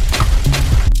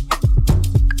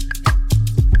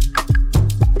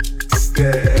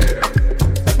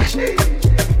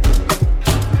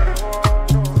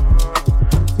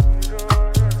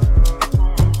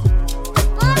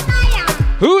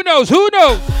 Who knows? Who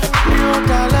knows?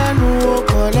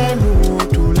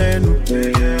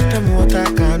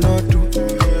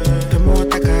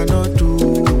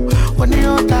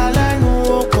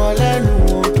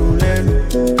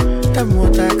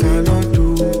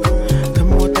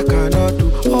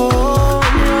 Oh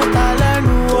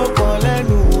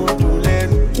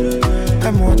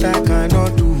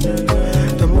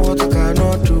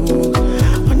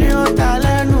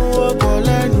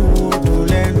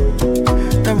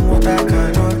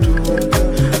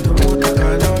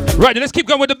Right, then let's keep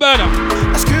going with the burner.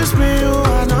 Excuse me, you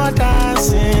are not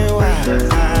dancing. Why?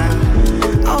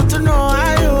 I want to know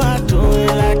how you are doing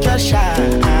like you're shy.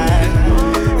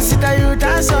 Is it that you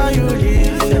dance or you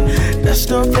leave? There's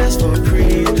no place for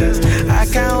pretense. I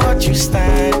can't watch you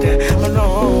stand there. Oh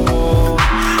no.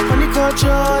 When you go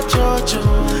cho,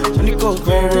 when you go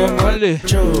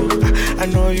I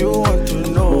know you want to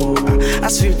know. I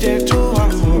sweet there too.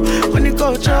 When you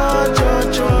go cho.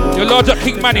 Your Lord up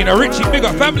King Manny, the Richie, big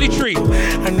up family tree.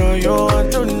 I know you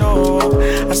want to know.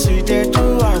 I sweet there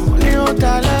too.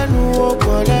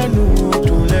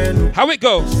 How it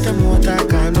goes? Tell me what I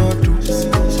cannot do.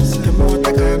 Tell me what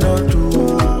I cannot do.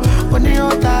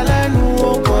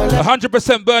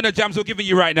 100% burner jams we're giving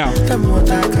you right now. Tell me what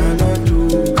I cannot do.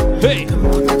 Hey, tell me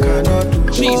what I cannot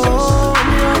do. Jesus.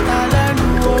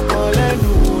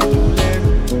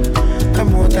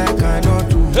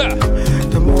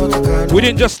 We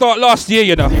didn't just start last year,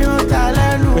 you know.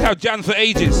 We have jams for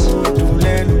ages.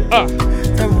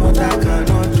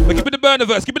 But give me the burner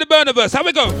verse, give me the burner verse. How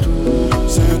we go?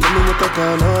 So you tell me what I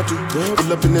cannot do.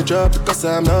 Pull up in the job because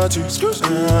I'm not you. Sure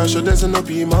there's no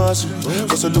be muscle.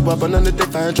 Cause I look up and they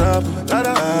find trouble.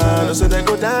 No say they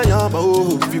go down young,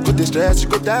 but if you go distress, you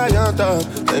go die on top.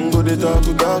 Then go they talk.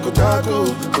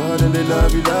 God and they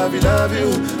love you.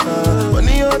 When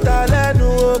you're talent,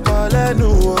 do.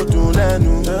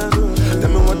 Tell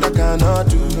me what I cannot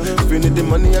do. If you need the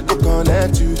money, I go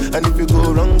connect you. And if you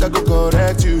go wrong, I go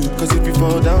correct you. Cause if you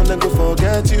fall down, I go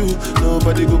forget you.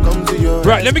 Nobody go come to your.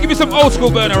 Right, let me give you some old school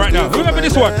burner right now. Remember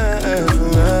this one?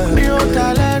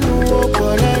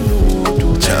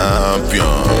 Champion.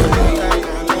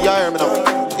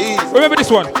 Remember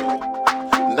this one?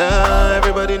 Now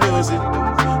everybody knows it.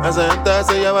 As I enter,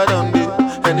 say I done it.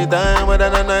 Anytime, whether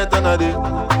the night or the day.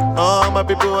 All my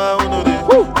people are on it.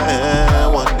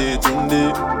 One day, 2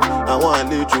 day. I want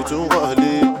to true to one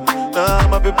day. Now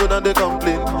my people don't they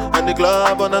complain. And the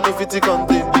club on no fitty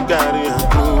contain. The carry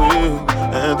and go.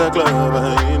 And the club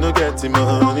and you know get the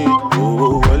money.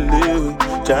 Oh,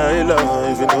 well, child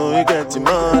love, you know you get the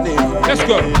money. Let's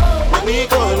go. Money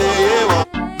go lay one.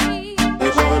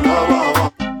 If you love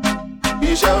one,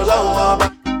 you shall love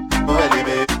one. One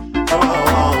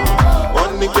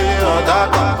day on that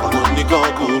one, you go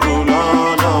kuru no.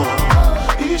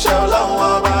 You shall love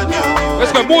one.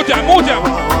 Let's go, more jam.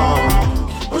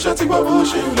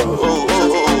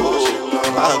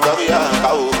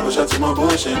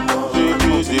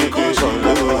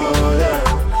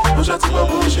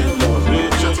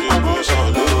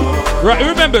 Right, who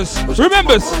remembers?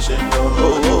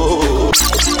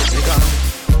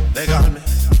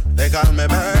 They got me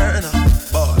burner,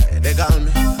 boy. They got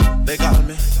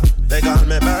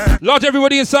me burner. Lodge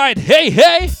everybody inside. Hey.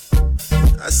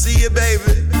 I see you,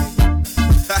 baby.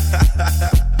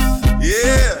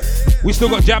 Yeah. We still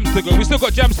got jams to go.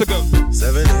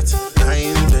 7, 8,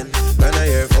 9, 10. When I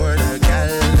hear for the gal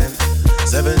them.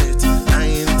 7, 8,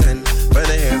 9, 10. When I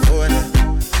hear for the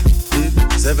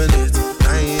 7, 8,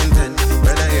 9, 10.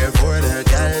 When I hear for the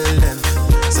gal them.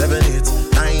 7, 8,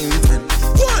 9, 10.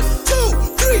 1, 2,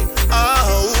 3.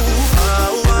 Oh.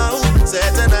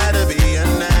 Said tonight to be a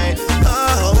night.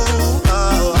 Oh.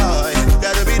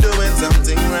 Gotta be doing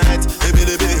something right.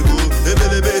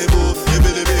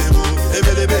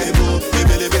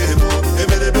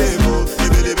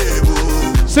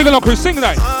 Sing along, crew, sing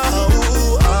that.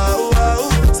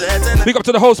 Big up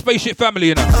to the whole spaceship family,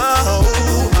 you know.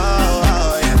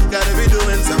 Gotta be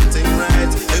doing something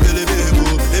right.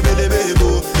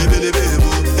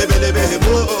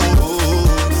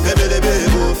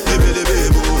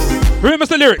 Remember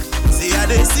the lyrics. See, I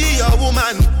didn't see your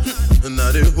woman,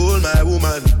 now they hold my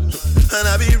woman, and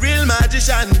I be real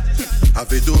magician. I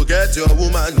feel to get your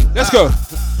woman. Let's go.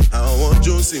 I want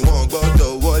you see one got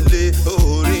the wally.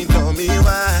 Oh, ring tell me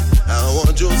why. I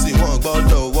want you see one got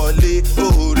the wally.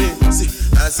 Oh, ring. See,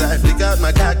 as I pick out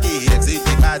my khaki, exit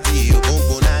the party, you boom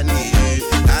punani.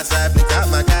 As I pick out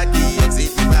my khaki,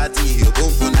 exit the party, you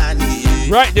boom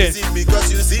punani. Right there. See,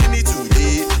 because you see me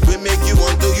today, we make you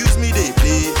want to use me, they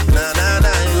play. Nah,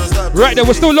 you stop. Right there,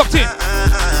 we're still locked in.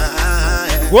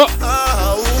 What?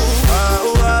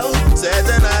 Said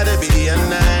tonight to be a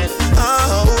night.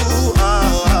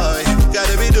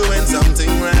 Gotta be doing something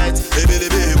right.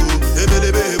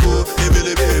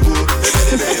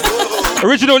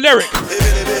 Original lyric.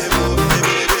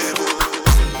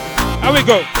 How we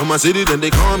go? On my city, then they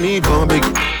call me Born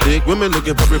Biggie. Big women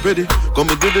looking for pretty. Call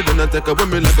me did it, then I take a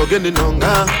women like Ogeni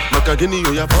Nonga. Makagini,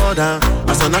 you ya fall down.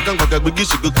 As an akang baka biggie,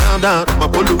 she go calm down. My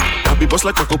polo, I be boss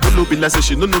like Marco Polo. Be like, say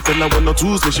she no tell I 1 or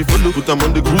 2, say she follow. Put them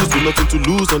on the cruise, with nothing to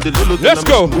lose. On the lolo, let's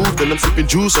go. Move, then I'm sipping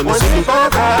juice on the solo.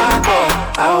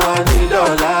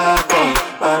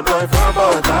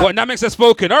 What, Namix has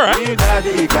spoken, alright.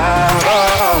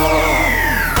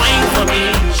 Wine for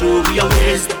me, show me your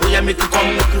waist. We are make you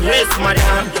come, make you race,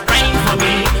 madam. Wine for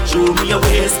me, show me your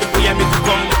waist. We are make you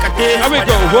come, make a taste,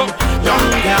 madam. Young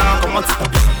girl, come on,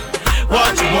 stop.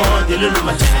 What you want, the little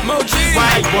man.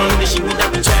 Why you want the shit with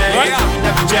that chain?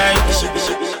 That chain, the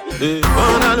shit.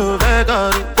 I love that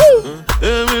God.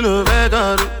 Every love that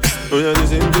God. Oh, you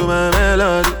listen to my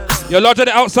melody. You're large of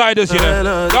the outsiders, you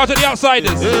know. Large of the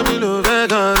outsiders. Every love that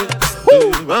God.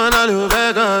 I love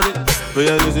that God. Oh,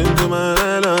 you listen to my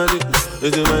melody.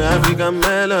 This is my African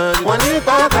melody. One day, I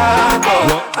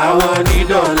want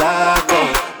it all.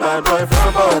 My boy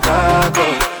from Port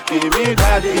Harcourt. Give me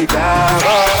daddy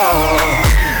gaga.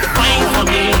 Wine for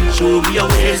me, show me your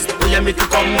waist. We are make you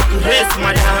come, make you race,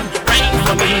 madam. Wine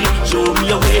for me, show me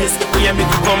your waist. We are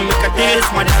make you come, make a taste,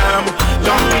 madam.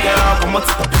 Young girl, come on,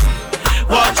 stop.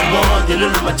 What you want, the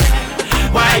little man.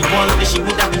 Why you want the shit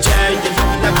with that chain?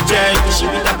 The shit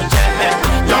with that chain.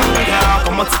 Young girl,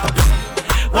 come on, stop.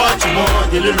 What you want,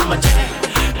 the little man.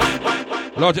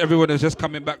 Large everyone is just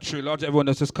coming back true. Large everyone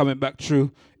is just coming back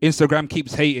true. Instagram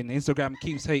keeps hating. Instagram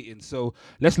keeps hating. So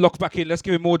let's lock back in. Let's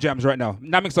give him more jams right now.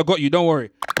 Namix, I got you. Don't worry.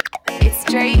 It's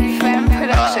J Fem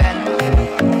Production.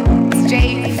 It's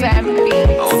J Fem Beats.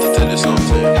 I want to tell you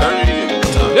something.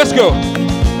 Let's go.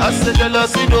 I said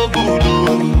jealousy no good.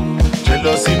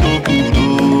 Jealousy no good.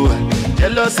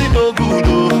 Jealousy no good.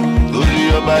 Only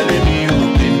your body me who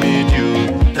made you.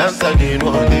 Dance again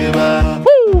one day back.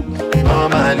 Oh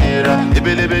my lira,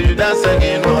 baby, you dance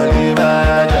again, oh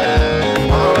lira,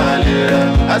 oh my lira.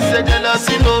 I said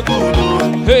jealousy no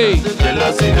good, hey,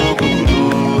 jealousy no good,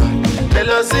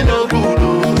 jealousy no good.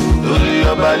 Only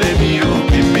your body me who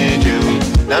made you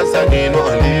dance again, oh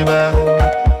lira,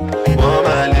 oh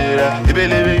my lira.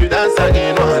 Baby, you dance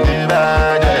again, oh lira,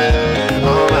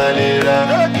 oh my lira.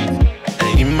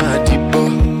 In my tipo,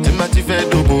 Timothy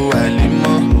Fedobo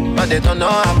Alimo, but they don't know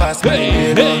how fast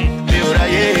me.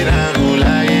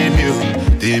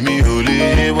 Tèmi ò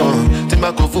lè wọ́n tí má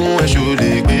kó fún ẹ̀ṣù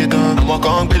lè gbé tán. Àwọn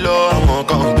kan gbé lọ, àwọn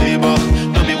kan gbé bọ̀.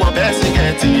 Tóbi wọn bẹ́ẹ̀ sí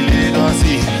kẹ́ntì Lagos.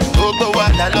 Gbogbo wa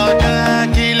là lọ dá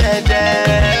kílẹ̀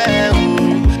jẹ́ o.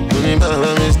 Oní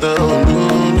bàbá Mr. Olú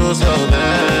ló sọ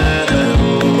bẹ́ẹ̀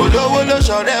o. Olówó ló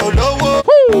ṣọ̀rẹ́ olówó.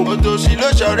 Òtòṣì ló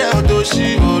ṣọ̀rẹ́ òtòṣì.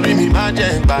 Orí mi má jẹ́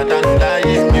ìpàdánù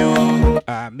láyé mi o.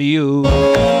 Àmì o.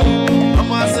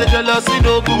 Ọmọ àṣẹ jealousy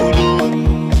no good o.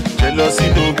 Jealousy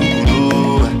no good o.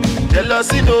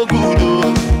 Jealousy no good,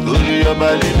 only your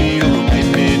body me who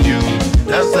made you.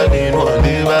 Dance again one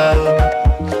day back.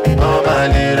 Oh my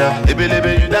lira, baby,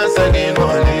 you dance again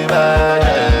one day back.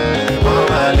 Oh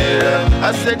my lira,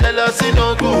 I said jealousy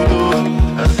no good.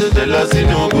 I said jealousy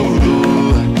no good.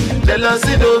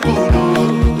 Jealousy no good,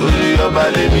 only your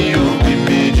body me who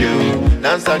made you.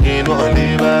 Dance again one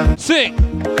day back. Sing.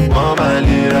 Oh my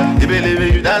lira,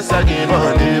 baby, you dance again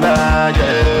one day back.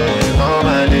 Oh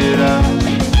my lira.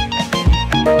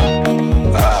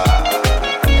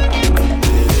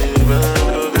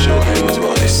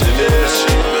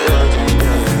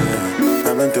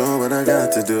 I've been doing what I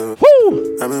got to do.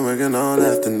 Woo! I've been working all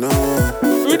afternoon.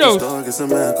 Who knows? Get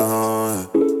some alcohol.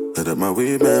 Hit up my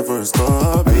weed man for a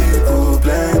score. People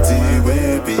plenty,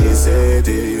 we be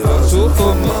city. Hustle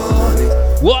for money.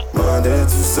 What? Monday to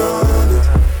Sunday.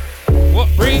 What?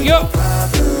 Bring you up.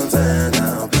 And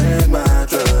I'll bring my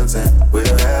drugs and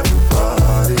we'll have a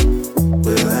party.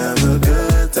 We'll have a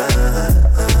good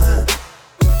time.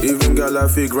 Even got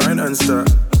like fig grind and start.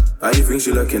 I think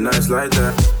she looking nice like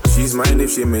that. She's mine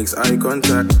if she makes eye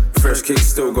contact. Fresh kicks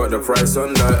still got the price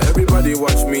on that. Everybody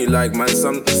watch me like man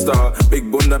some star. Big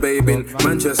bunda baby in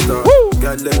Manchester.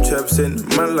 Got them chaps in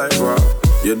man like rock.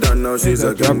 You don't know she's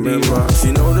a gang member.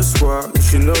 She know the squad,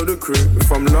 she know the crew.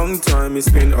 From long time it's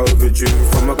been overdue.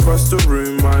 From across the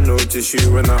room I notice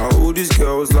you. And all these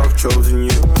girls love chosen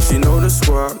you. She know the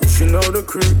squad, she know the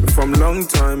crew. From long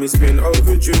time it's been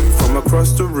overdue. From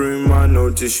across the room I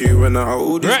notice you. And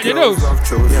all these girls love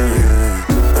chosen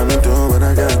you. I've been doing what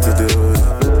I got to do.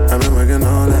 I've been working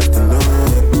all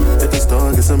afternoon. At the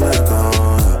store get some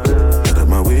alcohol. Hit up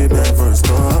my weed man for a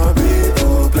score.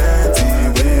 People plenty.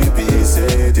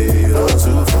 City,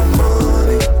 hustle for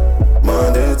money,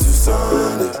 Monday to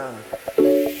Sunday.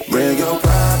 Bring your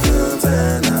problems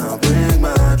and I'll bring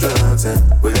my drugs and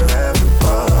we'll have a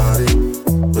party.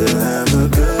 We'll have a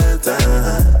good time.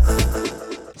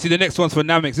 See, the next one's for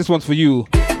Namix. This one's for you.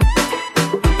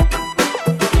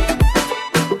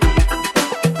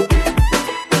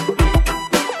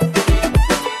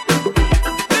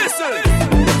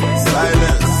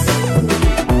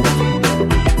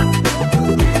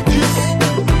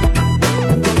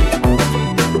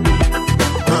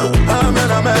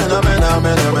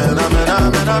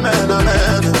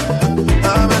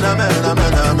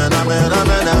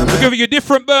 We're giving you a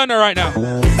different burner right now.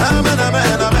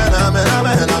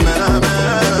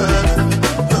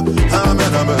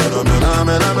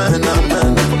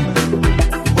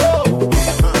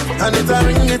 And it's a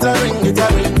ring, it's a ring, it's a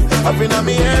ring. Up in my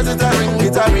ears, it's a ring,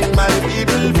 it's a ring. My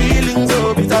people feeling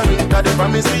so bittering. That they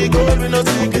promise we gold, we no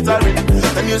see glittering.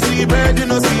 And you see bread, you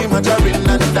no see margarine.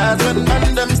 And that's when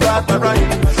man them start to rhyme.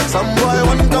 Some boy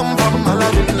won't come from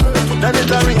Aladdin. Then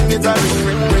it's a ring, ring,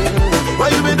 ring. Why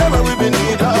you been there when we been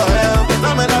need your help?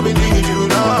 Now man I been need you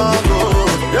now.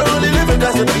 You're only living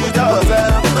just to please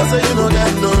yourself. I say you don't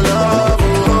get no love.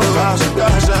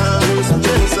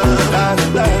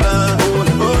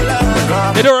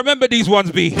 They don't remember these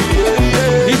ones, B. These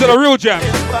are the real jam.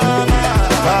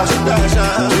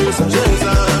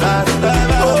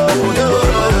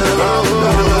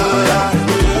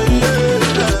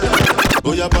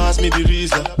 Oh, you pass me the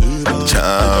reason.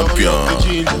 Champion.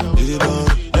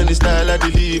 Any style I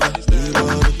deliver.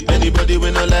 Anybody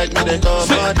when not like me, they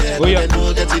come out there. But they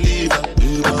no get to leave.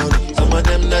 Some of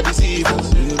them not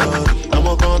deceivers. I'm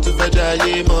a going to fetch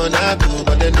a Monaco,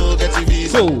 but they no get to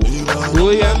visa. So,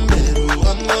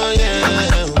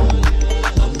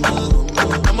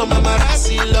 I'm a mama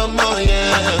Rassi Lomo,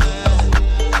 yeah.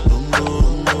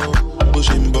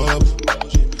 Pushing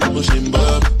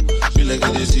Bob. Feel like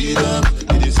it is heat up.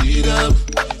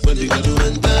 When they get to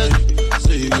enter,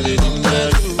 so you really didn't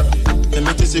have you.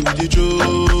 Let me say with the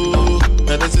joke,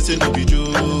 and then say no be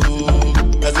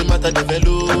joke. As a matter the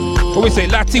fellow. What we say,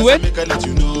 Lati when? Make I let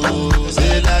you know.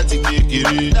 Say Lati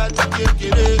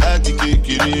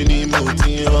kekere, ni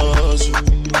moti hosu,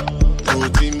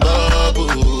 moti babu.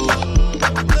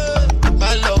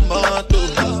 Malo moto,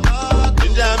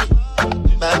 Benjamin,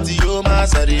 Lati yo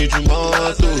masare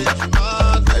jumoto.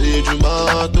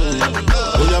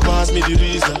 Oh, you pass me the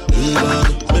reason.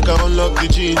 Make I unlock the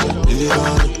ginger.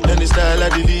 Any style I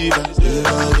deliver.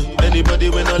 Anybody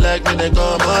when not like me, they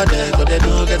come out there, cause they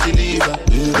don't get to leave.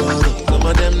 Some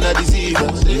of them not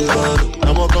deceivers.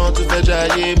 I'm a going to fetch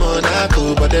a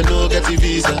Monaco, but they don't get the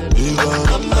visa.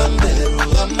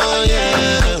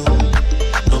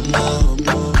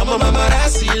 I'm a mama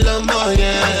Rassi Lomo,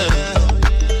 yeah.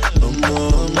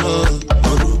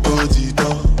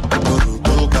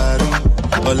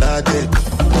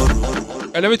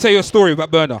 And let me tell you a story about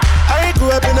Burner. I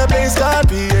grew up in a place called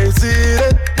PAC.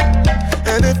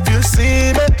 And if you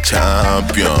see me,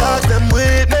 champion, talk them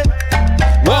with me.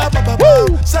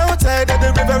 Southside of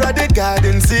the river at the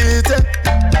Garden City.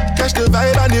 Catch the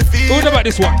vibe and the feel. What about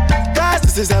this one? Guys,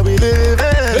 this is how we live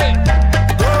it.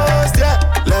 Ghost, yeah.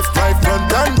 Left, right,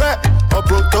 front and back. Up,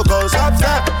 protocols,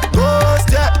 upstart. Ghost,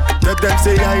 yeah. Let them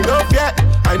say I know yet.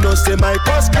 I know say my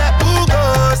post get who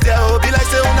goes there. Oh, be like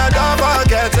say una don't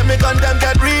forget. Say me gun them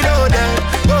get reloaded.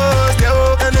 Goes there.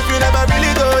 Oh, and if you never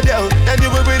really go there, then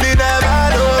you will really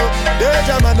never know.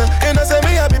 Deja man, you know say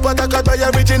me a be what I got by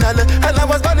original. And I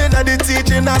was born in the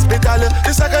teaching hospital.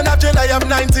 The 2nd of July of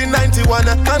 1991.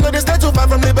 I know this not too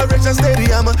far from Liberation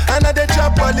Stadium. And I the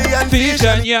chop Polly and fish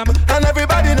and yam. And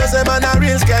everybody knows say man a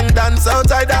real skank dance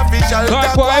outside official.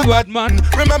 Talk boy, what man?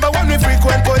 Remember when we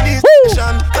frequent police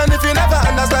station. And if you never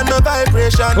understand no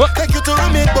vibration, take you to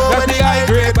Rumiko when the high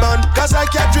grade man. Cause I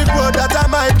can't trick road, that's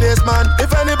my place, man.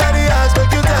 If anybody asks,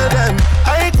 make you tell them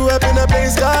I grew up in a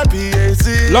place called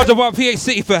PAC. Lots about PA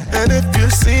City fair. And if you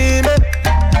see me,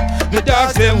 the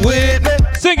dogs them with me.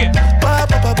 Sing it.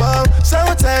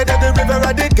 Southside of the river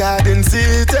at the Garden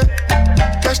City.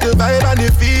 Catch the vibe and you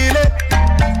feel it.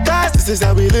 Cause this is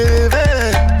how we live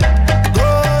it.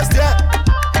 Ghost, yeah.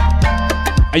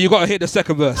 And you gotta hit the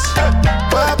second verse.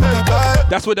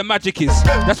 That's where the magic is.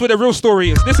 That's where the real story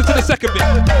is. Listen to the second bit.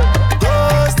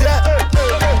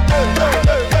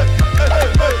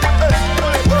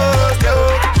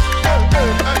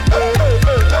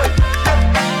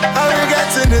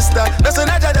 That's an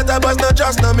agenda that was not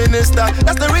just no minister.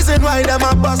 That's the reason why them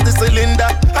a bust the cylinder.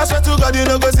 I swear to God, you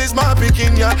know, cause it's my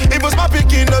picking, yeah. It was my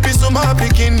picking, no be so my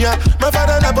picking, yeah. My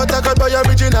father na but I got boy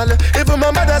original. Even my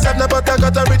mother's have na but I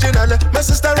got original. My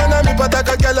sister run on me but I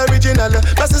got girl original.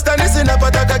 My sister listen up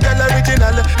but I got girl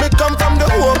original. Me come from the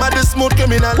home of the smooth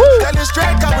criminal. Tell you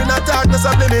straight, cause we not talk no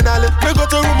subliminal. Me go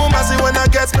to room see when I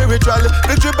get spiritual.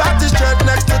 Victory Baptist Church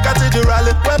next to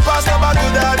Cathedral. When Pastor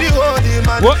Baguda the holy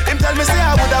man. Him tell me say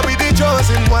I would have be the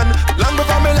chosen one. Long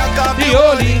before me lock up the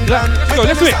whole England. Let's go,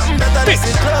 let's mix.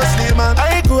 Closely, man.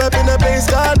 I grew up in a place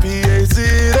called PAC.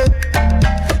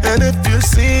 And if you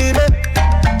see me,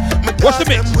 what's the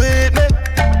mix? With me.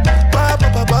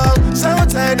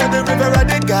 Southside of the river and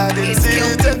the garden city.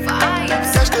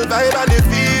 Catch the vibe and the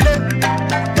feeling.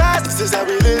 Cause this is how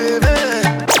we live it.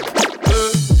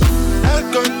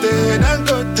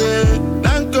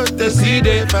 Dangote, see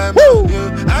the fam on you.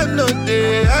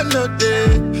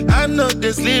 I know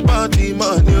they sleep on the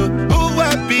money. Who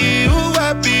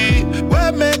happy?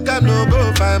 Where make I no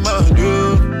go find on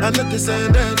you? I know they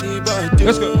send anybody.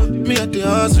 Let's go. Me at the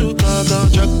house who can't go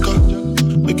check up.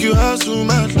 Make you hustle,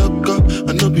 my luck up.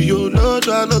 I know be your lord,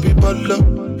 I know be baller.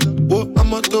 Oh,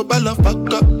 I'm a to baller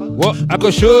fuck up. What? I go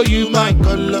show you my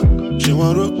color. She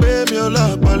want to pay me a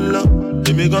lot baller.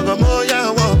 Let me go more, yeah,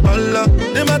 I want baller.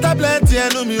 They matter plenty, I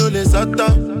know me only sata.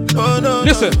 Oh no.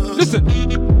 Listen.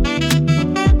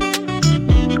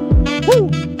 Woo.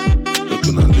 You're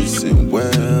gonna listen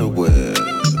well.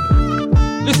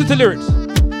 Listen to lyrics.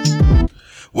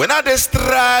 When I dey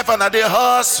strive and I dey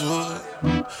hustle,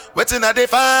 waiting I dey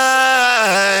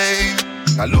find,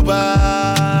 Kaluba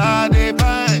I dey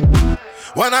find.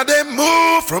 When I dey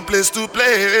move from place to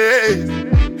place,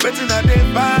 waiting I dey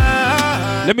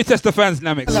find. Let me test the fans,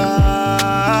 Namix.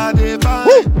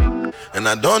 And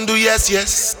I don't do yes.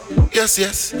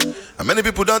 And many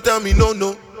people don't tell me no.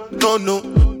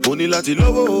 Only lati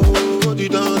lowo, di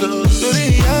don.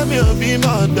 Sorry, I'm your be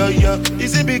mother, yeah.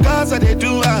 Is it because I dey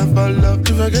do and for love?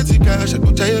 If I get the cash, I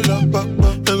go tell you love, I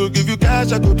go give you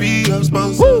cash, I go be your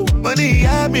sponsor. Woo. Money,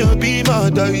 I'm your be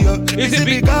mother, yeah. Is it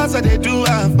because I dey do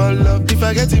and for love? If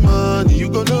I get the money, you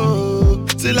go know.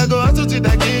 Till I go out to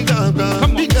the king, come.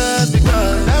 Because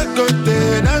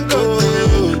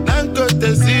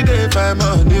Dangote, see they find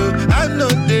money.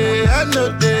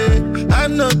 I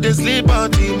know they sleep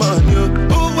on the money.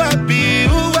 Who happy?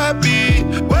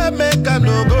 Where make I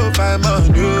no go find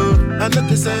money? I know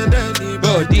they send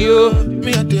anybody.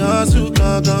 Me at the house who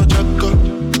can't go check up.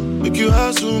 Make you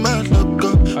hustle, my luck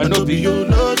up. I know be your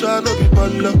lord, I know be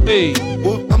baller. Hey,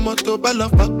 oh, I'm a to baller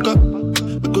fuck up.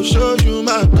 I go show you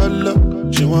my color.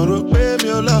 She want to pay me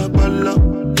a lot baller.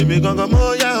 Let me go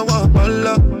more, yeah, I want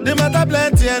baller. They matter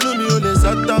plenty, I know me only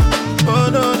sata. Oh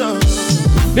no.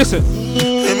 Listen.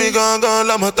 Let me go,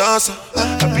 la matassa.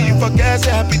 Happy you forget,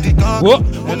 say happy the conquer. What?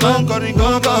 Woman calling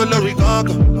conquer, Lori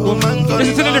conquer. Woman calling.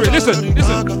 Listen to the lyric, listen.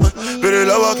 Very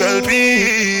low, I can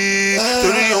be.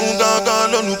 Tori young conquer,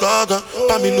 no nu conquer.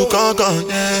 Pami nu conquer,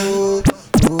 yeah.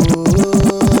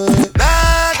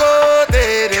 Dangote,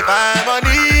 they find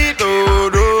money, do.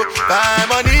 Find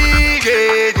money,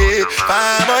 yeah.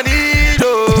 Find money,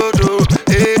 do.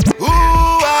 Hey, who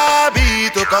I be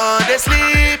to come they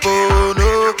sleep, oh no.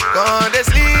 Gone to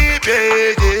sleep,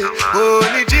 yeah.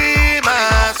 Only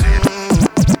G-Masu.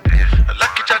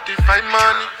 Lucky chat to find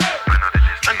money.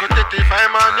 I'm gonna take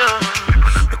find money.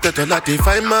 Take a lot to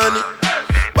find money.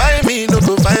 Why me no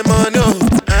go find money?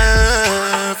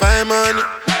 Find money.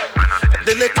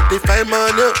 They look at the find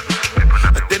money.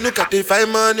 They look at the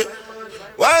find money.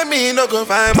 Why me no go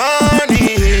find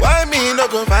money? Why me no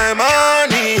go find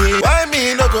money? Why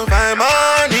me no go find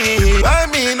money? Why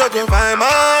me no go find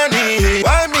money?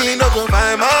 Why me no go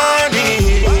find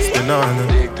money? Spin on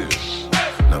them.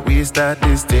 Now we start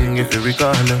this thing if you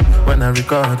recall them. When I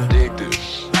record them.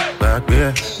 Back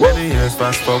there, many years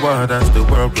fast forward as the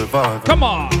world revolves. Come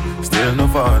on. Still no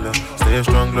faller. Stay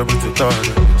strong, glory to God.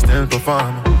 Still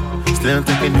performing. Still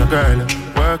thinking your girl.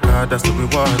 Work hard, that's the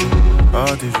reward.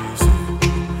 All the reason.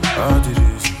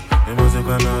 It wasn't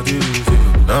gonna do easy.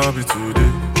 Now be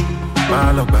today.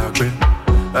 My luck back way.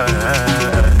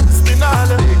 Spin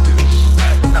all of it.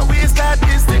 Now we start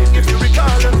this thing if you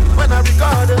recall it. When I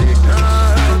record it.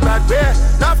 Back way.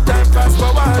 Enough time fast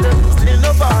forward. Still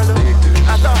no follow.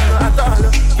 At all.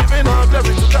 Giving all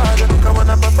glory to God. Come on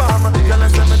and perform. Girl, I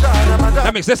send me down.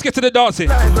 That makes, let's get to the dancing.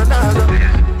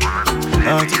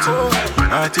 Attitude.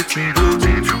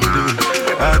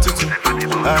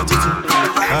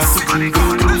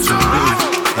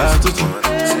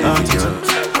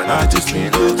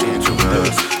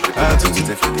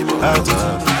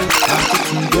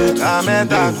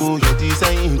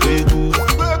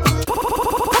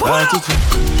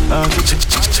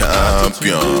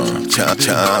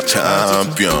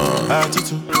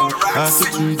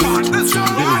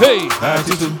 Hey,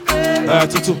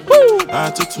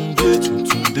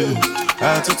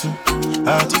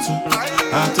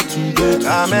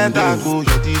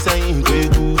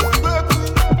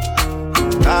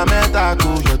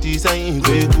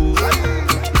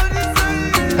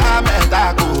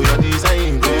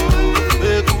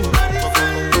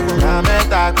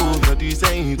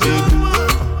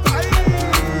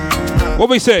 What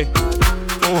we say?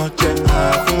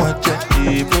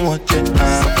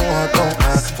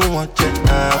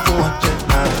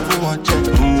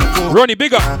 Ronnie,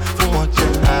 bigger.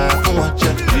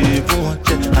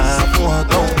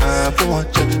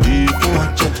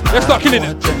 Let's start killing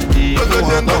it.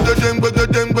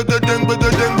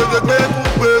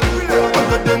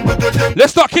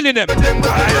 Let's start killing them.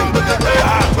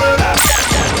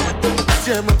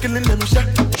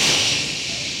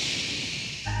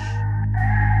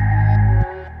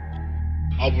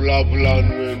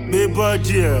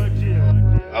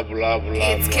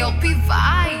 It's Kelpie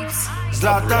Vibes.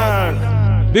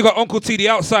 Zlatan. We got Uncle T, the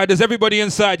outsiders, everybody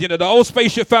inside, you know, the whole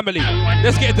spaceship family.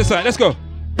 Let's get into side. Let's go.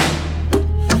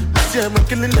 I'm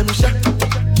killing them shot.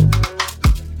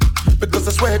 Because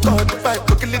I swear God, if I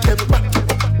could kill them back.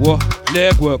 What?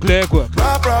 Leg work, leg work.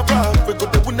 We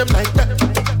could win them like that.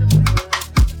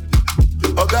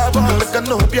 Oh God, I can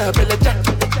know be a belly jack.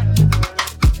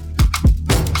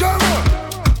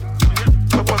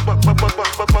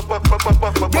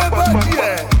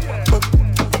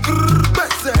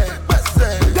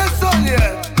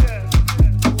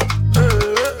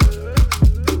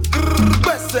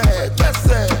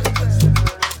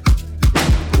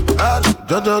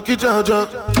 Jojo ki jojo.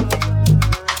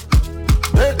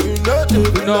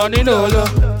 No.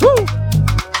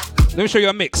 Let me show you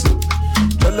a mix.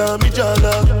 Jolo mi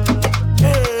jolo.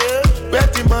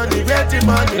 Betty money.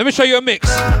 Let me show you a mix.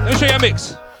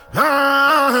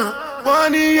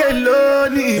 Money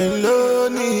alone.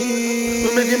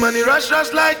 We making money rush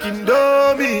like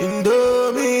Indomie.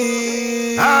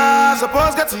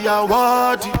 Suppose get to your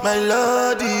word, my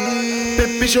lordy.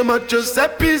 Baby, show my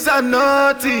Giuseppe's are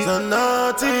naughty.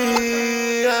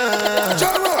 Yeah.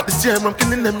 This year I'm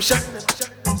killing them shot.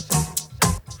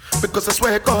 Because I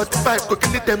swear God, if I could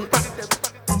kill them back.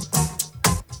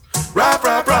 Rap,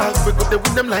 we could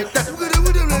win them like that.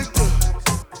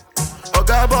 Oh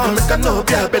God, boy, make a no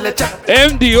be a belly chat.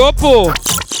 MD Oppo.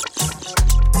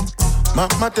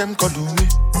 Mama them could do me.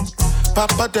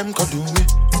 Papa them could do me.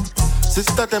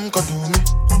 Sister them could do me.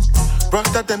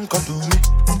 Brother them could do me.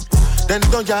 Then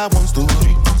don't hear one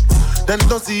story. Then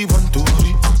don't see one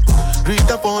story. Read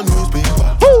up on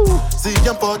newspaper. See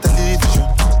them for television.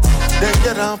 Then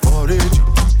get on for radio.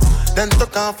 Then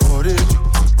talk on for radio.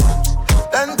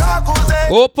 Then talk who say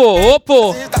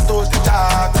Oppo.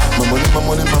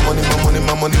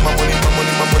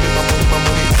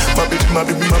 My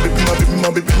baby.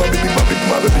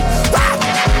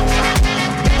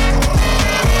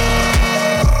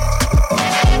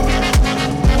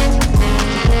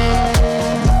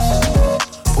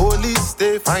 Police,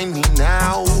 they find me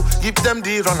now. Give them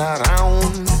the run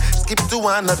around. Skip to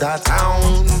another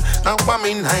town. Now I'm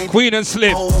in high. Queen and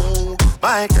Slim.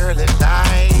 My girl and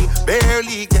I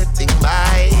barely getting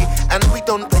by, and we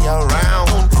don't play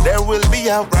around. There will be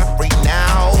a rap right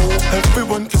now.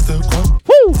 Everyone kiss the ground.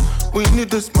 Woo! We need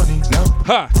this money now.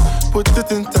 Ha! Put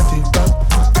it into the bank.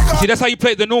 See, that's how you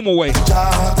play it the normal way. My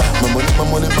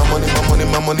money.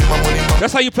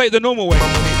 That's how you play it the normal way.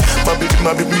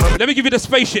 My baby. Let me give you the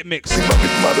spaceship mix.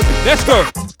 Let's go.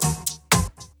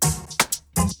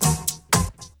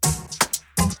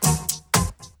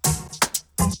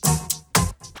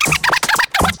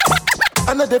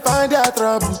 I know they find their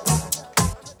trouble.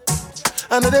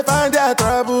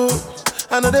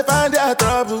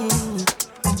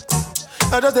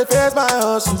 I just they face my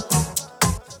hustle.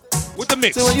 With the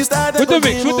mix. So when you start with the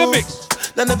mix.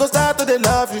 Then they go start to they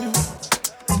love you.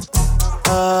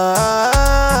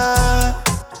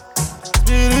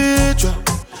 Spiritual.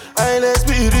 I like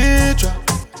spiritual.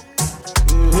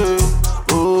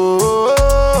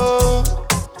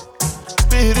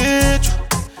 Spiritual.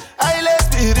 I like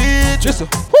spiritual. Listen.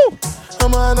 Woo.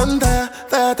 I'm on da.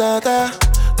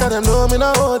 Tell them no, me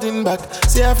not holding back.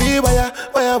 See I feel wire.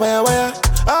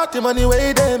 All the money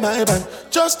way they my bank.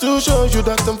 Just to show you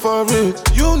that I'm for real.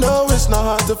 You know it's not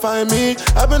hard to find me.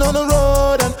 I've been on the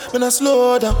road and been a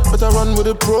slow down, but I run with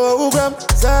the program.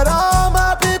 Said all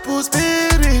my people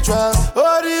spiritual.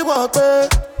 Ori wape,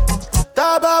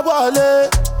 Taba wale,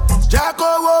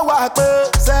 Jacko wo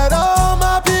wape. Said all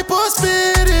my people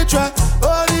spiritual.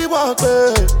 Ori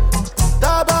wape,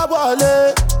 Taba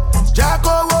wale,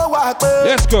 Jacko wo wape.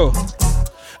 Let's go.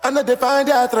 I know they find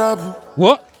their trouble.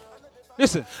 What?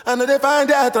 Listen. I know they find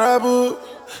their trouble.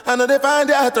 I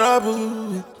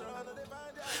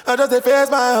just they face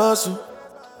my hustle.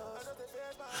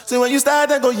 See when you start,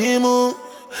 they go yimu.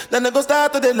 Then they go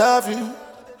start to they love you.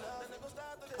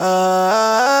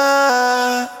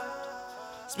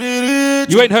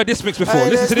 Spiritual. You ain't heard this mix before.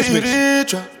 Listen to this mix.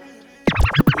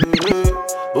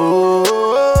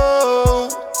 Oh,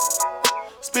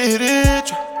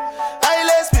 spiritual,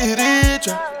 highly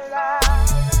spiritual.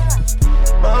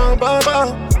 Bam, bam, bam.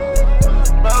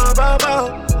 Bam, bam,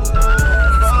 bam.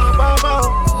 Bam, bam, bam.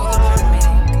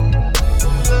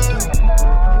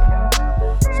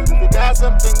 So if you got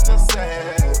something to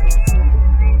say,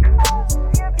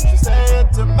 you should say it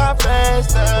to my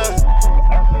face. I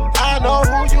know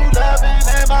who you loving,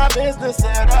 ain't my business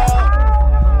at all.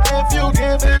 If you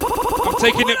give it, I'm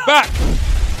taking it back.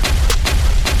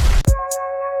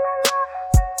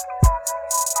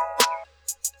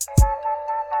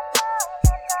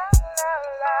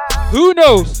 Who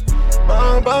knows?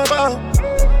 Bam, bam, bam.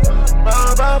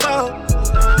 Bam, bam, bam.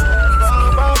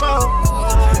 Bam, bam, bam.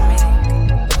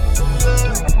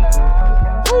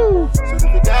 So if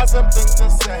you got something to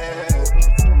say,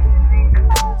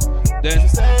 then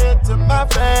say it to my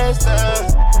face.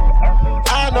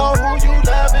 I know who you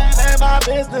loving, ain't my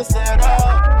business at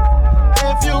all.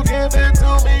 If you give it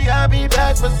to me, I'll be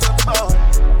back for some more.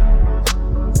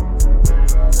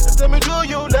 Tell me, do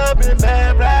you love me,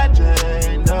 Mary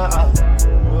Jane?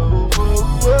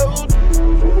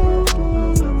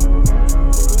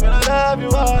 When I love you,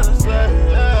 all to say.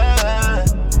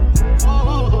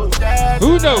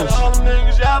 Who knows? All them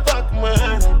niggas y'all fucking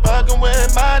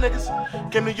with my niggas.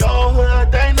 Came to your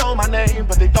hood, they know my name,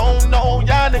 but they don't know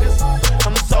y'all niggas.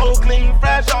 I'm so clean,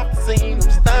 fresh off the scene. I'm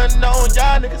stunning on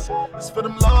y'all niggas. It's for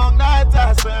them long nights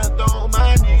I spent on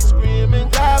my knees, screaming,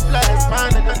 God bless my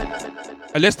niggas.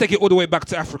 And let's take it all the way back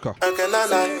to Africa. How can I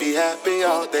not be happy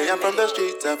all day? I'm from the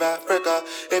streets of Africa.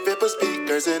 If it was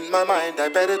speakers in my mind, I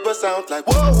bet it would sound like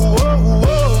whoa, whoa,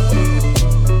 whoa.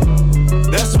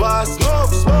 That's why I smoke,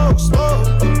 smoke, smoke.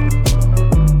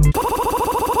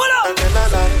 How can I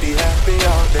not be happy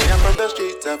all day? I'm from the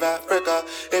streets of Africa.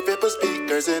 If it was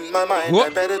speakers in my mind, I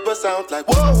bet it would sound like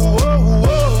whoa, whoa,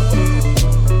 whoa.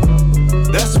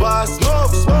 That's why I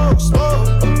smoke, smoke, smoke.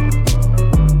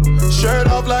 Shirt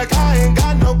off like I ain't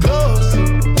got no clothes.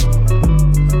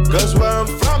 Cause where I'm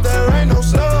from, there ain't no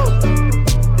snow.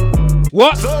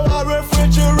 What? So I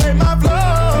refrigerate my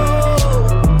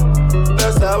flow.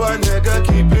 That's how a nigga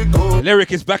keep it cool.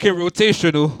 Lyric is back in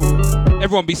rotational.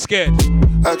 Everyone be scared.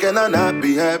 How can I not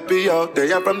be happy out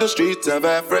there? I'm from the streets of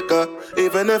Africa.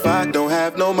 Even if I don't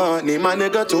have no money, my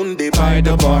nigga Tunde by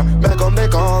the bar. Back home they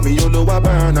call me Oluwa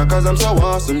Burner, cause I'm so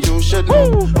awesome, you should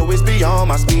know. Always be on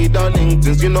my speed on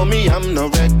LinkedIn, you know me, I'm no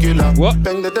regular. What?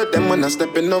 Bang the them when I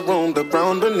step in the room, the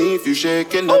ground beneath you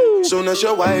shaking up. Soon as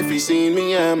your wifey seen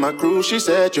me and my crew, she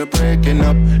said you're breaking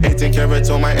up. 18 carats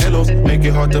on my elos, make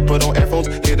it hard to put on headphones.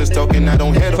 Haters talking, I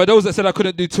don't hear them. For those that said I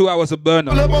couldn't do 2 hours of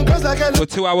burner, for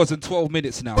 2 hours and 12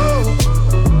 minutes now.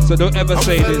 So don't ever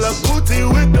say this.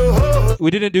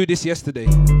 We didn't do this yesterday.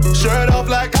 Shirt off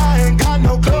like I ain't got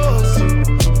no clothes.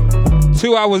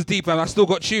 2 hours deep and I still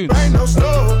got tunes.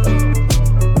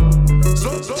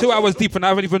 2 hours deep and I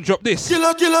haven't even dropped this.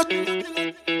 Killer, killer.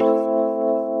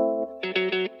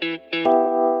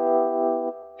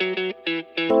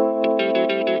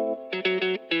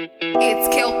 It's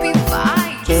Kelpie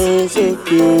Vibes. Sounds so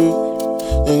good.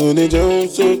 And they don't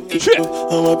so good.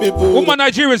 And my people. All my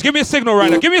Nigerians, give me a signal right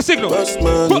now. Give me a signal. Boss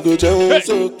man, go down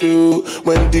so good.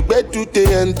 When the bed to the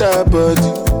enter body.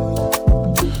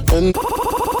 And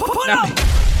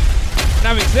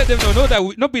Namix, let them know that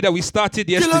we, not be that we started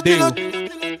yesterday.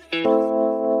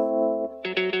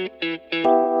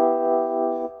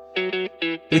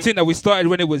 They think that we started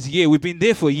when it was year. We've been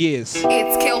there for years.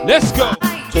 It's Kelpie. Let's go.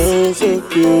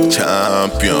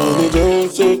 Champion.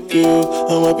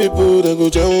 And my people they go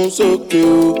down so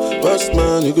good. Boss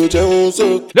man, you go down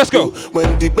so good. Let's go.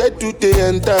 When the bed to the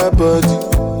enter body.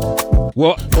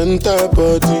 What? Enter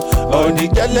body. All the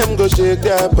girl them go shake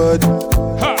their body.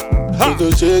 Ha.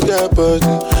 Go shake their body.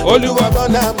 Oluwa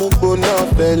bana mo bona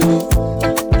belly.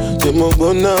 Say mo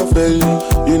bona belly.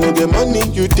 You know the money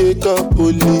you take up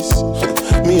police.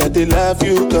 Me I dey love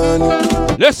you gone.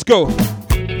 Let's go.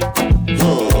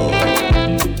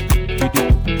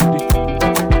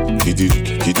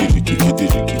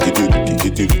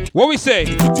 What we say?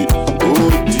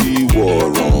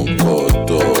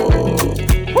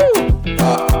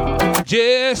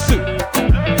 Jesus.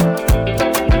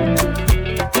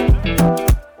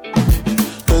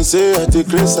 And say I take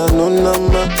grace and no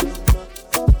number.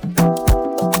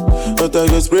 But I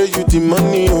just spray you the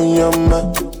money on your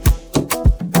ma.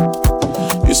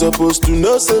 You supposed to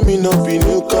know, say me not be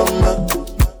newcomer.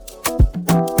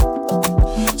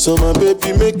 So my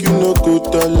baby make you no go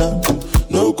dollar,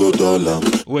 no go dollar.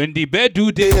 When the bed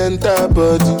do they enter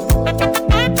body,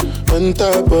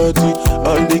 enter body.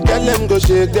 All the girl them go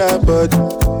shake their body.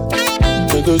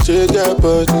 Me go shake your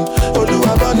body.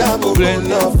 Oluwabana mo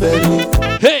gonna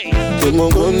fell. Hey, they mo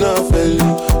gonna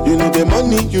fell. You need the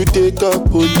money, you take up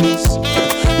police.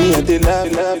 Me and the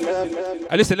laugh.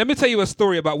 And listen, let me tell you a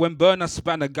story about when Burna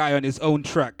spanned a guy on his own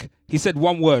track. He said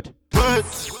one word.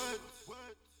 Words.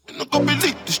 No go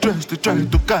believe the stress they try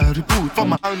to carry food for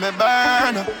my alma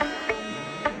burner.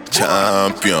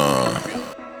 Champion.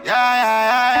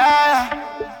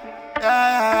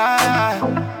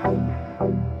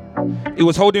 He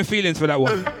was holding feelings for that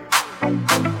one.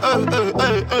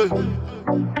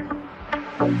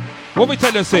 What we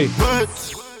tell them say?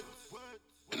 Words.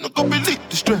 No go believe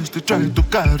the stress they try to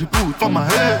carry food for my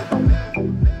head.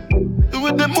 And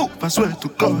when they move, I swear to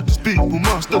God, these people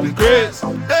must have the grace.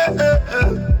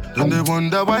 Then they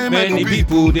wonder why many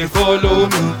people they follow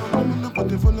me.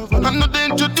 I know they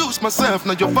introduce myself,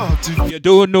 now you're party. You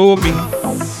don't know me.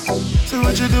 So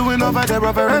what you doing over there,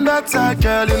 over and that side,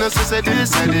 girl? You know, so say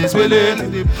this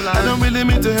willing. I don't really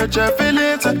mean to hurt your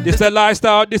feelings. This the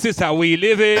lifestyle, this is how we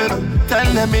live it.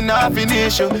 Tell them enough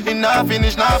finish you, enough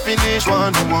finish, not finish.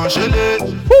 One shell it.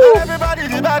 Everybody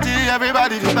the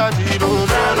body, don't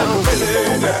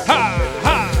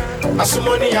I some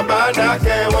money about that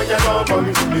care when you know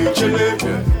money be chillin'.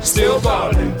 Still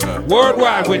ballin'.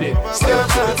 Worldwide with it. Still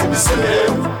trying to be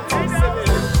celeb.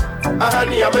 I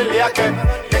need a million.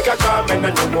 Make a comment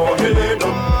and no more healing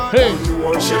up. Hey. You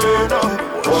want chillin' up.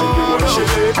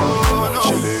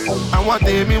 I want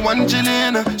me one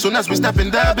chillin'. Soon as we step in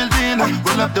the building,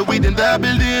 roll up the weed in the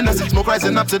building. Smoke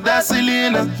rising up to the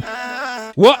ceiling.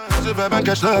 What?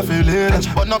 Catch the feeling,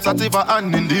 but not sativa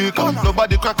and indica.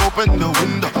 Nobody crack open the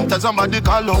window. Tell somebody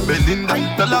call up Belinda.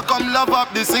 Tell her come love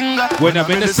up the singer. When I'm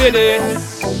in the city,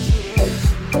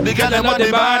 the girl them want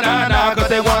the banana, cause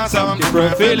they want some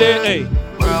different feeling. Hey,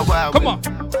 come on.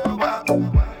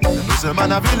 They know say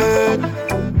man a villain.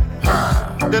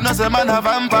 They know say man a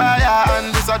vampire,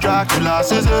 and this a Dracula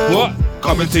season. What?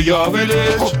 Coming to your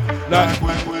village. Like,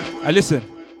 listen.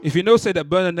 If you know, say that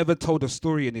Burna never told a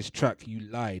story in his track, you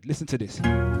lied. Listen to this.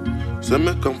 Say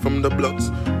me come from the blocks.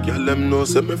 Girl, them know,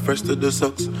 say me fresh to the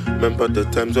socks. Remember the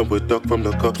times when we duck from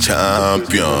the cops.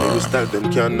 Champion. We style them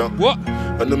can't knock. What?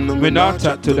 And them know we not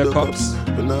chat to the cops.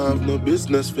 We not have no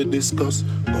business for discuss.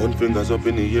 Gun fingers up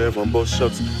in the air from boss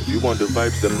shots. If you want the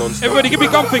vibes, them non-stop. Everybody give me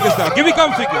gun fingers now. Give me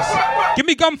gun fingers. Give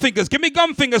me gun fingers. Give me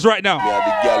gun fingers right now. Yeah,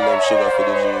 the girl them sugar for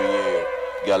the new year.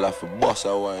 Girl have to bust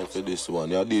a wine for this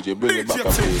one. Yeah, DJ, bring it back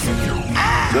up here.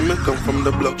 Let me come from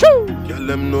the block. Girl,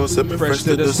 them know, say me fresh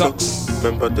to the socks.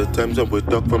 Remember the times when we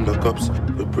duck from the cops.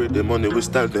 We pray the money, we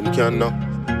style them can't knock.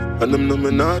 And them know me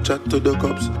not chat to the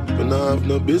cops. We not have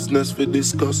no business for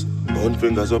discuss. Gun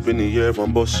fingers up in the air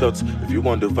from boss shots. If you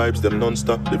want the vibes, them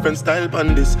non-stop. Different style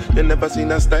pan this. You never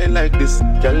seen a style like this.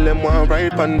 Girl, them want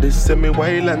ride pan this. Say me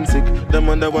wild and sick. Them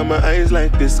wonder why my eyes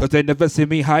like this. Cause they never see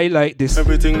me high like this.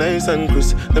 Everything nice and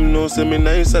crisp. Them know say me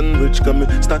nice and rich. Come me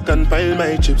stack and pile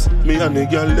my chips. Me and the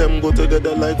girl, them go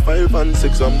together like 5 and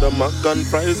 6. I'm the mac and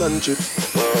fries and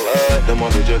chips. Them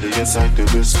on the jelly inside the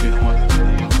biscuit.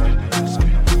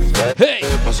 Hey!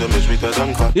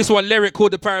 This one Lyric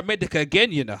called the Paramedic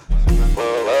again, you know.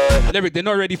 Lyric, they're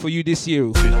not ready for you this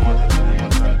year.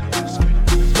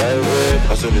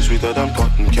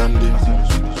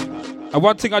 And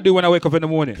one thing I do when I wake up in the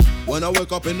morning. When I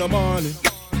wake up in the morning,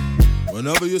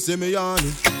 whenever you see me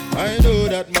yawning, I know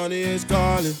that money is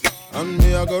calling. And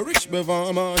me I go rich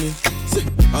before morning.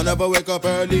 I never wake up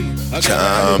early.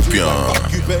 Champion.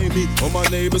 You pay me. All my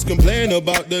neighbors complain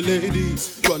about the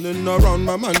ladies running around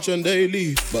my mansion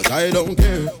daily, but I don't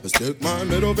care. I stick my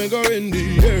middle finger in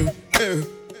the air.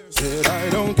 Said I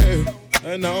don't care,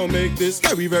 and I'll make this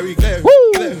very, very clear.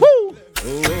 Clear.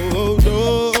 Oh,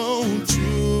 don't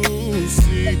you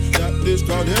see that this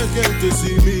crowd here came to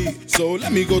see me? So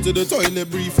let me go to the toilet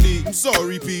briefly. I'm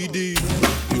sorry, PD.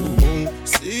 You won't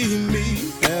see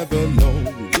me ever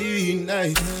lonely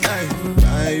night.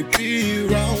 Might be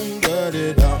wrong, but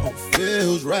it all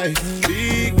feels right.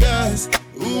 Because,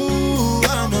 ooh,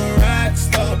 I'm a rock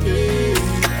star, baby.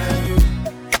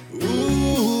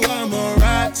 Ooh, I'm a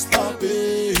rock star,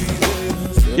 baby.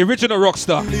 The original rock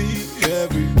star.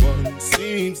 Everyone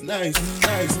seems nice.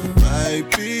 Might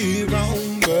be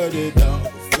wrong, but it all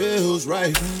feels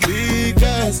right.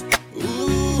 Because,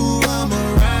 ooh, I'm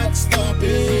a rock star,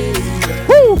 baby.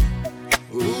 Woo!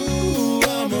 Ooh,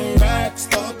 I'm a rock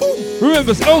star, baby.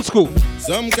 Remember, it's old school.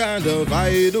 Some kind of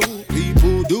idol.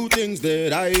 People do things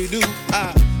that I do.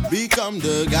 I become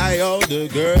the guy all the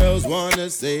girls wanna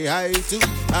say hi to.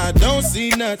 I don't see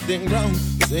nothing wrong.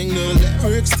 Sing the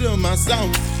lyrics to my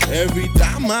song. Every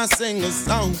time I sing a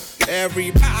song,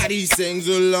 Everybody sings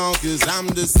along, cause I'm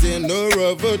the center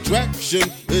of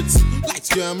attraction. It's lights,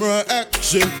 camera,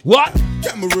 action. What?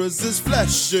 Cameras is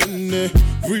flashing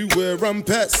everywhere I'm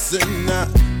passing. I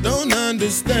don't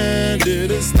understand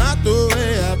it, it's not the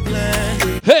way I planned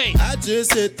it. Hey! I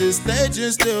just hit the stage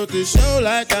and still to show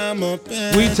like I'm a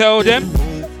fan. We tell them.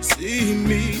 See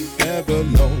me ever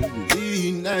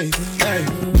lonely night.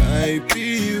 Might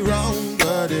be wrong,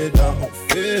 but it all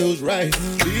feels right.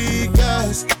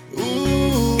 Because,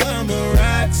 ooh, I'm a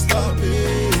rock star.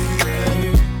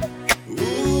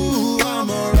 Ooh, I'm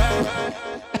a rock.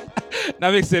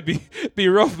 Now makes it be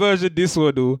rough version this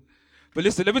one though. But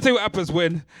listen, let me tell you what happens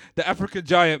when the African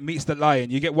giant meets the lion.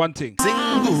 You get one thing.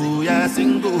 Single, yeah,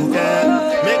 single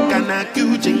girl. Make an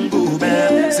acute jingle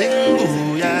bell.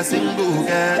 Single, yeah, single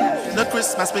girl. No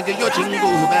Christmas, make your jingle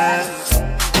bell.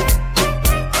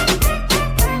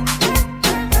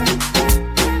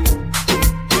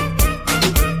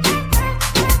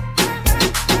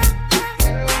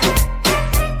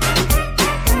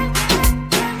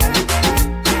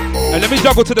 And let me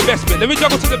juggle to the best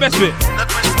bit.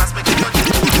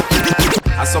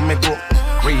 I saw me go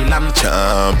real and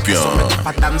champion. I saw me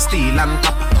fat and steel and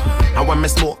copper. And when me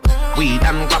smoke weed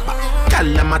and grapper, call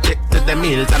them a take to the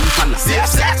meals and follow. Safe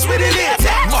sex with the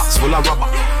latex. Box full of rubber.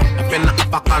 Up in the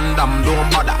upper condom, don't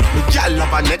bother. Me gal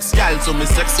have a next gal, so me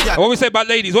sex gal. What we say about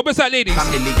ladies? What we say, ladies?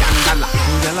 $1 million.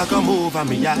 Gyal come over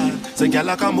me yard. Say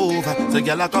gyal come over. Say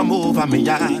gyal come over me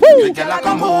yard. Say gyal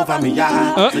come over me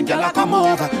yard. Say gyal come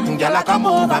over. Gyal come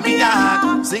over me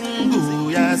yard.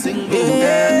 Single, yeah, single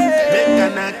girl. Make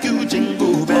an acute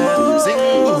jingle bell.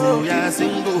 Single, yeah,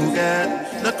 single girl.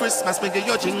 No Christmas, make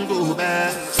your jingle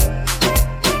bell.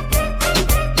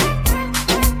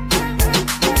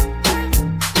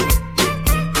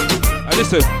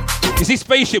 Listen, you see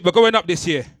Spaceship, we're going up this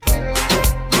year.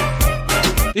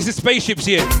 This is Spaceship's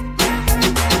year.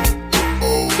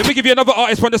 Let me give you another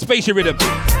artist from the Spaceship rhythm.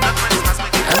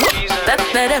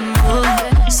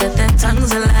 Set their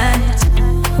tongues alight.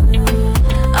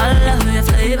 All of your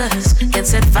flavors can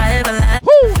set fire alight.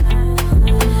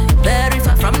 Very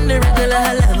far from the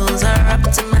regular levels are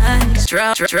optimized.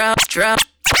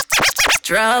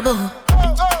 Trouble.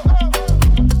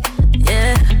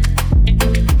 Yeah.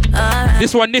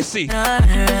 This one, Nissy.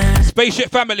 Spaceship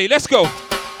family, let's go.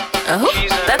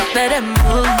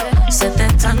 Set their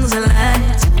tongues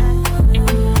alight.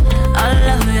 All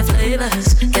of your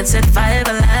flavors can set fire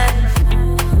alive.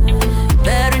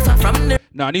 Very far from the.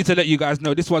 Now I need to let you guys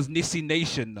know this one's Nissy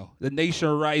Nation though. The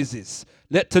nation rises.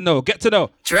 Get to know.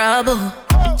 Trouble.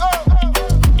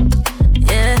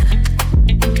 Yeah.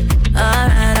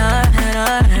 Alright.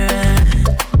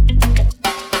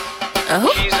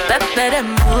 Let them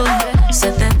move.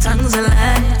 Set their tongues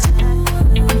alight.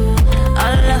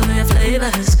 All of your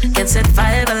flavors can set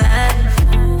fire alive.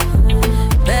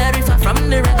 Very far from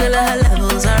the regular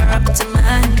levels are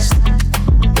optimized.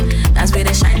 As we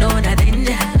they shine on the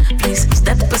danger, please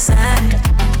step aside.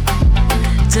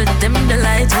 To dim the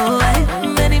light, oh I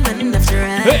many men left to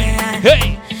right.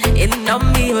 Hey. It know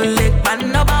me will lick my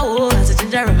number, oh as a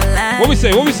ginger of a life. What we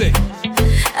say?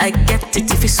 I get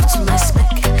it if it suits my spec.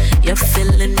 You're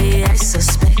feeling me, I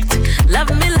suspect. Love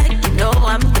me like you know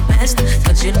I'm the best.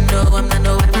 Cause you know I'm not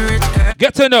no average girl.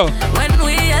 Get to know. When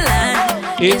we align,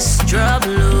 it's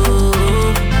trouble.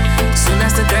 Soon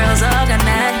as the girls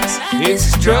organize,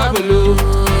 it's trouble.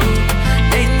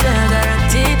 They never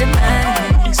guarantee the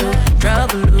man, so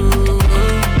trouble.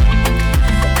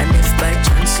 And if by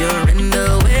chance you're in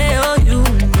the way, oh you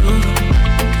know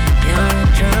you're in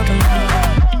trouble.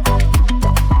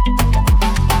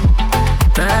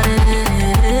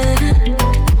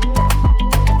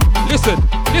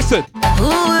 Listen. Who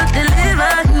will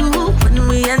deliver you when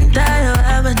we enter your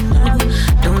avenue?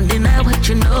 Don't deny what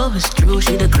you know is true.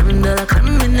 She the creme de la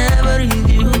creme and never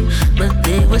review. But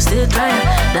they will still try.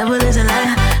 Devil is a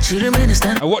liar. She remains a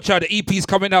star. And watch out, the EP's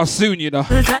coming out soon, you know.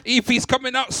 EP's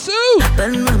coming out soon.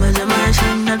 But mama jama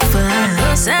she not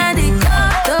fine. Sandy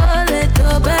got le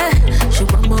tobe. She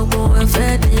want more and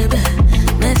fed baby.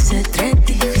 Mais c'est très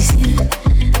difficile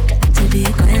to be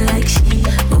quite like she.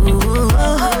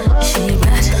 Oh, she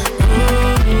bad.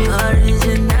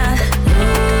 Original.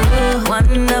 One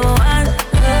number one.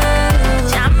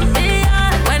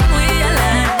 Champion. When we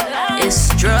align, it's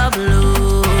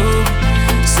trouble.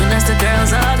 Soon as the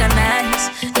girls organize,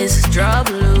 it's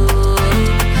trouble.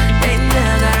 They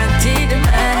never guarantee the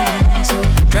man, so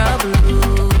trouble.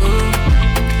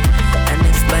 And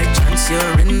if by chance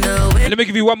you're in the way, let me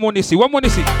give you one more Nissy.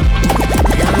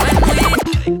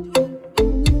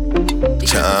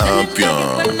 Champion.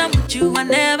 when I'm with you, I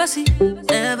never see,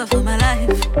 never for my life.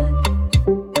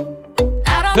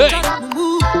 I don't control my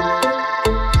move.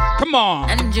 Come on.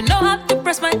 And you know how to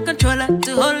press my controller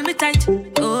to hold me tight.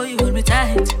 Oh, you hold me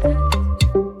tight.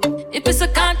 If it's a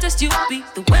contest, you be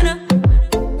the winner.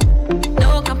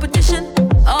 No competition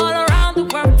all around the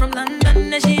world, from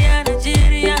London, Asia,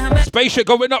 Nigeria. Spaceship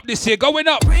going up this year, going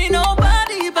up. Ain't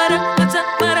nobody better,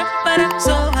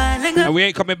 so I linger. And we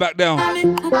ain't coming back down.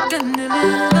 Who can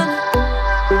deliver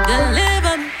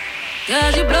me?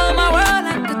 Cause you blow my world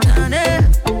like a tornado.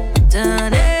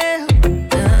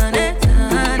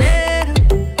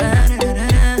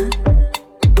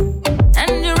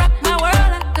 And you rock my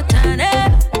world like a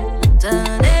tornado.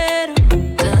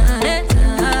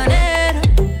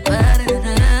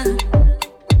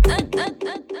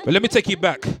 But let me take you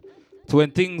back to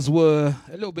when things were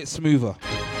a little bit smoother.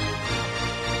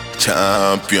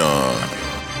 Champion.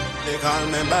 They call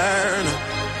me Burn.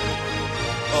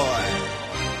 Boy.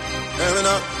 Living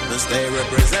up and stay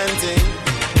representing.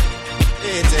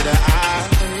 A to the I.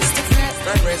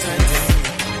 Representing.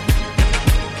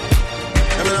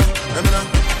 Let me know.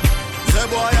 Say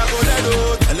boy, I go there do.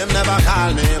 Tell them never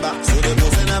call me back. So the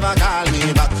pussy never call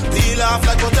me back. Peel off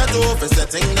like potato for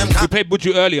setting them. We played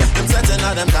Buju earlier. I'm setting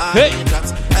all them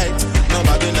contracts. Hey.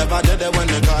 Nobody never did it when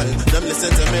they call. Them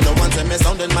listen to me, no one say me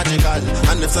sounding magical.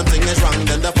 And if something is wrong,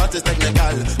 then the fault is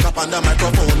technical. Clap on the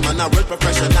microphone, man, a real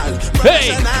professional.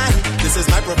 Professional, this is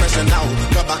my profession now.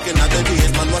 Go back in the days,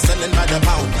 man was selling by the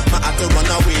pound. Man had to run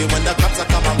away when the cops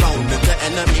are come around. If the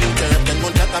enemy turn, then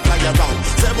won't let the fly around.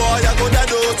 Say boy, I go the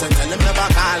dose and tell him never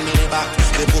call me back.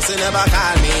 The pussy never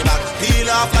call me back.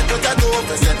 Peel off like potato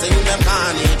for setting them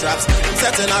carny traps. I'm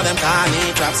setting all them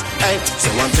carny traps. Hey, so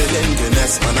I'm chilling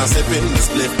Guinness, man, I'm sipping the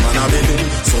split, man, I'm living.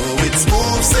 So it's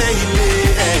smooth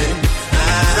sailing.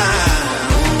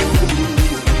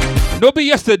 No be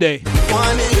yesterday.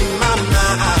 One in mama,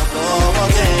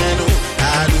 again.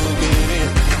 I do believe.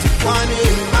 One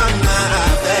in mama,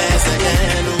 best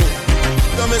again.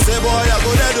 Come and say, boy, I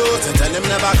go there, do. Tell him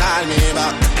never call me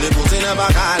back. The pussy never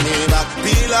call me back.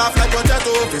 Peel off like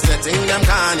potato, for setting them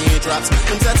carny traps.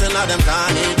 I'm setting all them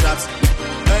carny traps.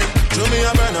 Hey, show me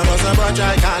a burner, but some boy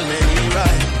try call me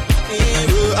right.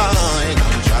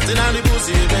 Shotting on the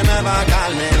pussy, they never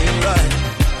call me right.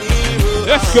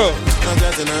 Let's go. I'm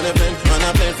getting on a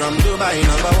plane from Dubai,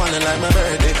 number one like my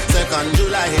birthday, 2nd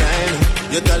July.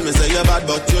 You tell me say you're bad,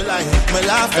 but you lie. My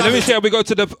laugh. And let me share. We go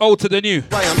to the old to the new.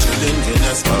 Why I'm chilling,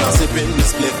 Guinness, man, I'm sipping the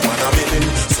split, man, I'm living.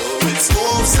 So it's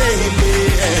smooth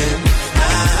sailing.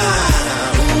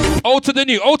 Old to the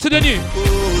new. Old to the new. Oh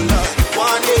Lord,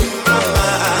 one in my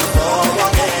mind for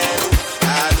again.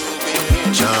 I do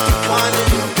believe. One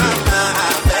in my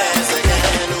mind, best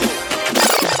again.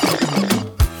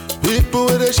 People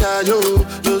with the shy, yo,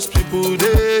 those people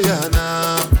they are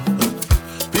now.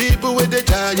 People with the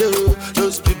shy, yo,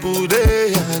 those people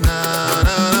they are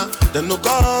now. Them no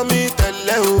call me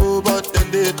tele, but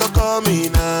then they call me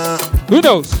now. Who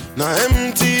knows? Now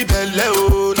empty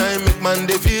belly, now make man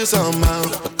they feel somehow.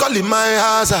 Call it my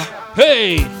house.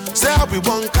 Hey. Say how we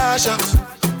want cash out.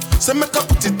 Say make I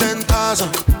put it 10,000.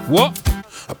 What?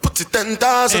 I put it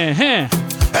 10,000.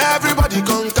 Everybody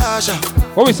come cash out.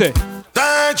 What we say?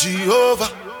 Thank Jehovah.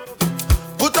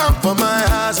 Put on for my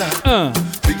house.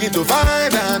 Begin to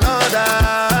find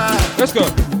another. Let's go.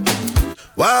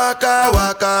 Waka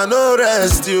waka no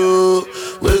rest you.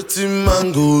 Waiting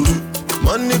man go do.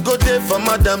 Money go there for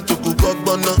madam to cook up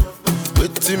bono.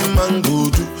 Waiting man go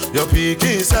do. Your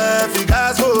picking self you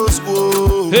guys go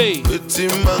school. Hey.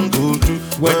 Waiting man go do.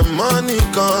 When money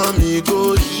come you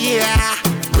go yeah.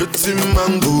 Waiting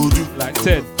man go do. Like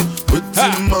 10.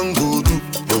 Waiting man go do.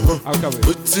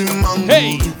 Waiting man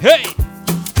hey. go do. Hey.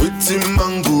 Waiting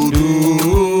man go do.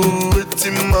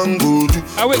 Waiting man go do.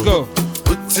 How it go?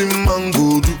 Waiting man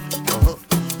go do.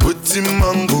 Waiting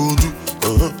man go do.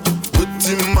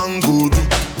 Waiting man go do.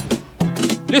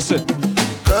 Listen.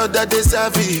 God that they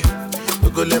savvy. No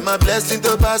go let my blessing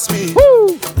to pass me.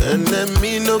 Woo. And then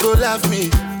me no go laugh me.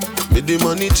 Make the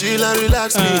money chill and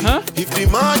relax me. If the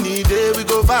money there we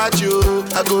go fight you.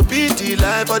 I go beat the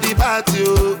life for the party.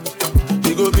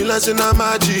 You go be like a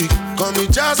magic. Call me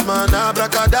Jasmine,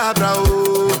 abracadabra.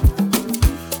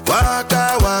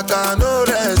 Waka waka no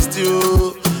rest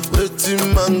you.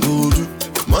 Waiting man go do.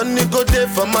 Money go there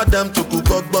for madam to cook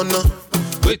up bono.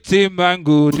 Waiting man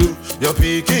go do. Your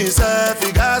picking self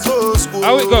you guys go school.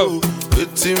 How it go?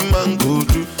 Waiting man go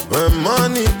do. When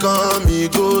money come you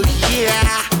go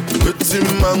yeah. Waiting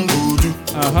man go do.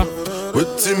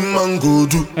 Waiting man go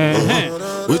do.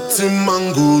 Waiting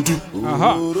man go do.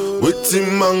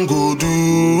 Waiting man go do.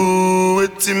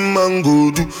 Waiting man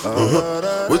go do.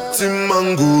 Waiting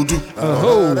man go do.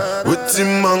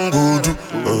 Waiting man go do.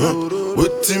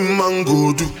 Wetin man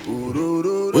go do?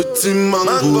 Wetin man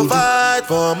go fight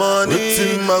for money?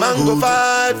 Man go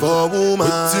fight for woman?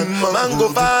 Man go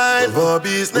fight for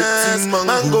business?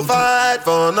 Man go fight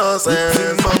for nonsense?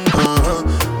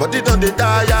 Body done dey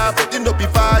tire, body no be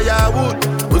firewood.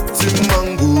 Wetin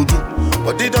man go do?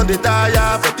 Body done dey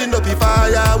tire, body no be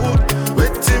firewood.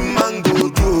 Wetin man go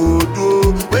do?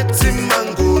 Wetin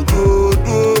man go do?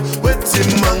 Wetin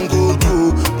man go do?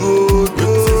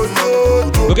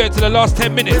 We'll get to the last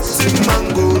 10 minutes. Wetin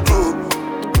man go do?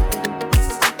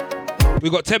 We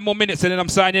got 10 more minutes and then I'm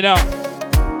signing out.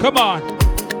 Come on.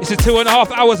 It's a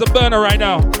 2.5 hours of burner right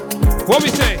now. What we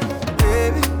say?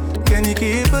 Baby, can you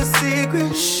keep a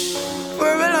secret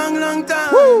for a long, long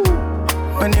time? Woo.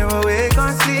 When you're awake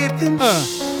or sleeping,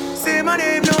 say my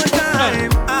name no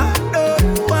time. I know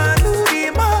you want to be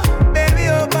my baby,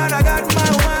 oh, but I got my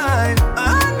wife.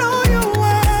 I know you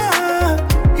want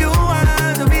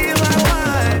to be my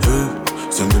wife.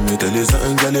 So let me tell you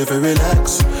something, girl, if you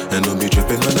relax and don't be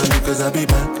tripping on them because I'll be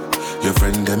back. Your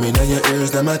friend, them in your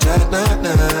ears, them a chat, nah.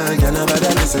 Girl, nobody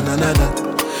listen, none of that.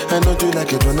 And don't you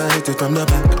like it when I hit it from the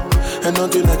back? And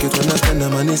don't you like it when I spend the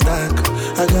money stack?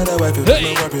 I got a wife, you don't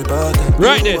worry about that.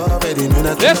 Right then.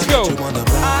 Let's go. I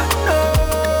know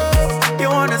you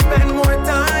wanna spend more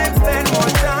time,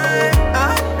 I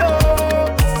know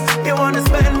you wanna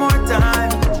spend more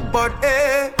time. But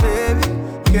hey, baby,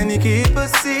 can you keep a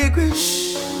secret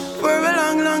for a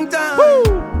long, long time? Woo.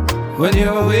 When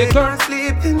you're awake or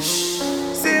sleeping,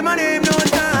 say my name no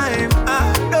time.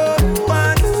 I know you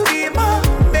want to be my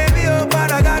baby, oh,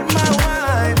 but I got my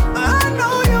wife. I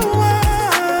know you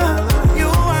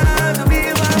want to be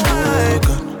my wife.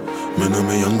 Me know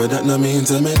me young, but that no mean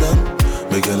tell me dumb.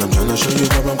 Me girl, I'm tryna show you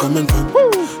where I'm coming from.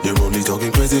 You're only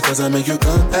talking crazy cause I make you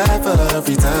come.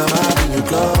 Every time I bring you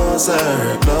closer.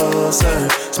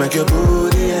 Smack your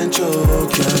booty and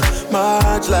choke ya.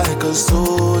 March like a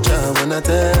soldier when I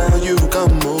tell you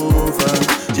come over.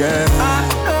 Yeah. I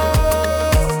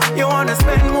know you wanna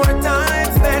spend more time.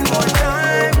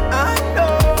 I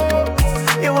know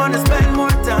you wanna spend more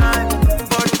time.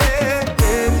 But hey,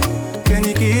 baby, can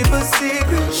you keep a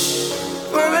secret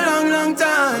for a long, long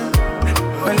time?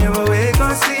 When you're awake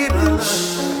or sleeping,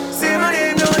 say my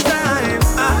name no time.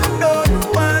 I know you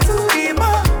want to be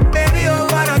my baby, oh,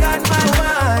 but I got my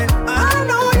wife. I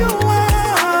know you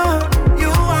want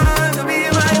to be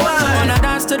my wife. Wanna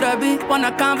dance to the beat,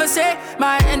 wanna conversate.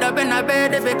 Might end up in a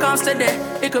bed if it comes to that.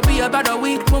 It could be about a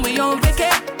week when we on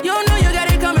vacay. You know you got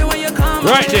it coming when you come.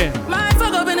 Right there. Might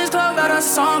fuck up in this club, got a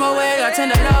song away. I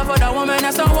tend to love for the woman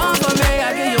that's the one for me.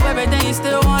 I give you everything, you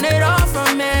still want it all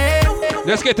from me.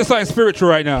 Let's get to something spiritual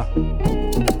right now.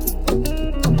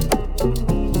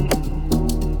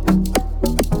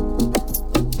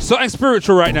 Something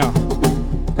spiritual right now.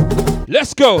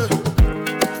 Let's go.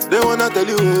 They wanna tell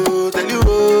you.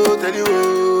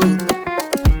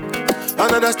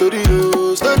 Another story.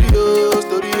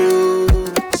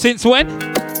 Since when?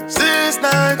 Since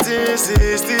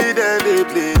 1960, then they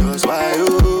play us why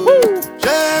oh.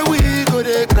 Yeah, we go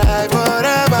they cry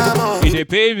forevermore. They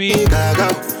pay me.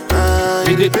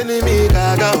 They penny me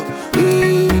gaga.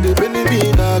 They penny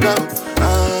me gaga.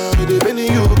 They penny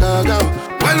you gaga.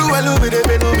 Well, they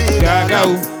penny me gaga.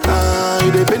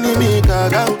 They penny me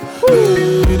gaga.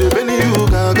 They penny you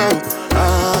gaga.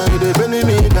 They penny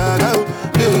me gaga.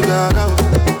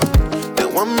 They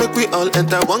want make we all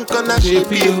enter one corner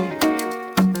shape you.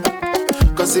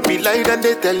 Cause it be light and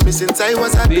they tell me since I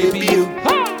was a baby.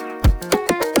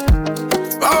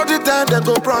 All the time they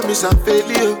go promise and fail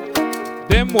you.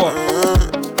 Them what?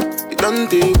 It done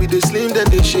day with the slim, then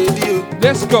they shade you.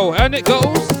 Let's go, and it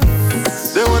goes.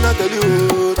 They wanna tell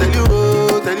you.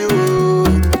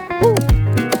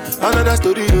 Another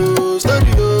story.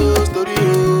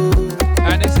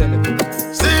 And it's celebrate.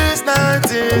 Since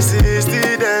 1960,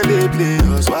 then they play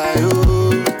us why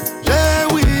oh. Yeah,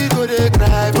 we go they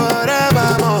cry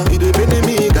forevermore. They penny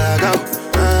me gaga.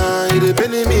 They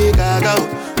penny me gaga.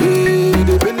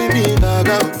 They penny me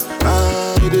gaga.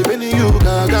 They penny you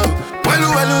gaga.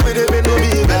 Well, they penny me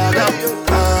gaga.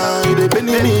 They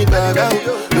penny me gaga.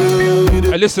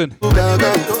 Hey, listen.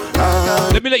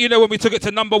 Let me let you know when we took it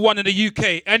to number 1 in the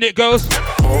UK, and it goes.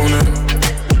 Own it,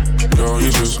 girl,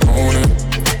 you just own it.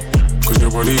 Cause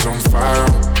your body's on fire.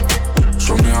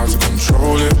 Show me how to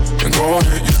control it. Then go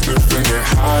ahead, you flip and get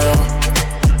higher.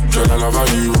 Girl, I love how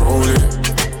you roll it.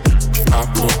 I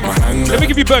put my hand Let me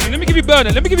give you burner.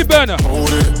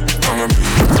 Hold it, I'ma be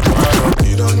right.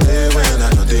 You don't know when I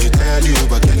know they tell you,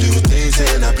 but can you things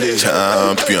in a place?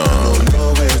 Champion. I don't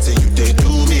know where till you they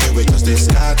do me. it just they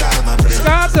scatter my brain.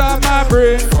 Scatter my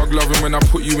brain. Fuck loving when I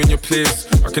put you in your place.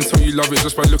 I can tell you love it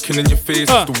just by looking in your face.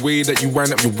 The way that you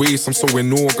wind up your waist, I'm so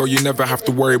in awe, girl. You never have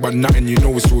to worry about nothing. You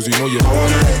know it's yours, you know you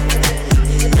own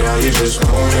it. Girl, you just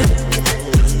own it.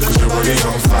 Cause your body's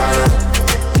on fire.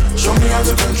 Show me how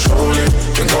to control it.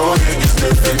 Then go ahead and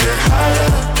slip and get higher.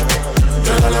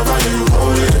 Girl, I love how you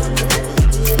hold it.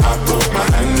 I put my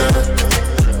hand there.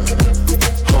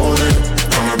 Hold it.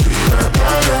 I'ma be right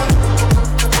by you.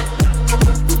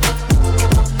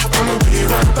 I'ma be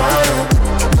right by you.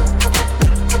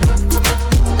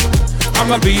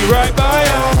 I'ma be right by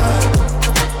you.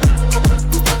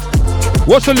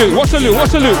 What's the loot? What's the loot?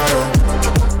 What's the loot?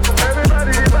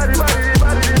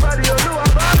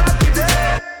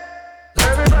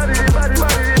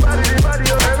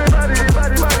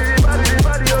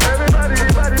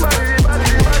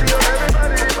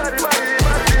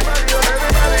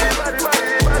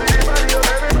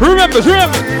 Remember.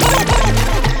 One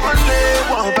day,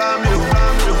 one by me.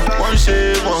 One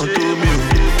shade, one to me.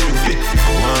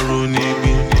 One running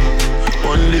me.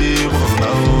 One day, one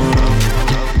by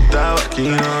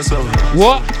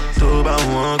What?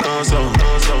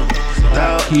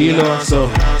 Kilo so.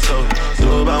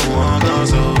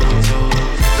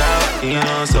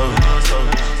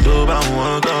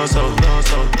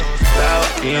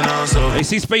 Hey,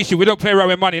 see Spaceship, we don't play around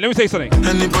with money. Let me say something.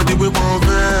 Anybody we want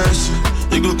verse,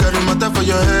 you go carry matter for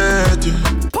your head.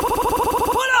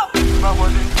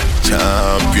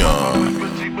 Champion.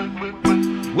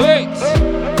 Wait.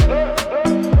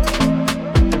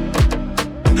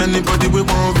 Anybody we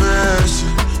want verse,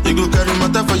 you go carry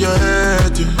matter for your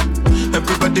head.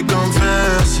 Everybody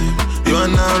confess, you are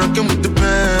now rocking with the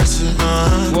best.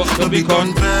 No be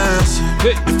confess.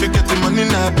 If you get the money,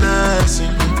 not blessing.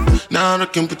 Now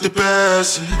rocking with the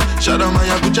best. Shout out my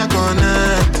Abuja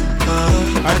Connect.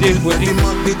 I did where the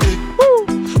money day.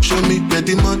 Show me where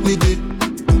the money day.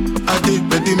 I did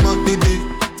where the money day.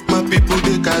 My people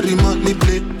they carry money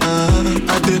play. I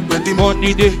did where the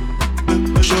money day.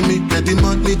 Show me where the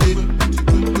money day.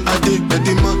 I did where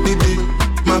the money day.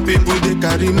 My people they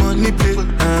carry money play.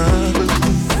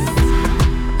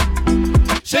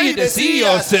 Show you to see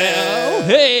yourself.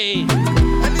 Hey.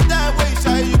 Anytime when you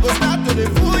shy, you go start to the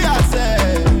fool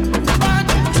yourself.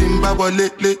 Zimbabwe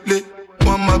lit.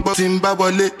 One more box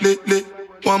Zimbabwe lit.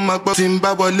 One more box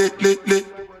Zimbabwe lit.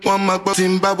 One more box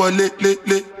Zimbabwe lit.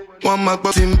 One more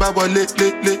box Zimbabwe lit.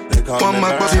 One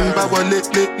more box Zimbabwe lit.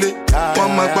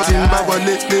 One more box Zimbabwe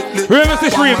lit. Remember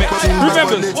this remix.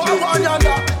 Remember.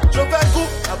 Je fais coup,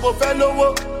 abo fait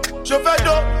lowo. Je fais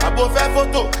do, abo fait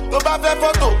photo. To ba fait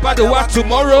photo. By the what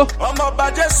tomorrow? Ọmọ ba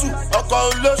Jésù, ọkọ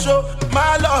olóṣó.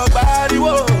 Má lọ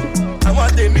gbariwo. Àwọn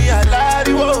tèmi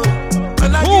aláriwo.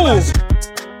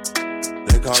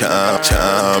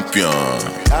 Champion.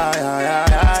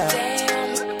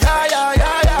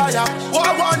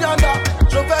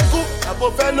 Je fais coup,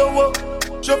 abo fait lowo.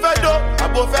 Je fais do,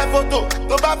 abo fait photo.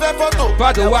 To ba fait photo.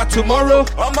 By the what tomorrow?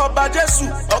 Ọmọ ba Jésù,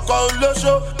 ọkọ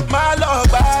olóṣó. Má lọ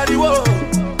gbariwo.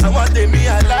 Àwọn tèmi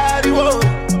aláriwo.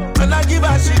 When I give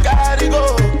her, she gotta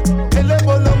go.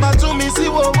 Elebolo ma to me see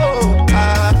wo wo.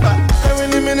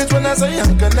 Every minute when I say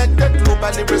I'm connected,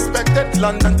 globally respected.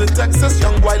 London to Texas,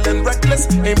 young, wild and reckless.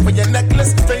 Aim for your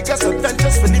necklace, Vegas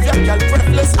adventures, believe your girl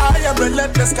breathless. I am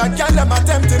relentless, cause girl I'm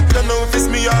attempting. Don't know if it's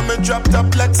me or me dropped up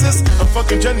Lexus. I'm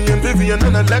fucking Jenny and Vivian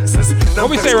and Alexis. What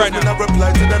we say right now? When I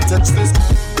reply to them texts.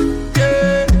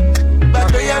 Yeah,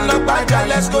 but we are not bad,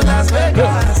 let's go Las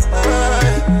Vegas.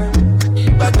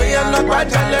 But we are not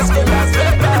bad, let's go Las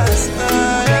Vegas.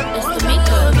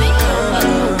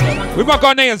 With my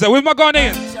Ghanaians, with my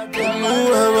Ghanaians. You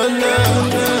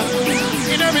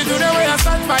know me today where I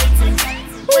start fighting.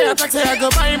 Where I talk say I go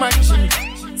buy my machine.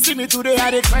 See me today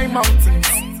I dey climb mountains.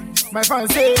 My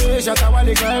fans say shut up while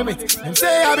they climb it. Them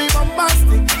say I be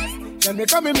bombastic. Then they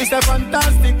call me Mr.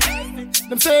 Fantastic.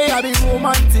 Them say I be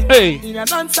romantic. Hey. In a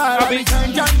dance I be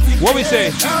gigantic. What we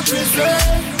say?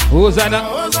 Hosanna.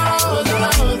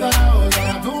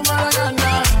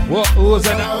 What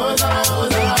Hosanna?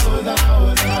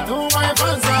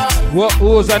 What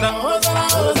Hosanna?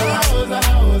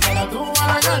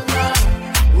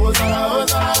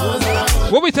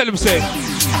 What we tell him say?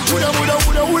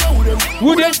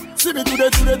 Would it? See me today.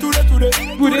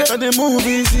 Would it? And the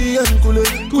movies and cool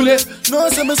it. No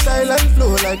same style and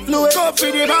flow like flow. Go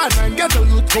feed the bad man, get on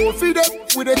you go feed them.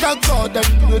 With the talk about them,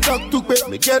 you talk to pay.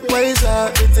 Me get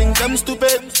wiser, they think I'm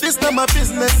stupid. This not my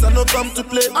business, I no come to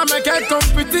play. I make a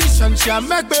competition, she a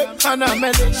make me. And I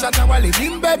make it, shut up while it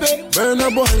in baby. Burn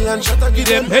a boy and shut up, give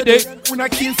them headache. When I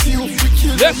kill you, we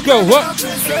kill. Let's go, what?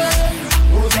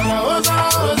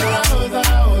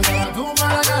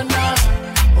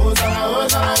 Hosanna,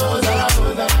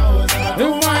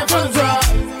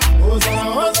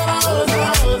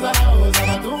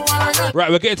 Right,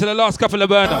 we're getting to the last couple of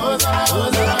burner.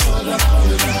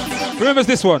 Remembers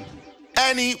this one?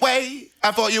 Anyway,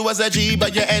 I thought you was a G,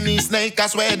 but you're any snake. I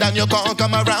swear that you can't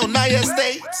come around my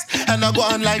estates. And I go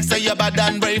on like say you're bad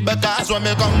and brave, because when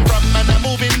me come from, man, I'm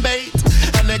moving bait.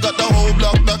 And they got the whole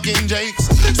block ducking jakes.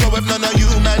 So if none of you,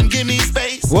 man, give me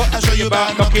space. What? I'll show you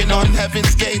about knocking on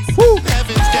heaven's gates.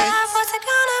 Heaven's gates. What's it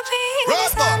gonna be?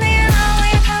 Ropa.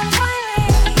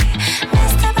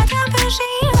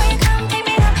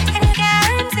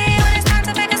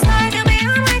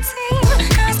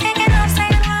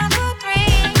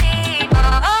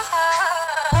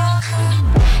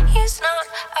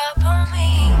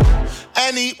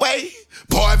 Anyway,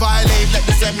 boy violate, let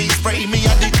the semi-spray. Me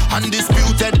at the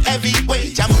undisputed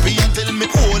heavyweight champion till me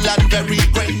cool and very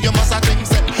great. You must have things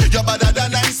that you're better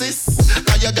than ISIS.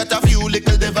 Now you got a few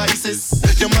little devices.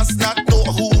 You must not know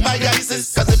who my guys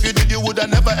is, cause if you did, you woulda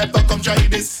never ever come try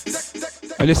this.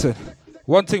 Hey, listen,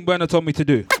 one thing Burner told me to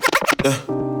do. Yeah,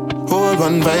 hold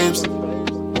on vibes.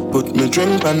 Put me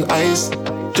drink on ice.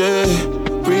 Yeah,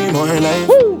 breathe more life.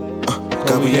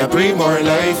 Can we breathe more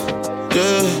life?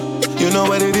 Yeah. You know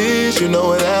what it is, you know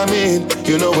what I mean.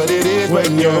 You know what it is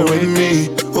when you're with me.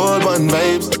 Hold one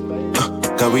vibes,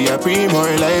 can we breathe more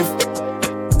life?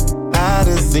 I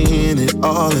done seen it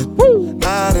all, and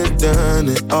I done done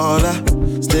it all. I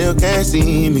still can't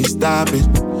see me stopping.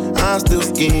 I'm still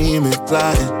scheming,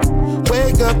 plotting.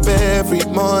 Wake up every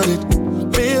morning,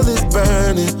 feel this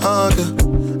burning hunger.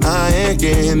 I ain't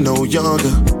getting no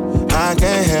younger. I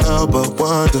can't help but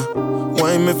wonder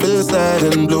why me feel sad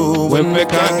and blue when we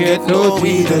can't get no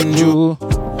weed and you.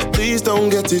 Please don't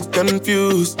get it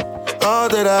confused. All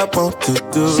that I want to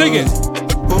do. Sing it.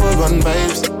 Hold on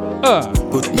vibes.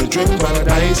 Put me drink on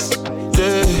ice.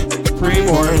 Yeah. Breathe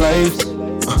more life.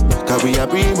 Can we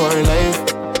breathe more life?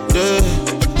 Yeah.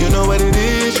 You know what it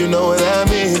is, you know what I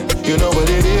mean. You know what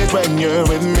it is when you're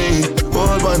with me.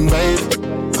 Hold one vibe.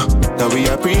 Can we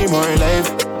breathe more life?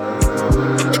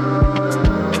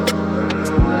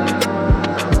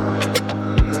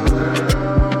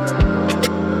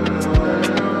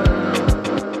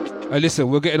 Hey, listen,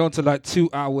 we're getting on to like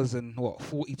 2 hours and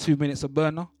 42 minutes of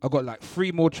burner. I got like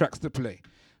 3 more tracks to play.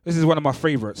 This is one of my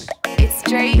favorites. It's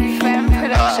JFM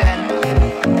production.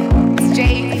 It's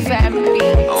JFM beats.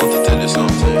 I want to tell you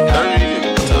something.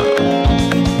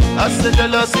 I said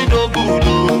jealousy no good,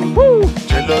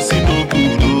 jealousy no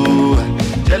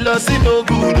good, jealousy no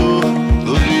good.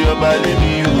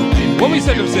 What we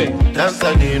said to say? Dance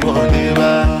again, one day.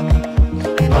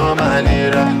 Oh my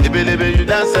lira, baby, you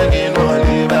dance again, oh my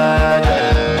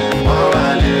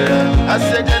lira. I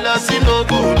said jealousy no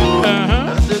good,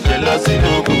 I said jealousy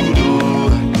no good,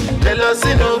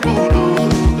 jealousy no good.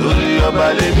 Do you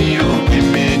believe me? You give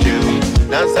me you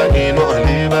dance again, oh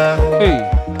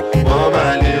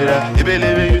my lira,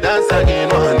 baby, you dance again,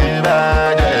 oh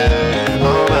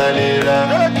my lira.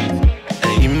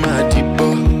 Hey, my tipo,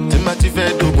 Timothy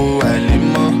Fedubo,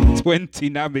 Alimo. 20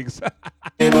 nabbings.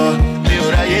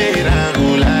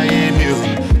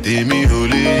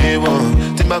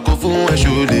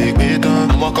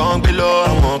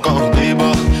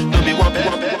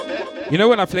 You know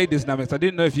when I played this Namix, I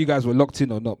didn't know if you guys were locked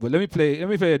in or not, but let me play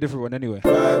a different one anyway.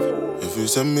 If you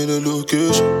send me the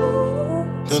location,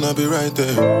 then I'll be right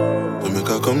there. Then make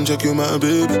I come check you, my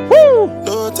baby.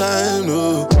 No time,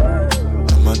 no.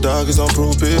 And my dog is on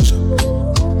probation.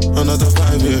 Another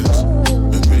 5 years.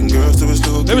 Girls to his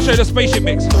location. Let me show you the spaceship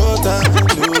mix. No time,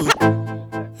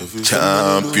 no.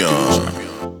 Champion.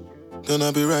 Then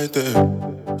I'll be right there.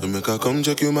 Then make I come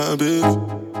check you, my baby.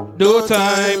 No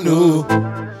time, no.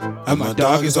 And my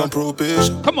dog is on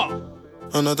probation. Come on.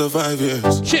 Another 5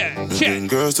 years. Check. Bring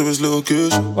girls to his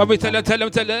location. What we tell them?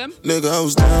 Nigga, I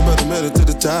was down, but I made it to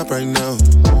the top right now.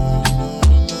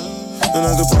 And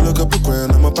I can pull a couple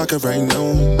grand in my pocket right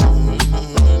now.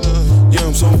 Yeah,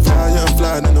 I'm so fly, yeah, I'm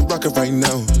flying in the rocket right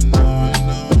now.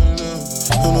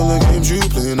 And all the games you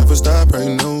play never stop right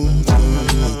now.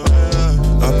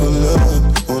 I pull up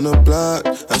on the block,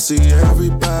 I see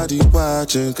everybody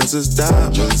watching. Cause it's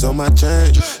diamonds on my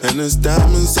chain, and it's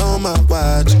diamonds on my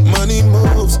watch. Money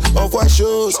moves, off-white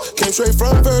shoes, came straight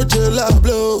from Virgil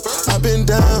Abloh. I've been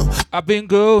down, I've been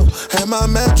good, had my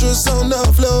mattress on the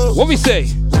floor. What we say?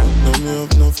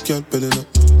 Enough, can't build it up.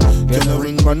 Can I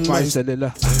ring on my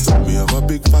cellular? Me have a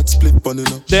big fat split pulling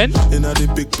up. Then? In a the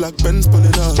big black Benz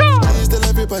pulling up. Please tell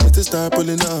everybody to start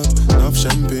pulling up. Enough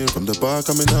champagne from the bar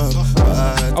coming up.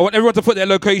 I want everyone to put their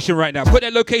location right now. Put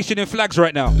their location in flags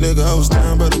right now. Nigga, I was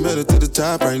down, but I made it to the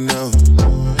top right now.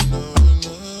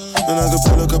 And I can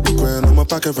pull a couple grand on my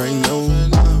pocket right now.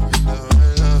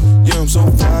 Yeah, I'm so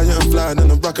fly, yeah, I'm flying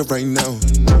in a rocket right now.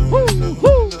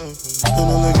 And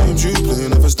all the games you play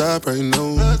never stop right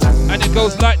now. And it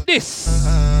goes like this.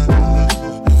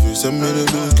 If you send me the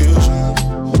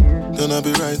location, then I'll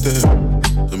be right there.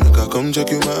 So make I come check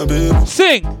you, my baby.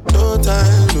 Sing. No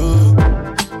time, no.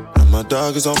 And my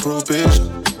dog is on probation.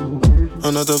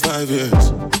 Another 5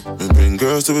 years. And bring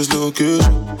girls to his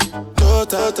location. No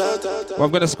time. Well,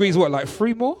 I'm gonna squeeze what, like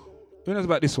 3 more? Who knows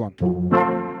about this one?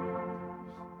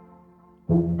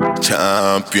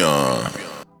 Champion.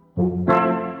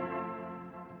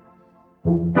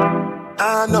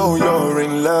 I know you're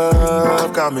in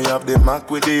love. Got me up the Mac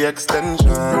with the extension.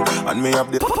 And me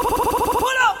up the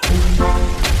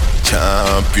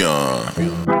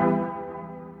Champion.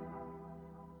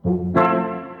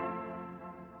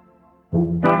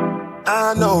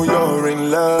 I know you're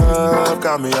in love.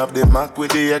 Got me up the Mac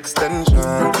with the extension.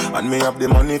 And me up the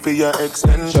money for your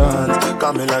extensions.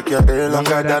 Got me like your hair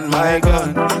longer than my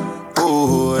gun.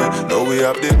 Ooh, know we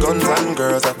have the guns and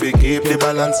girls. I fi keep the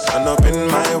balance. And up in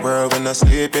my world when I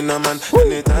sleep in a man.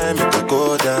 Anytime it could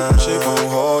go down, she gon'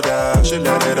 hold out. She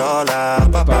let it all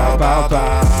out. Bow, bow, bow,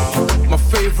 bow. My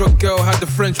favorite girl had the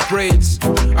French braids.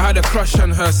 I had a crush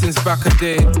on her since back a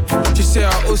day. She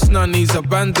said her usna needs a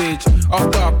bandage.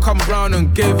 After I come round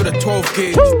and gave her the 12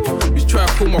 gauge. We tried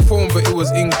to call my phone but it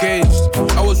was engaged.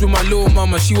 I was with my little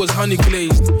mama, she was honey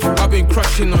glazed. I've been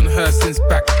crushing on her since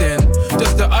back then.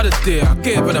 Just the other day I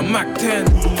gave her the Mac 10.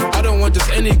 I don't want just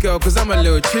any girl cause I'm a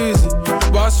little choosy.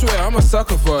 But I swear I'm a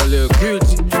sucker for a little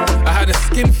Gucci. I had a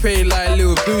skin fade like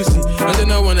Lil Boosie. And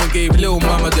then I went and gave little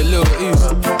mama the little ooze.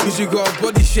 Cause you got a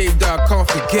body shape that I can't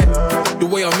forget. The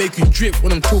way I make you drip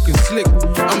when I'm talking slick.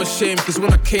 I'm ashamed cause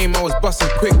when I came I was busting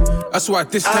quick. That's why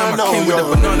this time I came with a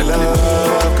banana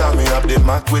clip. Got me up the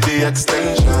Mac with the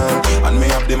extension. And me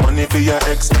up the money for your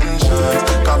extensions.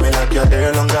 Got me like your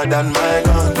hair longer than my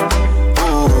gun.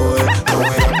 Ooh, the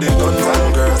way up the guns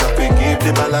and girls, I fi keep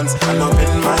the balance. And up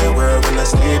in my world when I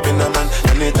sleep in a man.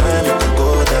 Anytime it can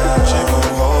go down, she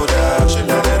gon' hold out. She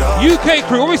let it all. UK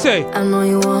crew, what we say? I know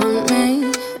you want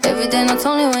me. Every day, not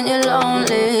only when you're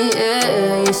lonely.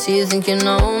 Yeah, you see, you think you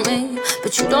know me,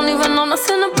 but you don't even know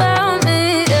nothing about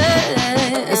me.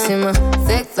 Yeah, you see my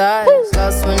thick thighs,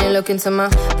 lost when you look into my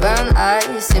brown eyes.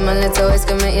 You see my little ways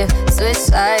can make you switch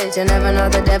sides. You never know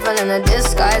the devil in a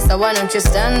disguise, so why don't you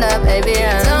stand up, baby?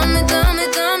 And tell me, do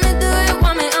you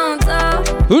want me on top?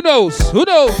 Who knows? Who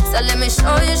knows? So let me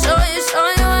show you.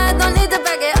 I don't need to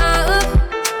back it up.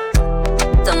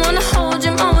 Don't wanna hold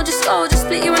you, mold you, slow, just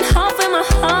split you in half in my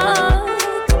heart.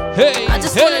 Hey, I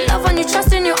just wanna love on you,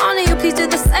 trust in you, honor you. Please do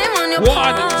the same on your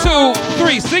part. 1, 2,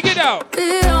 3, sing it out.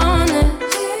 Be honest,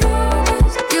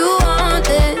 you want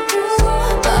this,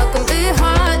 but I can be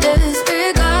heartless,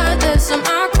 regardless of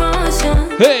my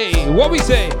conscience. Hey, what we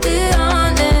say? Be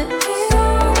honest,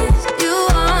 you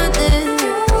want this,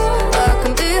 but I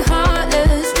can be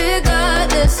heartless,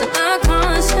 regardless of my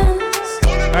conscience.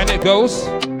 And it goes.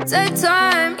 Take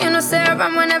time, you know, stay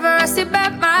around whenever I see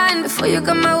bad mind. Before you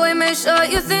come my way, make sure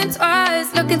you think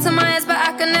twice. Look into my eyes, but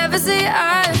I can never see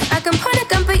eyes. I can point a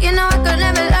gun, but you know I could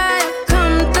never lie.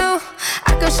 Come through,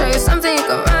 I can show you something you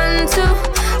can run to.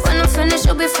 When I'm finished,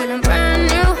 you'll be feeling brand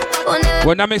new.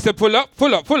 When that makes it pull up.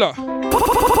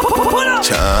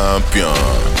 Champion.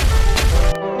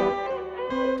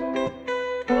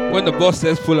 When the boss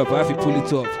says pull up, I have to pull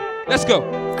it up. Let's go.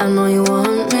 I know you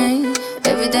want me.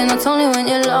 Every day, not only when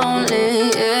you're lonely.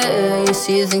 Yeah, you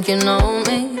see, you think you know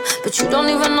me, but you don't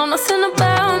even know nothing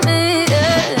about me.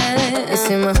 Yeah, you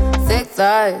see my thick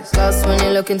thighs, lost when you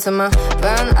look into my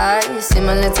brown eyes. You see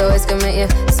my little ways can make you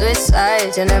switch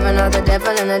sides. You never know the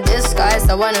devil in a disguise,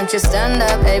 so why don't you stand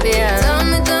up, baby? And tell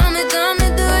me, do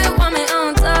you want me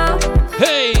on top?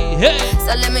 Hey.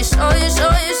 So let me show you.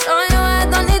 I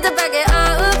don't need to back it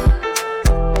up.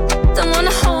 Don't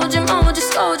wanna hold you, mold you,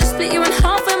 slow, just split you in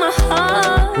half in my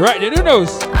heart. Right then, who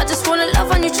knows? I just wanna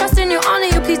love on you, trust in you, honor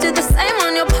you. Please do the same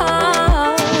on your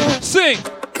part. Sing.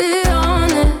 Be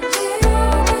honest,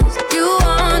 you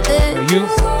want this, You.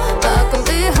 but I can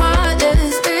be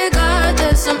heartless,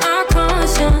 regardless of my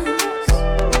conscience.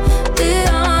 Be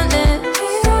honest,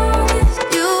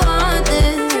 you want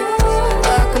this,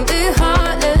 but I can be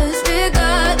heartless,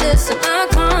 regardless of my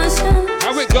conscience.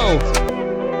 How it go?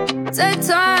 Take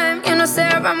time, you know, stay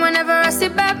around whenever I see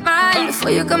bad mind. Before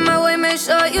you come my way, make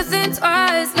sure you think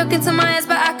twice. Look into my eyes,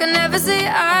 but I can never see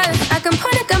eyes. I can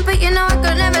point a gun, but you know I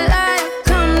could never lie.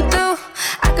 Come through,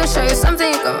 I can show you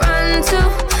something you can run to.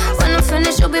 When I'm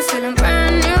finished, you'll be feeling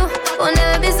brand new. Will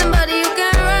never be somebody you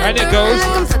can run And it to. goes. And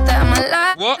I can put that in my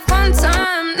life. What? One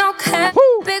time, no cap.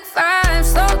 Big five,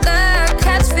 slow that,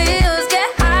 catch feels,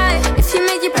 get high. If you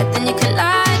make your breath, then you can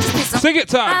lie. Just Sing it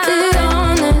time. Be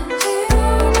honest,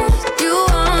 you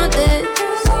want it.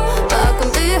 I can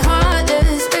be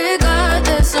heartless,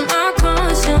 regardless of my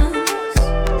conscience.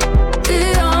 Be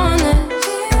honest,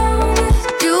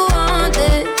 you want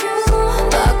it.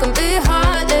 I can be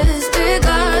heartless,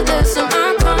 regardless of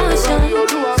my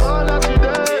conscience.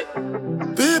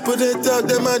 People they talk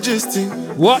them majesty.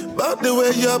 What? About the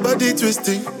way your body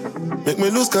twisting. Make me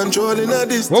lose control in a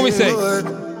this What we thing, say?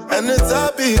 boy. And it's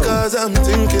happy cause I'm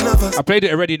thinking of us. I played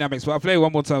it already, Namix, but I'll play it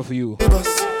one more time for you.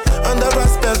 Under a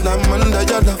spell, I'm under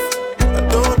your love. I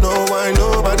don't know why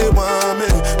nobody want me.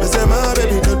 Me say my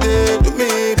baby today do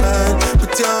me bad.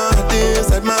 Put your heart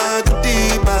inside my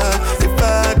goodie bag. If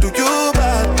I do you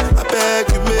bad, I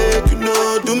beg you make you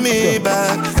know do me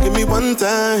bad. Give me one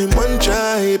time, one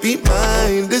try, be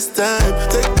mine this time.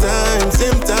 Take time,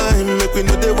 same time, make we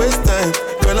know they waste time.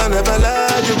 Girl, I never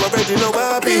lie, you already know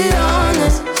I be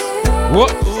honest.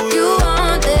 What? You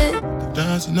want it.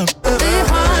 That's enough. Be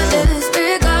heartless,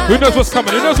 regardless. Who knows what's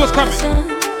coming? Who knows what's coming?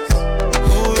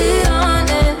 Be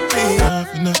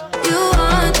honest. You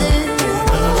want it.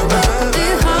 Be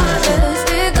heartless,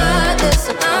 regardless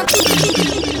of my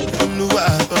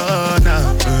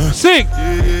Sing.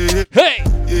 Hey.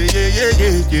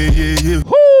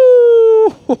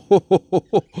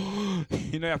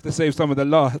 You know you have to save some of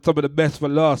the best for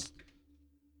last.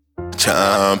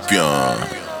 Champion.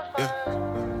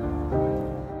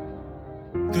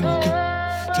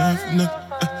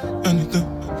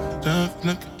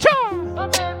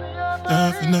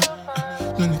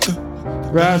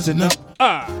 Rising up.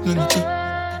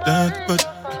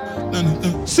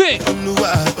 Sing.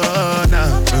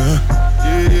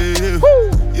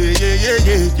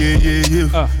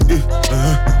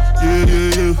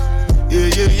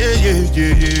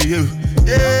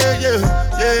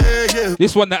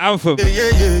 This one, the anthem.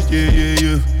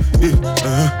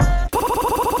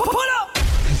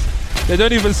 They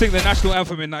don't even sing the national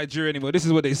anthem in Nigeria anymore. This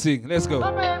is what they sing. Let's go.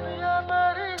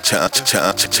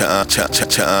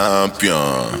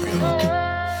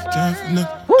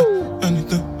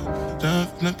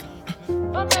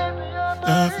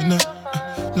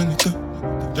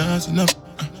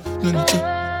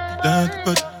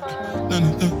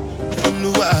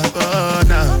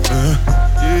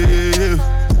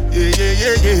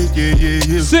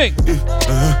 Sing.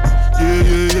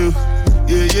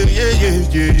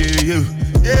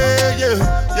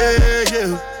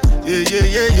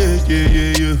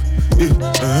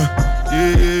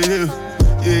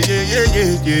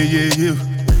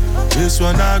 This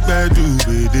one I better do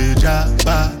with the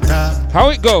jabata. How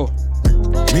it go?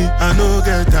 Me I no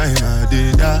get time I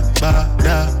did that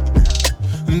bada.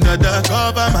 Dada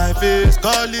cover my face,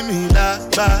 calling me la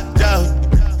bada.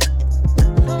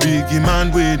 Biggie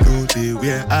man we know they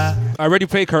where I already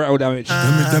played Collateral Damage.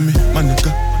 Tell me, my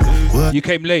nigga. What? You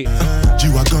came late.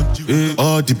 G-Wagon,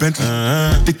 all the Bentley,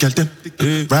 the Kelton,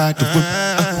 ride the whip.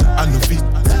 I no feet,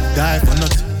 die for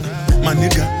nothing. My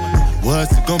nigga,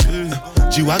 what's it gonna be?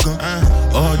 G-Wagon,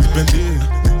 all the Bentley,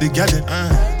 the Kelton,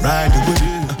 ride the whip.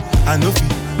 I no feet,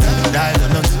 die for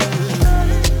nothing.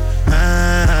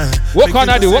 What can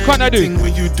I do? What can I do? Anything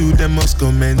when you do, they must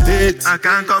commentate. I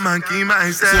can't come and keep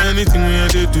myself. So anything when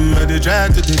they do, I they try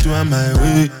to do on my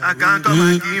way. I can't come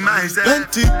and keep myself.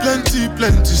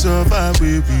 Plenty survive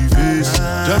where we face.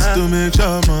 Just to make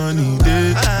sure money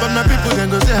day. But my people then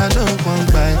go say I know one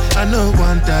buy, I know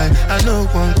one die, I know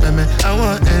one payment. I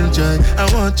want enjoy, I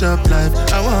want job life,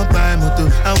 I want buy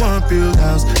motor, I want build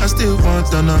house, I still want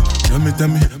to know. Tell me,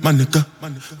 my nigga,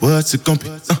 what's it gonna be?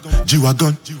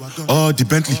 G-Wagon, all the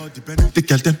Bentley. They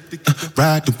kill them,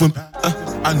 ride the whip.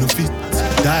 I know feet,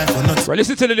 die for nothing. Right,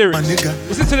 listen to the lyrics.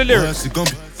 Listen to the lyrics.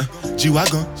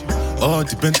 G-Wagon, all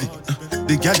the Bentley.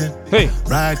 They kill them,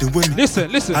 ride the whip.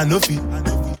 Listen. I know feet.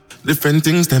 Different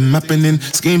things them happening,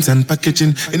 schemes and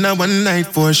packaging. In a one night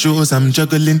 4 shows I'm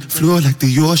juggling. Flow like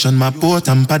the ocean, my boat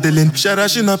I'm paddling.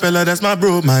 Sharashin up Ella, that's my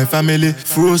bro, my family.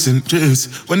 Frozen trace.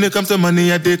 When it comes to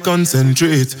money, I they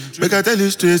concentrate. Make I tell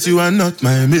you straight, you are not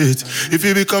my mate. If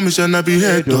you become a I be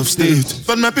head of state.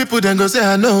 But my people then go say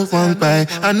I know one buy,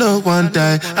 I know one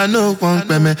die, I know one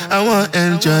payment, I want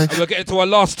enjoy. We're getting to our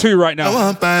last 2 right now. I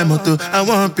want buy motor, I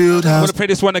want build house. I'm gonna play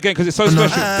this one again because it's so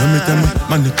special. Tell me,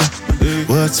 my nigga,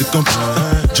 what's it gonna be?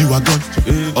 G-Wagon,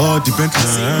 all the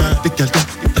Bentleys, the Kelton,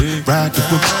 ride the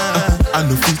whip. I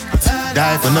know feet,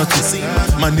 die for nothing.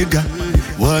 My nigga,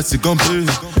 what's it gonna be?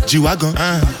 G-Wagon,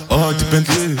 all the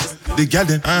Bentleys, the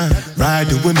Kelton, ride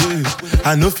the whip.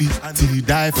 I know feet, till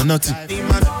die for nothing.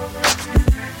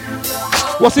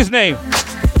 What's his name?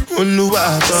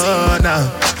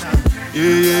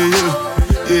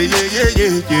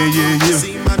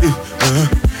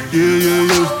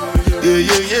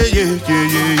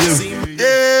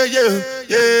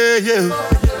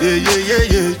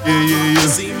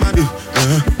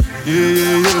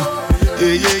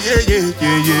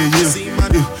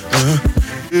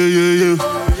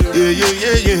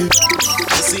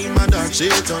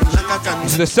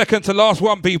 This is the second to last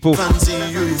one, people. Fancy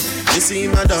you. You see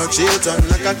my dark shades on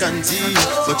like I can see,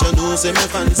 but you know say me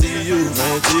fancy you.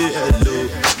 Might say hello,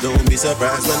 don't be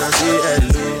surprised when I say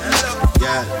hello.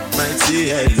 Yeah, might say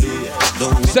hello.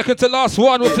 Don't Second to last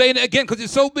one, we're playing it again because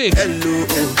it's so big. Hello,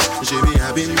 Jimmy,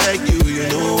 I've been like you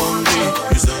know one day.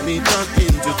 You saw me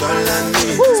talking to call and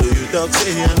me, so you talk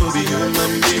say I know be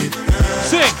human being.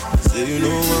 Sing. Say you know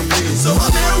one me. So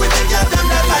I'm here with the girl them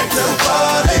that like to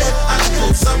party and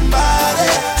move somebody.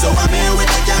 So I'm here with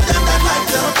the girl them that like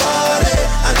to party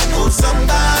and move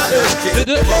somebody.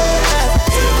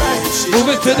 Move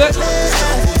it to the.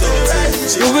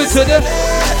 Move it to the.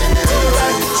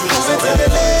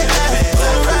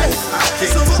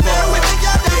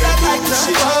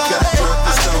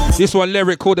 This one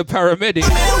lyric called the paramedic.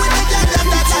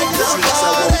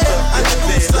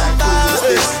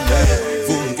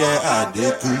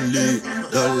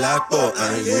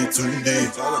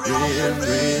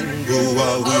 Rain, go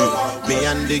away. Me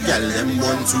and the gal them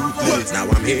want to play. Now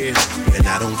I'm here and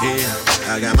I don't care.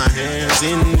 I got my hands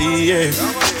in the air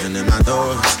and then my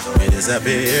thoughts they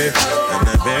disappear. And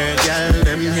the bad gal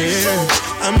them here.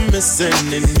 I'm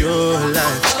missing in your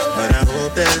life, but I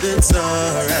hope that it's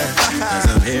alright. Cause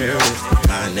I'm here with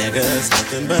my niggas,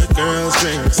 nothing but girls,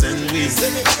 drinks and weed.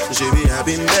 Baby, I've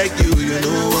been like you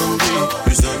know I'm me.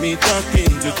 You saw me talking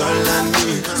to call on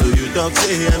me, so you talk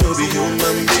say I know be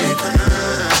human being.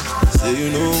 Say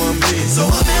you know I'm me. So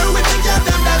I'm here with the girl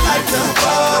them that like to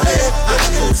party and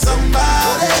move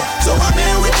somebody. So I'm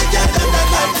here with the girl them that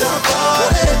like to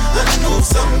party and move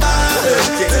somebody.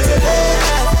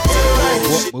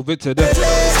 What? Move it to the.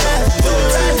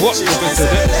 What? Move it to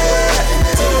the.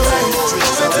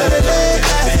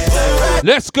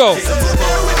 Let's go.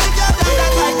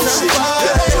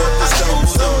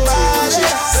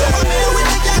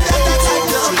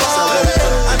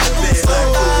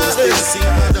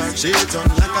 Shades on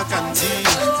like a canteen,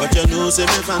 but you know say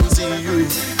me fancy you.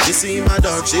 You see my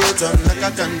dark shades on like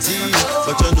a canteen,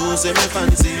 but you know say me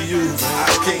fancy you.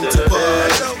 I came to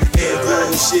party, hey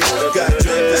bullshit, got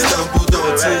drunk and stumbled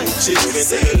on two chicks.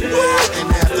 Same word, and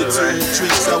after 2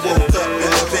 drinks I woke up in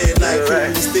the bed like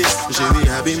who's this? Baby,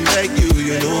 I've been like you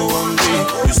know I'm me.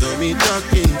 You saw me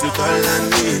talking to call on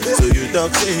me, so you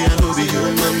talk say I know be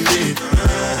human being.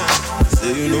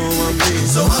 Say you know I'm me.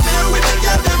 So I'm here with the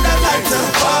girl them that like to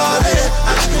party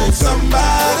and move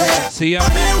somebody. See ya. I'm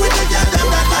here with the girl them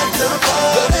that like to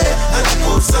party and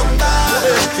move somebody.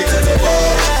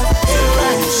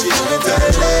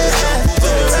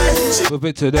 Move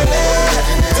it to the.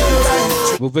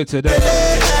 Move it to the. So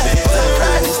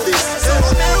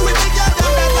I'm here with the girl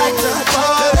them that like to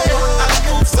party and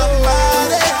move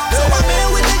somebody. So I'm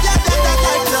here with the girl them that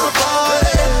like to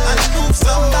party and move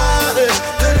somebody.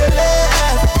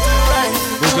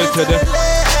 Move it to the.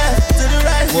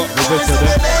 What? Move it to the.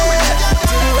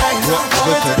 What? Move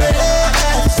it to the.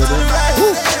 To the.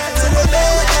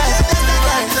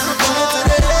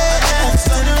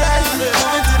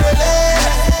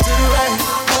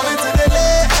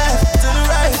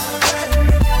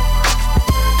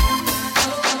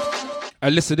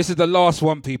 And listen, this is the last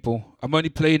one, people. I'm only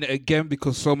playing it again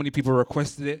because so many people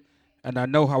requested it, and I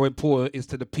know how important it is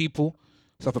to the people.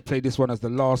 So I have to play this one as the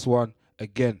last one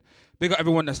again. Big up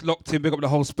everyone that's locked in. Big up the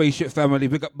whole Spaceship family.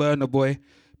 Big up Burner Boy.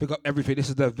 Big up everything. This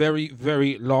is the very,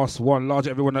 very last one. Large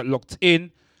everyone that locked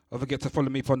in. Don't forget to follow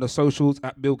me on the socials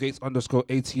at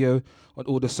BillGates_ATO on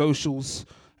all the socials.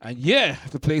 And yeah, I have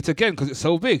to play it again because it's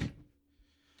so big.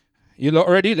 You lot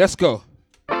ready? Let's go.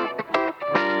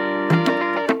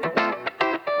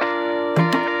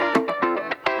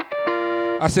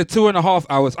 I said 2.5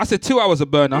 hours. I said 2 hours of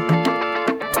Burner.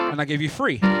 And I gave you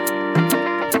 3.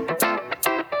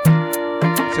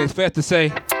 So it's fair to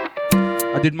say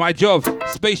I did my job.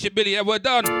 Spaceship Billy, yeah, we're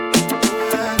done.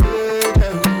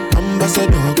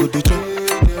 Ambassador go the job,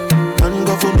 and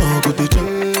governor go the job,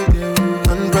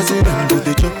 and president go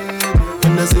the job.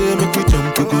 And I say make we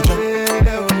jump, we go jump.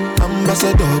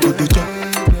 Ambassador go the job,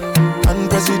 and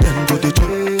president go the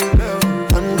job,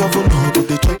 and governor go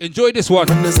the job. Enjoy this one.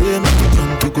 And I say make we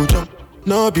jump, we go jump.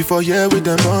 No before here with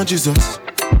them on Jesus.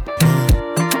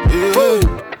 Yeah,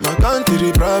 my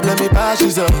country problem it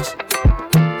passes us.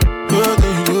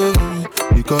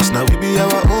 Because now we be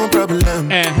our own problem.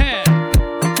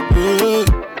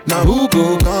 Now who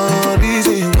go on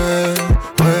reason well.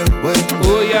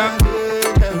 Oh yeah.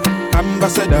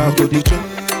 Ambassador go the job,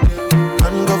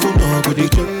 and governor go the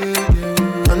jump.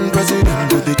 And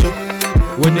president go the jump.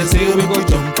 When they say we go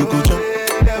jump, we go jump.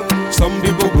 Some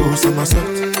people go somersault.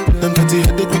 Them dirty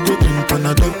headache we go drink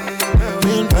Panadol.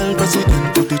 Meanwhile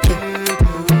president go the jump.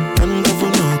 And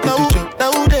governor go the jump.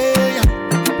 Now they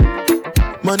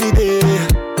money there.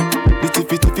 The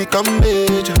tiffy come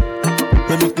major.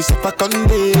 We make this up a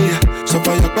Conde. So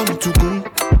fire bam to go.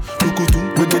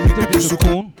 When they make people so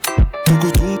cool.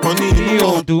 Money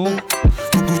you do.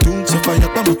 So fire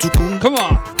bam to go. Come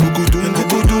on.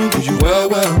 Do you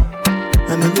well.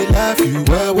 And then they laugh you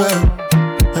well.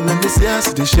 And then they say I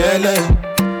see the shell.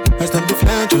 I stand the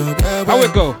flange well. How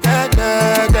it go?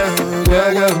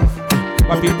 Well.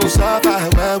 My people suffer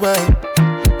well.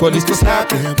 Police to stop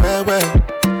them well.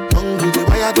 Hungry they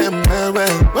wire them well.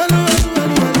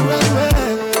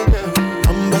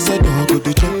 Ambassador go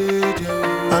the jump.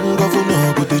 And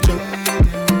governor go the jump.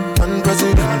 And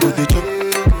president go the jump.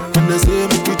 And they say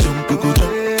make we jump, we go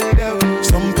jump.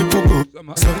 Some people go.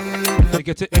 They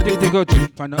get it, they go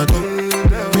jump.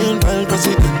 Meanwhile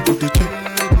president go the jump.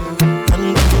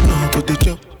 And governor go the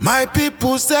jump. My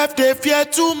people self they fear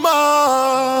too much.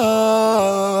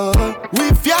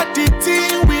 We fear the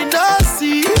thing we not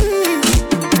see.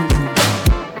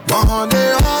 One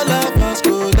day all of us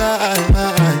go die.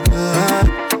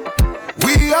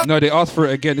 No, they asked for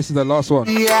it again. This is the last one.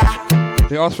 Yeah.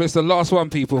 They asked for it's the last one,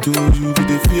 people.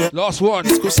 Last one.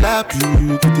 This go slap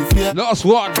you get the fear. Last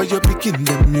one. But you're picking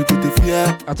them, you get the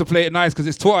fear. I have to play it nice because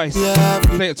it's twice. Yeah.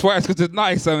 Play it twice because it's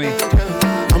nice, I mean.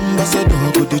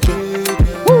 Ambassador go the jump.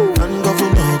 And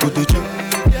governor go the jump.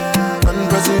 And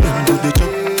president go the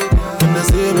jump. And I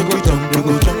say we go jump, we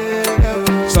go jump.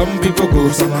 Some people go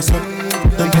somersault.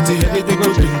 Them get the headache, they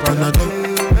go drink Panadol.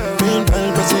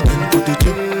 Meanwhile president go the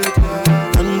jump.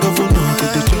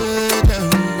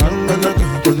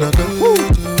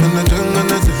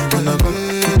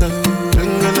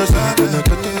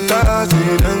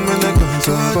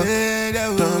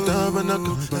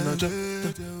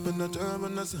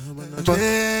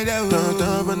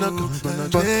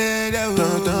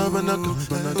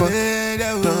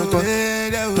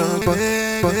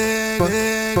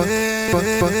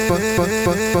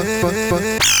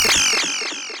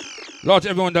 Large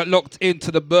everyone that locked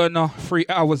into the burner, 3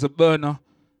 hours of burner.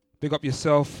 Big up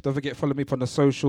yourself. Don't forget follow me on the social.